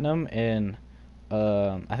Platinum in,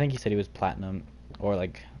 I think he said he was Platinum, or,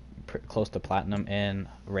 like, close to Platinum in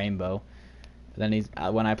Rainbow. Then he's,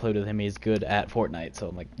 when I played with him, he's good at Fortnite, so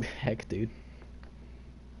I'm like, heck, dude.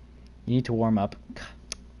 You need to warm up.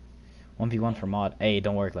 1v1 for mod. Hey,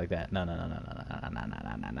 don't work like that. No.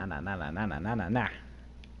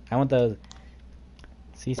 I want the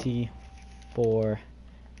CC4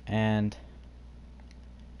 and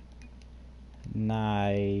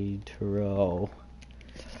Nitro.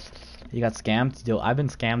 You got scammed? Yo, I've been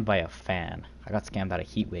scammed by a fan. I got scammed out of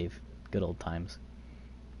Heatwave. Good old times.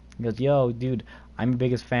 He goes, yo, dude, I'm your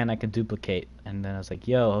biggest fan. I can duplicate. And then I was like,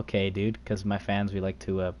 yo, okay, dude, because my fans, we like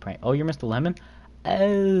to prank. Oh, you're Mr. Lemon?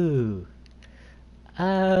 Oh.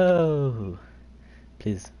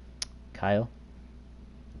 Please, Kyle.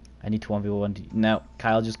 I need to 1v1. No,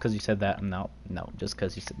 Kyle, just because you said that. No, just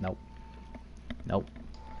because you said nope. Nope.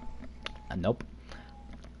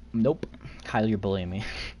 Nope. Kyle, you're bullying me.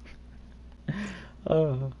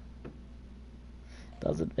 Oh.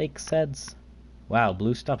 Doesn't make sense. Wow,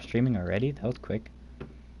 Blue stopped streaming already? That was quick.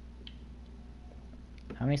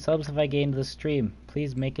 How many subs have I gained this stream?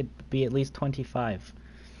 Please make it be at least 25.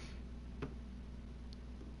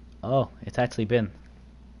 Oh, it's actually been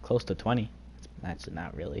close to 20. It's actually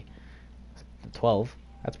not really. 12.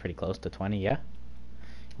 That's pretty close to 20, yeah?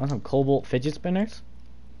 Want some Cobalt fidget spinners?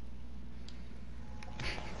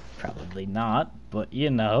 Probably not, but you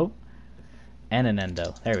know. And an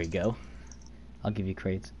endo. There we go. I'll give you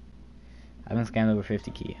crates. I've been scammed over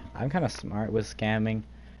 50 key. I'm kind of smart with scamming,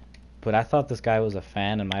 but I thought this guy was a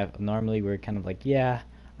fan, and normally we're kind of like, yeah,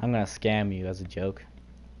 I'm gonna scam you as a joke.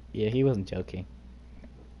 Yeah, he wasn't joking.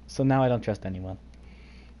 So now I don't trust anyone.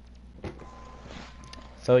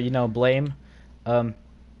 So, you know, blame, some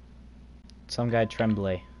guy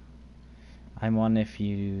Tremblay. I'm one if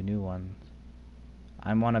you knew one.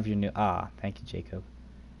 I'm one of your new, thank you, Jacob.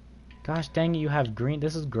 Gosh dang it, you have green.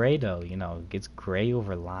 This is gray though, you know. It's gray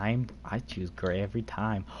over lime. I choose gray every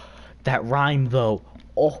time. That rhyme though.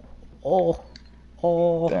 Oh.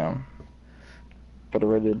 Damn. Gotta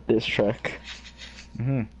write a diss track.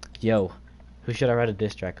 Yo, who should I write a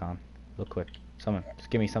diss track on? Real quick. Someone. Just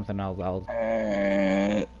give me something I'll...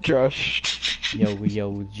 Josh.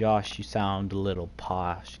 Yo, Josh, you sound a little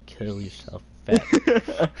posh. Kill yourself, fat.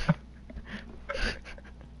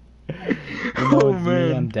 You know, oh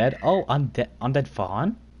man. Undead. Oh, Undead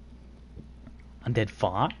Fawn? Undead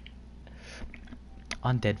Fawn?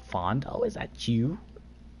 Undead Fawn? Oh, is that you?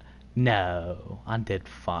 No. Undead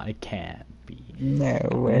Fawn. It can't be. No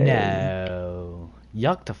way. No.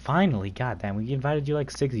 Yucta, finally. Goddamn, we invited you like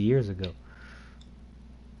 6 years ago.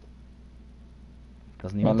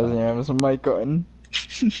 Doesn't even have his mic on.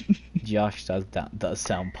 Josh does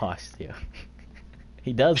sound posh too.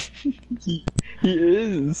 He does. He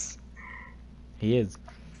is. He is.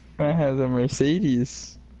 Man has a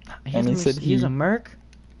Mercedes. He's a Merc?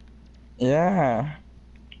 Yeah.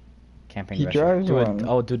 Camping he Rusher. Drives one.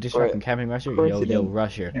 Oh, do this from Camping Rusher? Yo,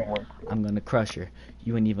 Rusher. Yeah. I'm gonna crush her.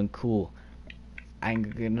 You ain't even cool. I'm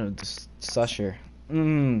gonna just sush her.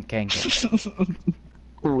 Can't get.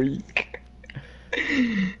 Weak.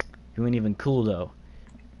 You ain't even cool though.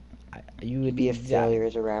 You would be a failure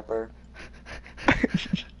as a rapper.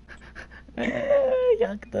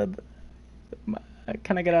 Yuck,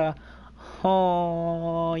 can I get a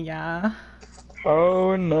oh yeah?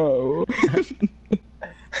 Oh no.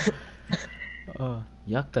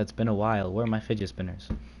 Yuck, that's been a while. Where are my fidget spinners?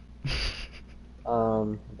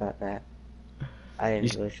 About that. I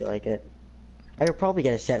didn't really feel like it. I could probably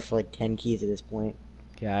get a set for like 10 keys at this point.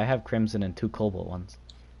 Yeah, I have crimson and 2 cobalt ones.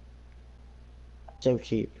 So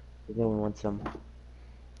cheap. No one wants them.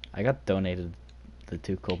 I got donated the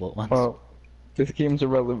 2 cobalt ones. Well, this game's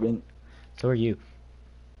irrelevant. So are you.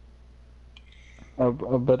 A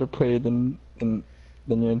better player than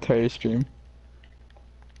your entire stream.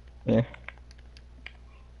 Yeah.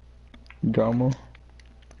 Gommel.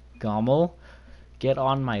 Gommel? Get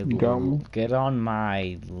on my Gommel. Get on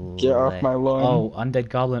my Get off my lawn. Oh, undead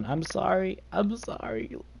goblin. I'm sorry. I'm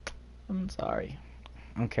sorry. I'm sorry.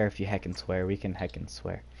 I don't care if you heck and swear. We can heck and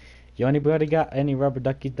swear. You anybody got any rubber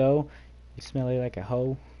duckies though? You smell like a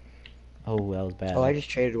hoe. Oh, that was bad. Oh, I just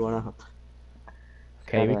traded one up.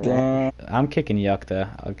 Okay, we Damn. I'm kicking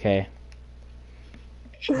Yukta. Okay.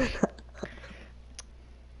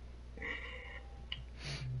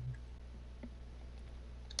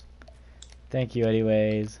 Thank you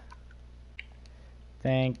anyways.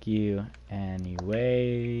 Thank you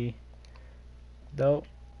anyway. Though.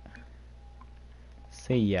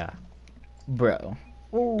 See ya. Bro.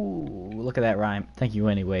 Ooh, look at that rhyme. Thank you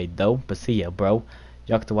anyway, though. But see ya, bro.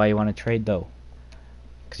 Yukta, why you wanna trade though?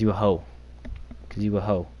 Cause you a hoe. Cause you a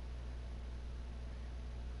hoe.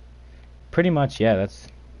 Pretty much, yeah, that's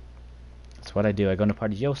what I do. I go to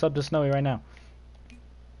parties. Yo, sub to Snowy right now.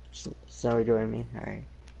 Sorry, join me. Alright.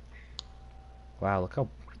 Wow, look how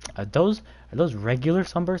are those regular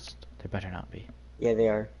sunbursts? They better not be. Yeah, they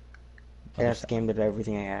are. I Other got scammed of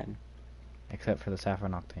everything I had. Except for the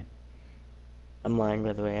saffron octane. I'm lying,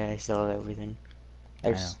 by the way. I still have everything. I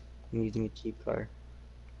I'm using a cheap car.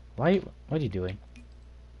 What are you doing?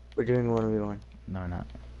 We're doing 1v1. No, we're not.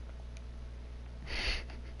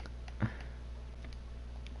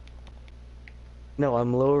 No,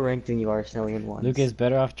 I'm lower ranked than you are, Snowy, in once. Luke is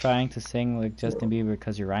better off trying to sing like Justin Bieber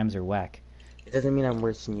because your rhymes are whack. It doesn't mean I'm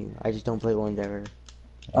worse than you. I just don't play one ever.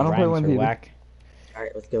 I don't play rhymes one are either. whack.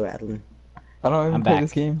 Alright, let's go, Adeline. I don't even I'm play back.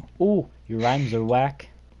 this game. Ooh, your rhymes are whack,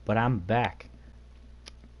 but I'm back.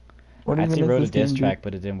 What I even actually is wrote a this game, diss dude? track,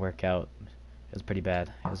 but it didn't work out. It was pretty bad.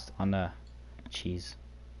 It was on the cheese,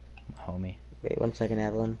 homie. Wait, 1 second,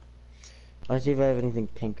 Adeline. Let's see if I have anything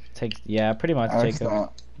pink. Yeah, pretty much, I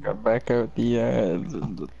Jacob. got back out Like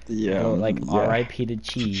yeah. R.I.P. to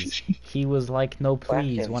cheese. He was like, no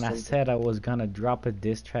please, him, when I something. said I was gonna drop a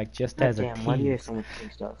diss track just God as a damn, why do you have tease. so much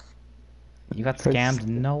pink stuff? You got 'Cause- scammed,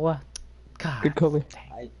 Noah? God. Good color.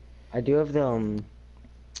 I do have the,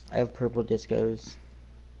 I have purple discos.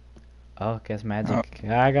 Oh, guess magic.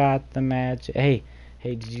 I got the magic. Hey,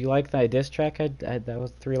 did you like that diss track? That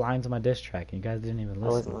was 3 lines of my diss track, and you guys didn't even I listen.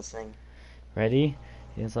 wasn't listening. Ready?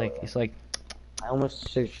 It's like I almost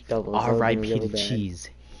searched doubles. That would've been R.I.P. really to bad. cheese.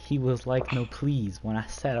 He was like, no please, when I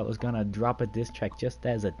said I was gonna drop a diss track just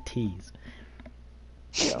as a tease.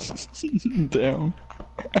 Damn.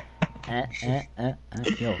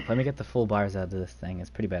 Yo, let me get the full bars out of this thing. It's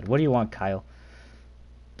pretty bad. What do you want, Kyle?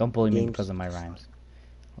 Don't bully me Games. because of my rhymes.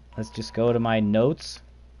 Let's just go to my notes.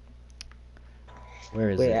 Where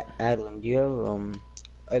is Wait, it? Adeline, do you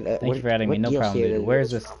have, Thank you for adding me. No problem, dude. Where's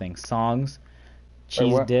this thing? Songs?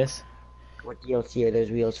 Cheese what? diss? What DLC are those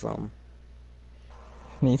wheels from?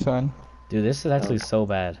 Nissan. Dude, this is actually so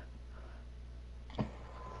bad.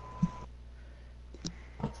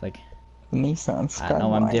 It's like, Nissan I Skyline.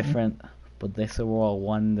 know I'm different, but they say we're all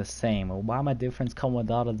one and the same. Why my difference come with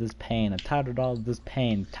all of this pain? I'm tired of all of this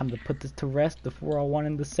pain. Time to put this to rest if we're all one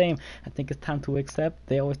and the same. I think it's time to accept.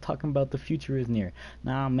 They always talking about the future is near.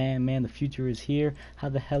 Nah, man, the future is here. How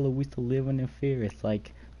the hell are we still living in fear? It's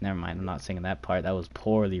like, never mind, I'm not singing that part. That was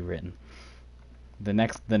poorly written. The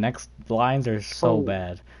next lines are so Oh.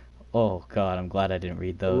 bad. Oh god, I'm glad I didn't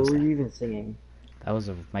read What those. were you even singing? That was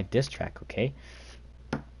my diss track, okay?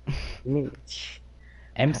 You mean,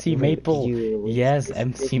 MC Did Maple. you release Yes, this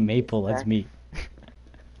MC diss Maple, that's track? me.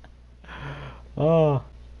 Oh.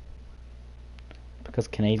 Because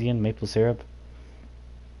Canadian maple syrup.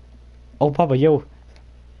 Oh, Bubba, yo.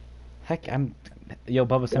 Heck, yo,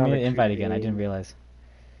 Bubba, send me on an a invite tree. again. I didn't realize.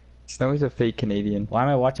 Snowy's a fake Canadian. Why am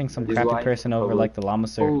I watching some He's crappy lying person to the over public. like the llama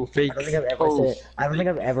sir? Oh, fake. I don't think I've ever Oh, said. I don't think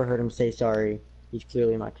I've ever heard him say sorry. He's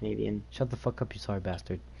clearly not Canadian. Shut the fuck up, you sorry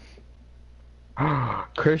bastard.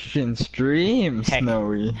 Christian stream, Heck.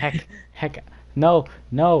 Snowy. Heck. No.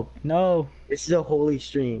 This is a holy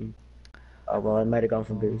stream. Oh well, I might have gone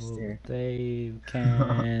for boost here. They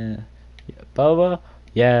can. Bubba?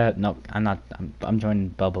 Yeah, no, I'm not. I'm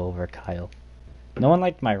joining Bubba over Kyle. No one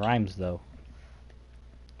liked my rhymes though.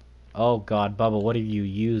 Oh god, Bubba, what are you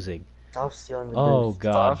using? Stop stealing the Oh boost.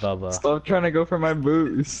 god, Stop- Bubba. Stop trying to go for my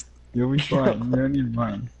boost. You'll be fine. You don't need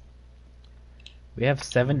mine. We have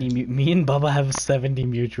 70. Me and Bubba have 70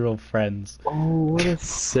 mutual friends. Oh, what a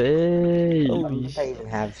say! Holy I even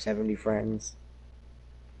have 70 friends.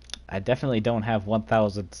 I definitely don't have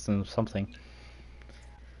 1,000 something.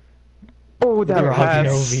 Oh, that Grog pass!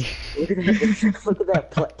 Novi. Look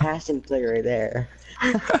at that passing play right there.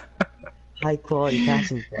 High quality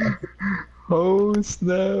passing play. Oh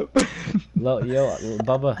snap! Yo,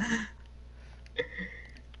 Bubba.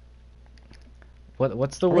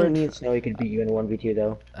 What's the I think word? me and Snowy could beat you in a 1v2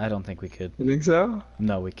 though. I don't think we could. You think so?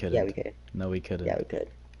 No, we couldn't. Yeah, we could. No, we couldn't. Yeah, we could.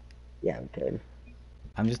 Yeah, we could.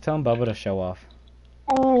 I'm just telling Bubba to show off.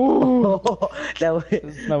 Oh! That was.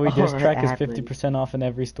 Snowy Dish Track is Admin. 50% off in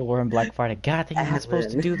every store on Black Friday. God dang, I'm not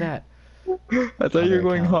supposed to Admin. do that. I thought you were Other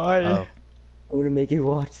going account. high. Oh. I'm gonna make you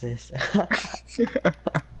watch this.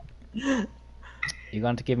 You're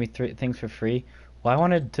going to give me things for free? Well, I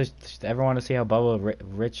wanted to everyone to see how Bubba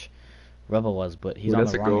Rich Rebel was, but he's Ooh, on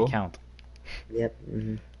that's the a wrong goal. account. Yep.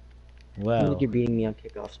 I Well, think you're beating me on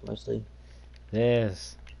kickoffs mostly.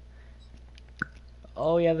 this.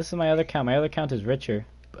 Oh yeah, this is my other account. My other account is richer.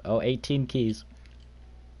 Oh, 18 keys.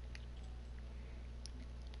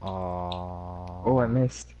 Aww. Oh, I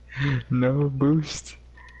missed. No boost.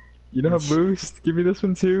 You don't have boost? Give me this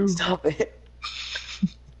one too. Stop it.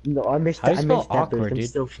 No, I missed How do that. you I spell missed that awkward, boost. I'm dude?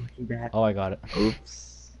 still fucking bad. Oh, I got it.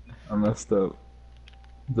 Oops. I messed up.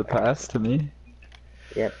 The pass to me?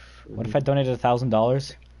 Yep. What if I donated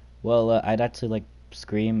 $1,000? Well, I'd actually like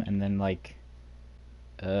scream and then like,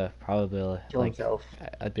 probably Kill like, himself.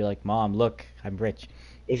 I'd be like, Mom, look, I'm rich.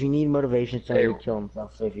 If you need motivation, so Hey. you kill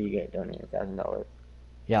himself. So if you get donated $1,000.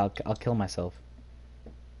 Yeah, I'll kill myself.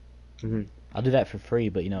 Mhm. I'll do that for free,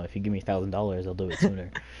 but you know, if you give me $1,000, I'll do it sooner.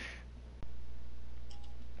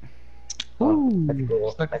 Oh, that's a Ooh,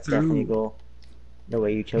 goal. stuck That's definitely a through. goal. No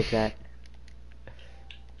way you choke that.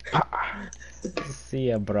 See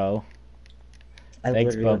ya, bro. I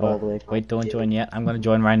Thanks, literally went all the way Bubba. across Wait, don't the join yet. I'm gonna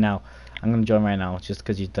join right now. I'm gonna join right now, just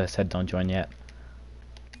because you said don't join yet.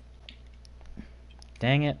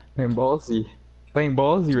 Dang it. Playing ballsy. Playing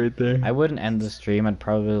ballsy right there. I wouldn't end the stream. I'd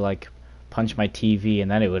probably like punch my TV and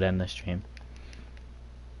then it would end the stream.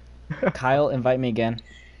 Kyle, invite me again.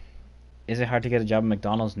 Is it hard to get a job at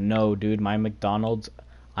McDonald's? No, dude. My McDonald's.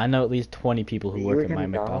 I know at least 20 people who You work work at at my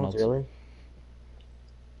McDonald's. Really?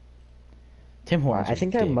 Tim Hortons. I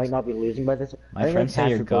think I might not be losing by this. I My think friends like say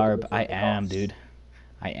you're half your garb. goals I are the am, costs. dude.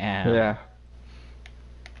 I am. Yeah.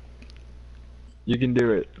 You can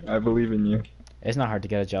do it. I believe in you. It's not hard to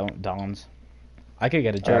get a job at McDonald's. I could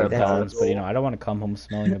get a job Alright, at that's McDonald's, but you know, cool. I don't want to come home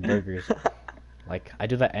smelling of burgers. Like, I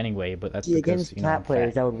do that anyway, but that's See, because, against you know, I'm cat players,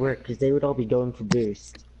 fat. that would work because they would all be going for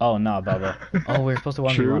boost. Oh, no, Bubba. Oh, we were supposed to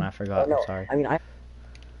 1v1. True. I forgot. Oh, no, I'm sorry. I mean, I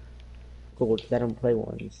gold because I don't play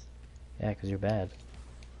ones. Yeah, because you're bad.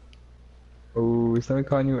 Oh, somebody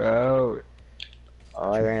calling you out.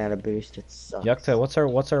 Oh, I ran out of boost. It sucks. Yukta, what's our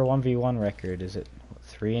 1v1 record? Is it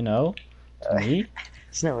 3-0? To me?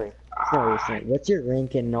 Snowy, Snowy, what's your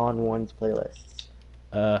rank in non-ones playlists?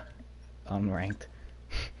 Unranked.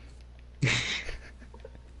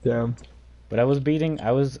 Damn. But I was beating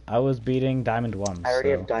Diamond 1, I already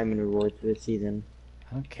so have diamond rewards for this season.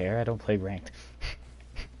 I don't care, I don't play ranked.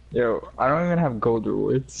 Yo, I don't even have gold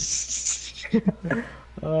rewards.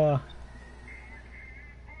 Uh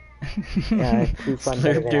Yeah, too fun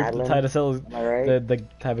better Slurp than Derp, the Adlin. type to sell Am I right? the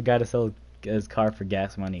type of guy to sell his car for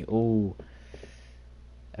gas money. Ooh.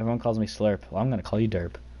 Everyone calls me Slurp. Well, I'm gonna call you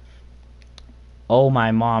Derp. Oh,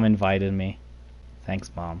 my mom invited me.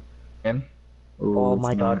 Thanks, Mom. Man. Ooh, Oh it's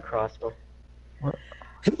my not- god, crossbow. What?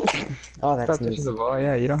 Oh, that's Stop touching neat. the ball.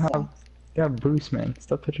 Yeah, you don't have. You have boost, man.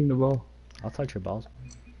 Stop touching the ball. I'll touch your balls.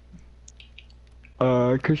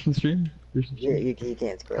 Christian stream. Christian You, stream. you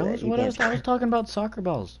can't score I that. was, You what I can't was, I was talking about soccer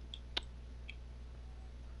balls.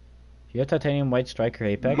 You have titanium white striker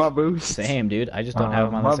apex? My boost. Same, dude. I just don't have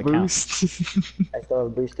him on my this account. boost. I still have a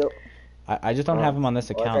boost still. I just don't have him on this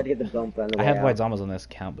Well, I tried account. to get the bump on the I way have out. white zombies on this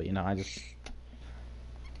account, but you know, I just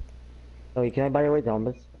Oh, can I buy your white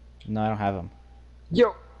zombies? no, I don't have him.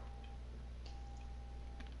 Yo.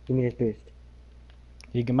 Give me this boost.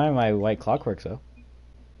 You can buy my white clockworks though.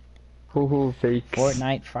 Hoo fake.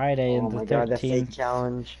 Fortnite Friday Oh and my the god, that 13th. fake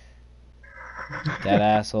challenge. That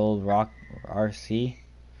ass old rock RC.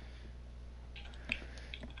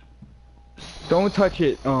 Don't touch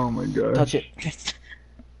it. Oh my god. Touch it.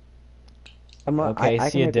 Okay, I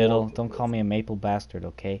see can ya make a diddle. wall. Don't call me a maple bastard,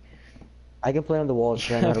 okay? I can play on the wall.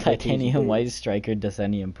 So I know how to play Titanium PvP. white striker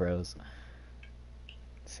Decennium pros.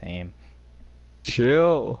 Same.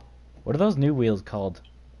 Chill. What are those new wheels called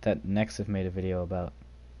that Nexus made a video about?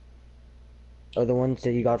 Oh, the ones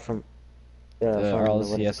that you got from. From RL what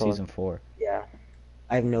is it CS called? Season 4. Yeah.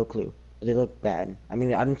 I have no clue. They look bad. I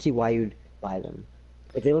mean, I don't see why you'd buy them.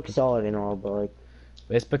 If they look solid and all, but like,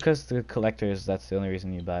 It's because the collectors, that's the only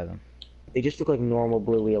reason you buy them. they just look like normal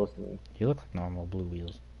blue wheels to me. You look like normal blue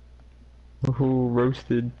wheels. Ooh,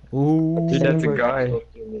 roasted. Ooh. Dude, that's a Same guy. person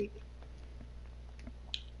looks unique.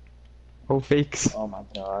 Oh, fakes. Oh my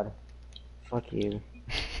god. Fuck you.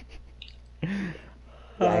 Yeah,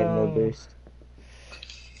 I have no boost.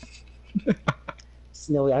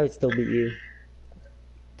 Snowy, I would still beat you.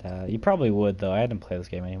 You probably would, though. I didn't play this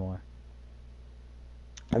game anymore.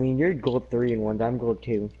 I mean, you're gold 3 in ones, I'm gold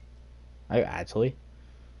 2. I actually,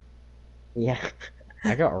 Yeah.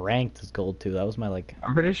 I got ranked as gold 2. That was my, like...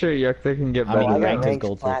 I'm pretty sure Yukta can get I better mean, I than got ranked that. as ranked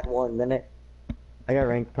gold too. plat 1, I got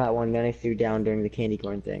ranked plat 1, then I threw down during the candy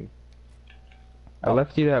corn thing. I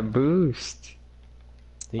left you that boost.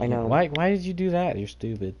 I know. Why did you do that? You're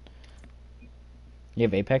stupid. You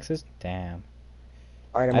have Apexes? Damn.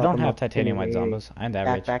 Alright, I'm I up, don't I'm have up. titanium white Wait, zombas. I'm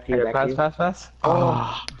average. back to you, Yeah, back to pass, you. pass, pass.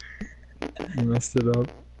 Oh, you messed it up.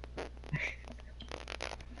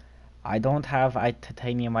 I don't have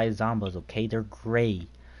titanium white zombas, okay? They're gray.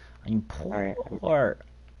 I'm poor. Alright.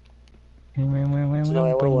 So No,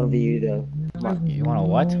 I want 1v you though. Come on. You want a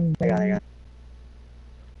what? I got it.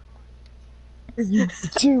 You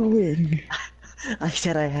doing? I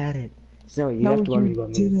said I had it. So you have to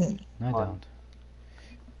 1v1 me. No, I Come on. don't.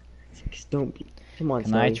 Just don't be. Come on,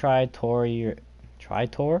 Can I Snowy. try Tor your...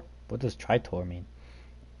 Tritor? What does Tritor mean?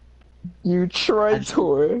 You tried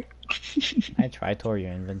to. I Tritor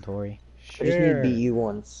your inventory? I just need to Sure. beat you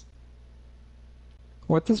once.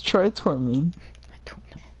 What does Tritor mean? I don't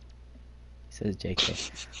know. He says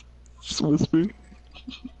JK. Just whisper.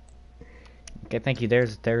 Okay, thank you.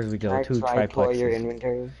 There's we go. Can I 2 try for your triplexes.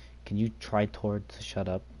 inventory? Can you try Tor to shut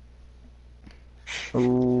up?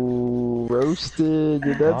 Oh, roasted.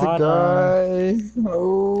 Your dad's a Got guy.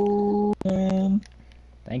 Oh, man.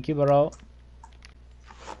 Thank you, bro.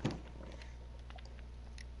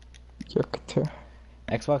 Yukta.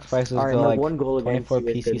 Xbox prices Alright, go my like one goal against 24 you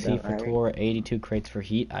is good PCC though, for alright? Tor, 82 crates for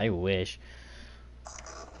Heat. I wish.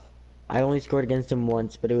 I only scored against him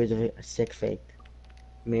once, but it was a sick fake.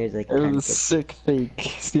 I mean, it was like It kind was a of sick fake.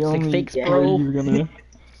 It's the Sick only fakes, way bro. you're gonna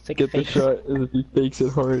Sick get the fakes. shot is if he fakes it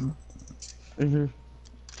hard.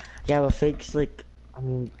 Yeah, but fakes like, I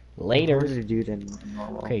mean, Later. harder to do than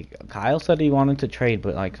normal. Okay, Kyle said he wanted to trade,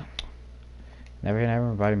 but like, never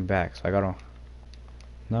invited him back. So I gotta.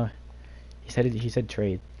 No, he said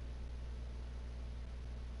trade.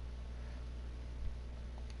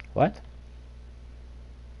 What?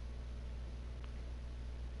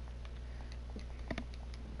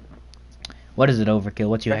 What is it, Overkill?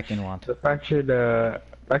 What you heckin' want? The fractured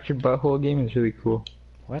butthole game is really cool.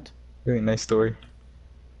 What? Really nice story.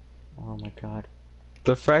 Oh my god.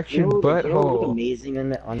 The fractured You know what would look butthole. amazing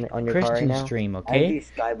on your car right Christian now? stream, I have okay? these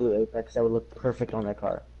sky blue Apex that would look perfect on that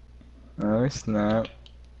car. Oh snap!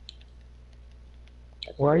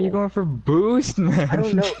 Why are you going for boost, man? I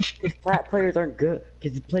don't know. Because flat players aren't good.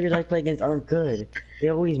 Because the players I play against aren't good. They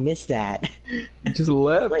always miss that. You just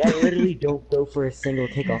left. Like I literally don't go for a single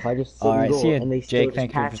takeoff. I just sit Alright, and see goal, ya, and they still Jake. just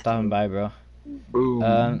Thank you for pass stopping me. by, bro.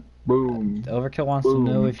 Boom. Boom. Overkill wants to Boom.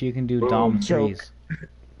 know if you can do Boom. Dom Joke. 3s.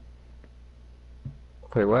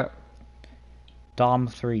 Wait, what? Dom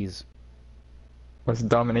 3s. What's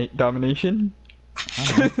domination? I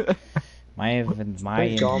don't know. My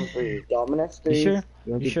Play Dom 3. Dominus 3. sure?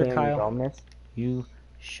 You want You to sure, play Kyle? Dominus? You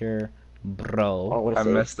sure, Oh, bro? what a I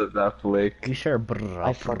save. messed up that flick. You sure, bro?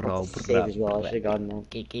 I fucked up the save as well. I should have gotten that.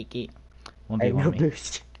 Geek. I have no 1v1 me.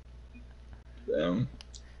 boost. Damn.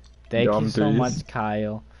 Thank Dom you so 3s. much,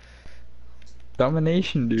 Kyle.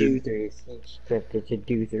 Domination, Do dude. 3s. It's scripted to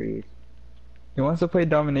do 3s. He wants to play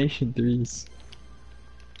domination 3s.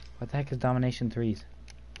 What the heck is Domination 3s?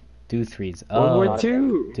 Do 3s. World War Oh,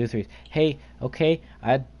 II. do 3s. Hey, okay,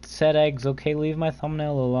 I said eggs, okay? Leave my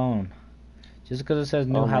thumbnail alone. Just because it says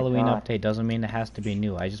new Oh my Halloween God. update doesn't mean it has to be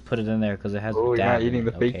new. I just put it in there because it has Oh, you're dab not eating in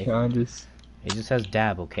the it, fake okay? challenges. It just says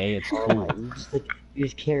dab, okay? It's Oh cool. my, you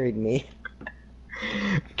just carried me.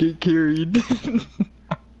 Get carried.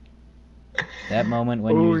 That moment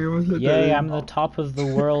when Oh, you almost you... hit Yay, that. I'm the top of the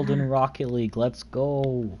world in Rocket League. Let's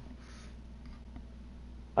go.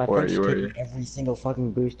 I Where are finished you, where are hitting you? every single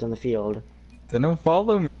fucking boost on the field. Then don't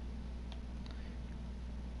follow me.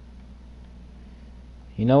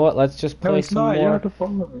 You know what? Let's just No, play it's some not. You don't more. have to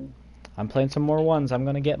follow me. I'm playing some more ones. I'm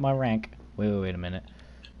gonna get my rank. Wait a minute.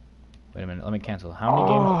 Wait a minute. Let me cancel. How many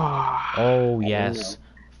games? Ah. Oh, don't yes.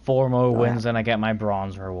 4 more wins and I get my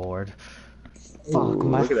bronze reward. Ooh, Fuck,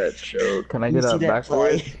 my... look at that show. Can I You get see a that backboard?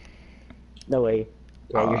 play? No way.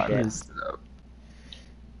 Yeah, Oh, you're I dead. messed it up.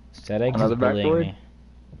 Sedeg's is Another bullying backboard? me.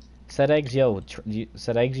 Said eggs, yo.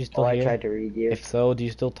 Said eggs, you still Oh, I here? tried to read you. If so, do you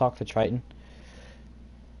still talk to Triton?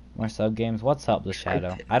 More sub games. What's up, the Shadow?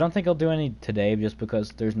 Triton. I don't think I'll do any today, just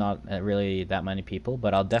because there's not really that many people.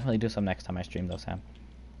 But I'll definitely do some next time I stream, though, Sam.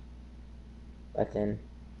 That's in.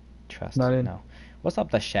 Trust. Not in. No. What's up,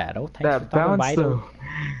 the Shadow? Thanks for That stopping by. bounce though.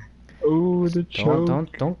 Oh, the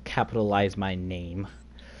choke. Don't capitalize my name,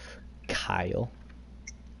 Kyle.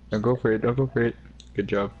 Don't go for it. Don't go for it. Good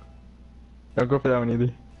job. Don't go for that one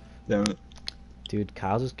either. Damn it. Dude,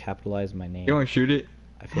 Kyle just capitalized my name. You want to shoot it?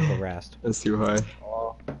 I feel harassed. That's too high.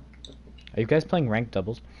 Oh, Are you guys playing ranked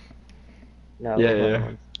doubles? no. Yeah, we're yeah.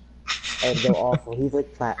 going. And they're awful. He's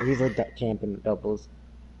like that champion doubles.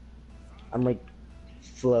 I'm like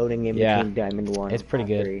floating in Yeah, between Diamond 1 it's and pretty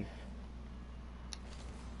good. 3.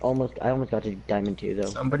 I almost got to Diamond 2 though.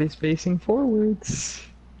 Somebody's facing forwards.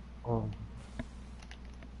 Oh.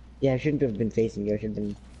 Yeah, I shouldn't have been facing you. I should have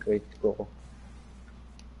been great goal.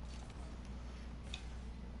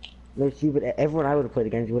 No, see, but everyone I would have played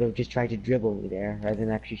against would have just tried to dribble me there rather than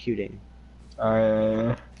actually shooting.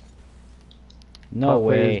 No Top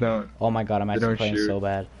players way. don't. Oh my god, I'm They actually don't playing shoot. so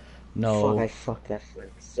bad. Fuck, No. I fucked that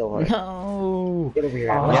flick so hard. No. Get over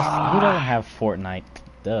here, Oh. Alex. Yes, who doesn't have Fortnite?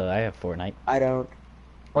 Duh, I have Fortnite. I don't.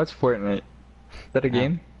 What's Fortnite? Is that a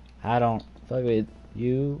game? I don't. Fuck it.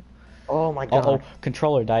 You. Oh my god. Oh,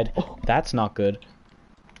 controller died. That's not good.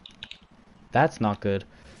 That's not good.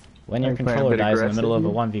 When your I'm playing a controller bit dies in the middle of a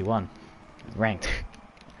aggressive 1v1. Ranked.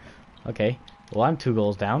 Okay. Well, I'm 2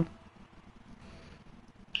 goals down.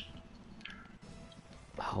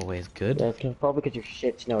 Always good. That's probably because you're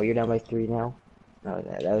shit. No, you're down by 3 now. No,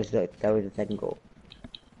 that was the second goal.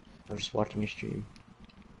 I'm just watching your stream.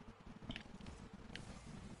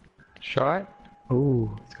 Shot?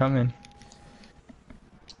 Ooh, it's coming.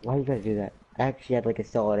 Why you gotta do that? I actually had like a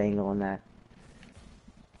solid angle on that.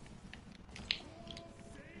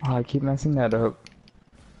 Oh, I keep messing that up.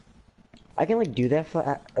 I can like do that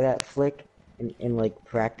flick in like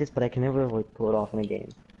practice, but I can never like pull it off in a game.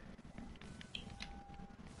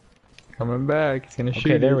 Coming back. It's gonna shoot.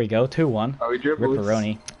 Okay, there it. we go. 2-1. Oh, we dribbled.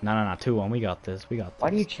 Ripperoni. No, 2-1. We got this. We got this. Why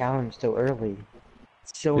do you challenge so early?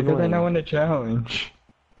 It's so Because annoying. I know when to challenge.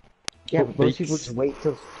 Yeah, but most Fakes. people just wait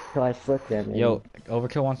till I flick them. and Yo,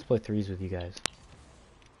 Overkill wants to play 3s with you guys.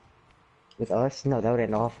 with us, no, that would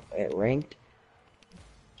end off at ranked.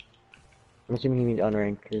 I'm assuming he means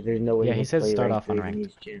unranked, because there's no way. Yeah, he he can says play start ranked off if he unranked.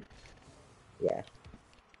 needs to. Yeah,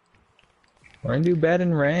 We're gonna do bad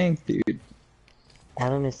in rank, dude.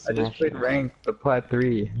 Alan is I just smashing. played rank, the plat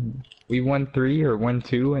 3. We won 3 or won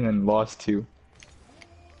 2 and then lost 2.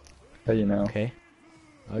 So you know. Okay.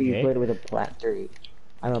 You Okay. played with a plat 3.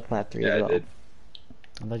 I'm a plat 3 Yeah, as I well. did.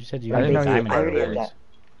 I thought you said you I were didn't know you diamond were I already playing have players. that.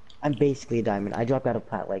 I'm basically a diamond. I dropped out of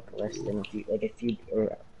plat like less than a few,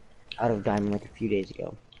 or out of diamond like a few days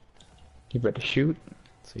ago. You better shoot.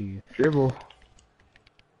 So you. Dribble.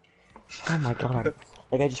 Oh my god.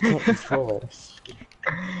 Like I just can't control it.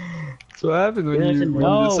 That's what happens when Yeah, you, it's when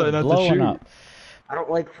you decide not to blowing shoot. up. I don't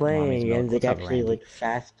like playing Mommy's milk. against like What's up, actually Randy? like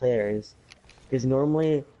fast players. Because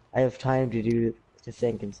normally I have time to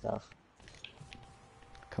think and stuff.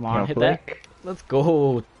 Come on, No hit that. flick. Let's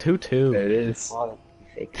go. 2-2. There it is. Oh, you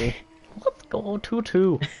faked me. Let's go.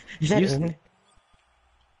 2-2. Is that You s- in?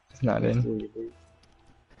 It's not in.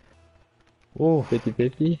 Ooh.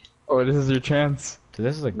 50-50. Oh, this is your chance. Dude,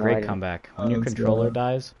 this is a No, I great didn't. comeback. Oh, When your let's controller go.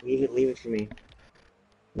 dies. Leave it for me.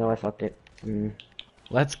 No, I fucked it.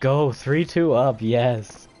 Let's go. 3-2 up.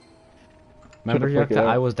 Yes. Remember, Could've flicked it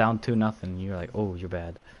I out. was down 2-0. You're like, oh, you're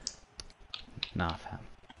bad. Nah, fam.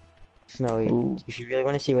 Snowy, Ooh. if you really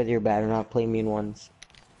want to see whether you're bad or not, play me in ones.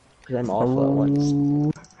 Because I'm awful at ones.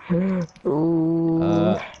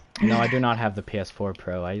 Ooh. No, I do not have the PS4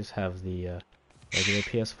 Pro. I just have the regular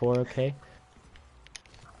PS4. Okay.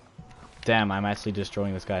 Damn, I'm actually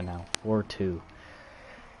destroying this guy now. 4-2.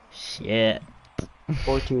 Shit.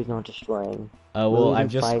 4-2 is not destroying. Well, Losing I've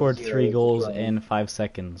just 5-0 scored 3 is goals destroying. in 5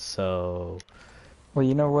 seconds, so... Well,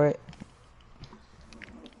 you know what?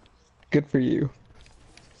 Good for you.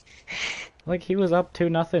 Like, he was up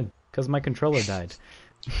 2-0, because my controller died.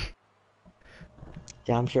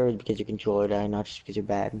 Yeah, I'm sure it's because your controller died, not just because you're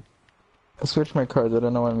bad. I'll switch my cards. I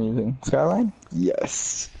don't know what I'm using. Skyline?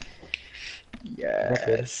 Yes.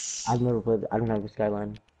 Yes. I've never played. I don't have a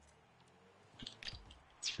Skyline.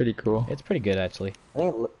 It's pretty cool. It's pretty good, actually. I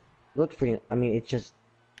think it looks pretty. I mean, it's just.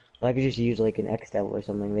 I could just use like an X Devil or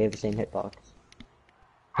something. They have the same hitbox.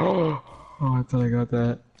 Oh, I thought I got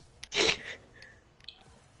that.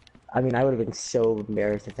 I mean, I would have been so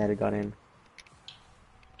embarrassed if that had gone in.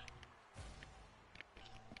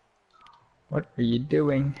 What are you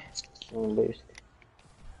doing? Boost.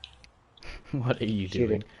 What are you Shoot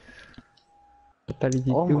doing? it.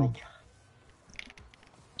 Oh my god.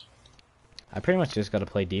 I pretty much just gotta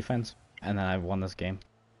play defense, and then I've won this game.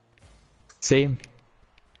 Same.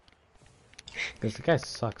 Because the guy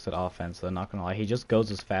sucks at offense, though, not gonna lie. He just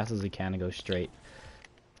goes as fast as he can and goes straight.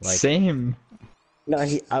 Like, Same. No,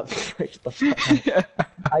 he outfished the fuck.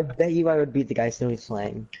 I bet you I would beat the guy Snowie's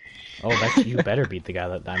playing. oh, you better beat the guy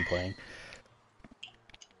that I'm playing.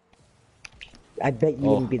 I bet you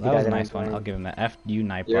Oh, wouldn't beat the that guy was a that I'm nice one. playing. I'll give him that. F you,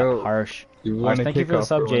 Nightbot. Yo, Harsh. You Harsh, want to thank you kick for the off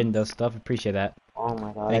sub, for Jaden once. does stuff. Appreciate that. Oh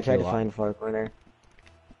my god, Thank I tried you to a lot. find four corner.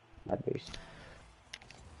 That boost.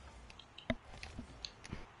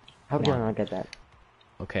 How Come did I on. not get that?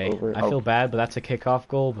 Okay, Over- I feel bad, but that's a kickoff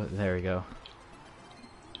goal, but there we go.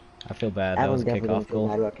 I feel bad. That Adam was a definitely kickoff didn't feel goal.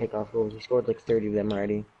 bad about kickoff goals. He scored like 30 of them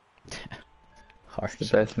already. Harsh. The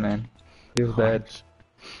best, man. Feels bad.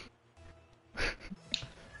 Harsh.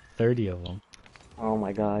 30 of them. Oh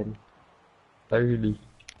my god. 30.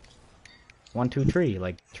 1, 2, 3.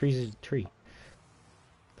 Like, three's a tree.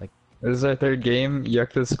 This is our third game.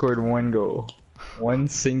 Yakta scored 1 goal. 1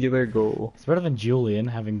 singular goal. It's better than Julian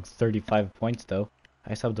having 35 points, though.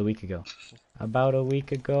 I subbed a week ago. About a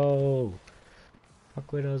week ago.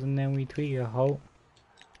 Fuck with us and then we tweet a hoe.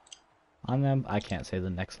 On them, I can't say the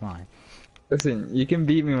next line. Listen, you can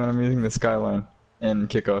beat me when I'm using the skyline and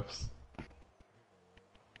kickoffs.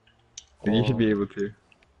 But you should be able to.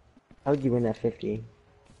 How would you win that 50?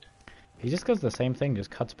 He just does the same thing, just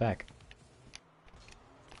cuts back.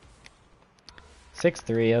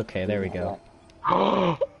 6-3, okay, there we go.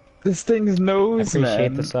 This thing's I nose, appreciate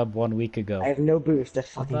man. the sub 1 week ago. I have no boost. That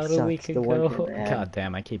fucking About sucks. a week The one ago. thing I have. God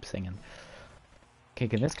damn, I keep singing. Okay,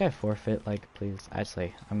 can this guy forfeit, like, please?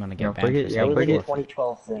 Actually, I'm gonna Yeah, get banned forget- for yeah, That was saying like a forfeit.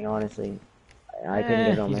 2012 thing, honestly. I couldn't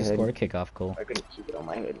get it on He my just hood. scored a kickoff goal. I couldn't keep it on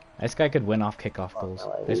my hood. This guy could win off kickoff goals.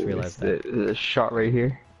 no, I just I- realized that. The shot right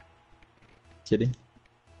here. Kidding.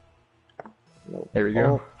 No. There we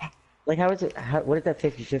go. Oh, like, how is it? What is that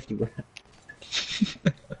 50-50?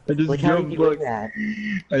 I just Like, how did jumped, you win look. that?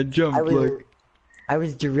 I jumped, look. I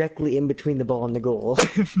was directly in between the ball and the goal.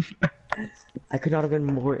 I could not have been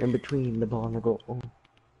more in between the ball and the goal.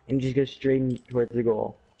 And just go straight in towards the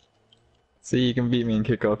goal. See, you can beat me in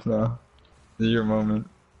kickoffs now. This is your moment.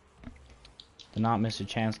 Do not miss a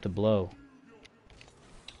chance to blow.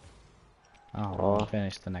 Oh, Oh.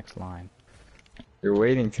 finish the next line. You're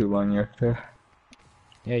waiting too long, Yakta.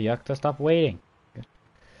 Yeah, Yukta, stop waiting.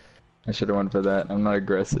 I should have went for that. I'm not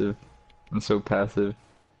aggressive. I'm so passive.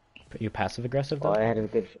 But you passive aggressive Oh, though? I had a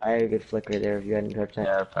good flicker there if you hadn't touched that.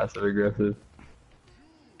 Yeah, passive aggressive.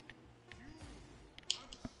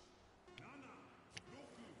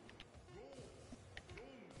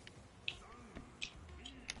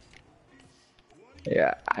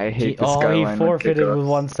 Yeah, I hate the Oh, he skyline. forfeited with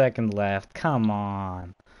 1 second left. Come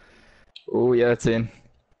on. Oh, yeah, it's in.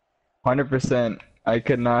 100%. I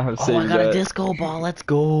could not have Oh, saved I got that. a disco ball. Let's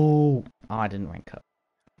go. Oh, I didn't rank up.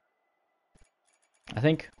 I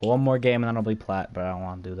think one more game and then I'll be plat, but I don't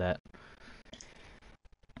want to do that.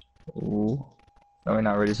 Ooh. No, we're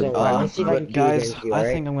not ready for So, the let's final. see if I can But do guys, against you, I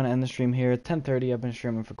alright? think I'm going to end the stream here. 10:30. I've been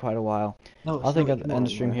streaming for quite a while. No, I think Snowie, I'll come end on, the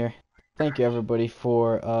stream man. here. Thank you everybody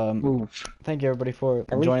for Move. thank you everybody for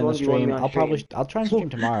At least joining the one of you want stream. me on I'll try and stream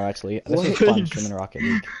tomorrow actually. This was What? fun streaming Rocket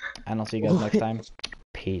League. And I'll see you guys next time.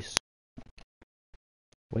 Peace.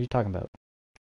 What are you talking about?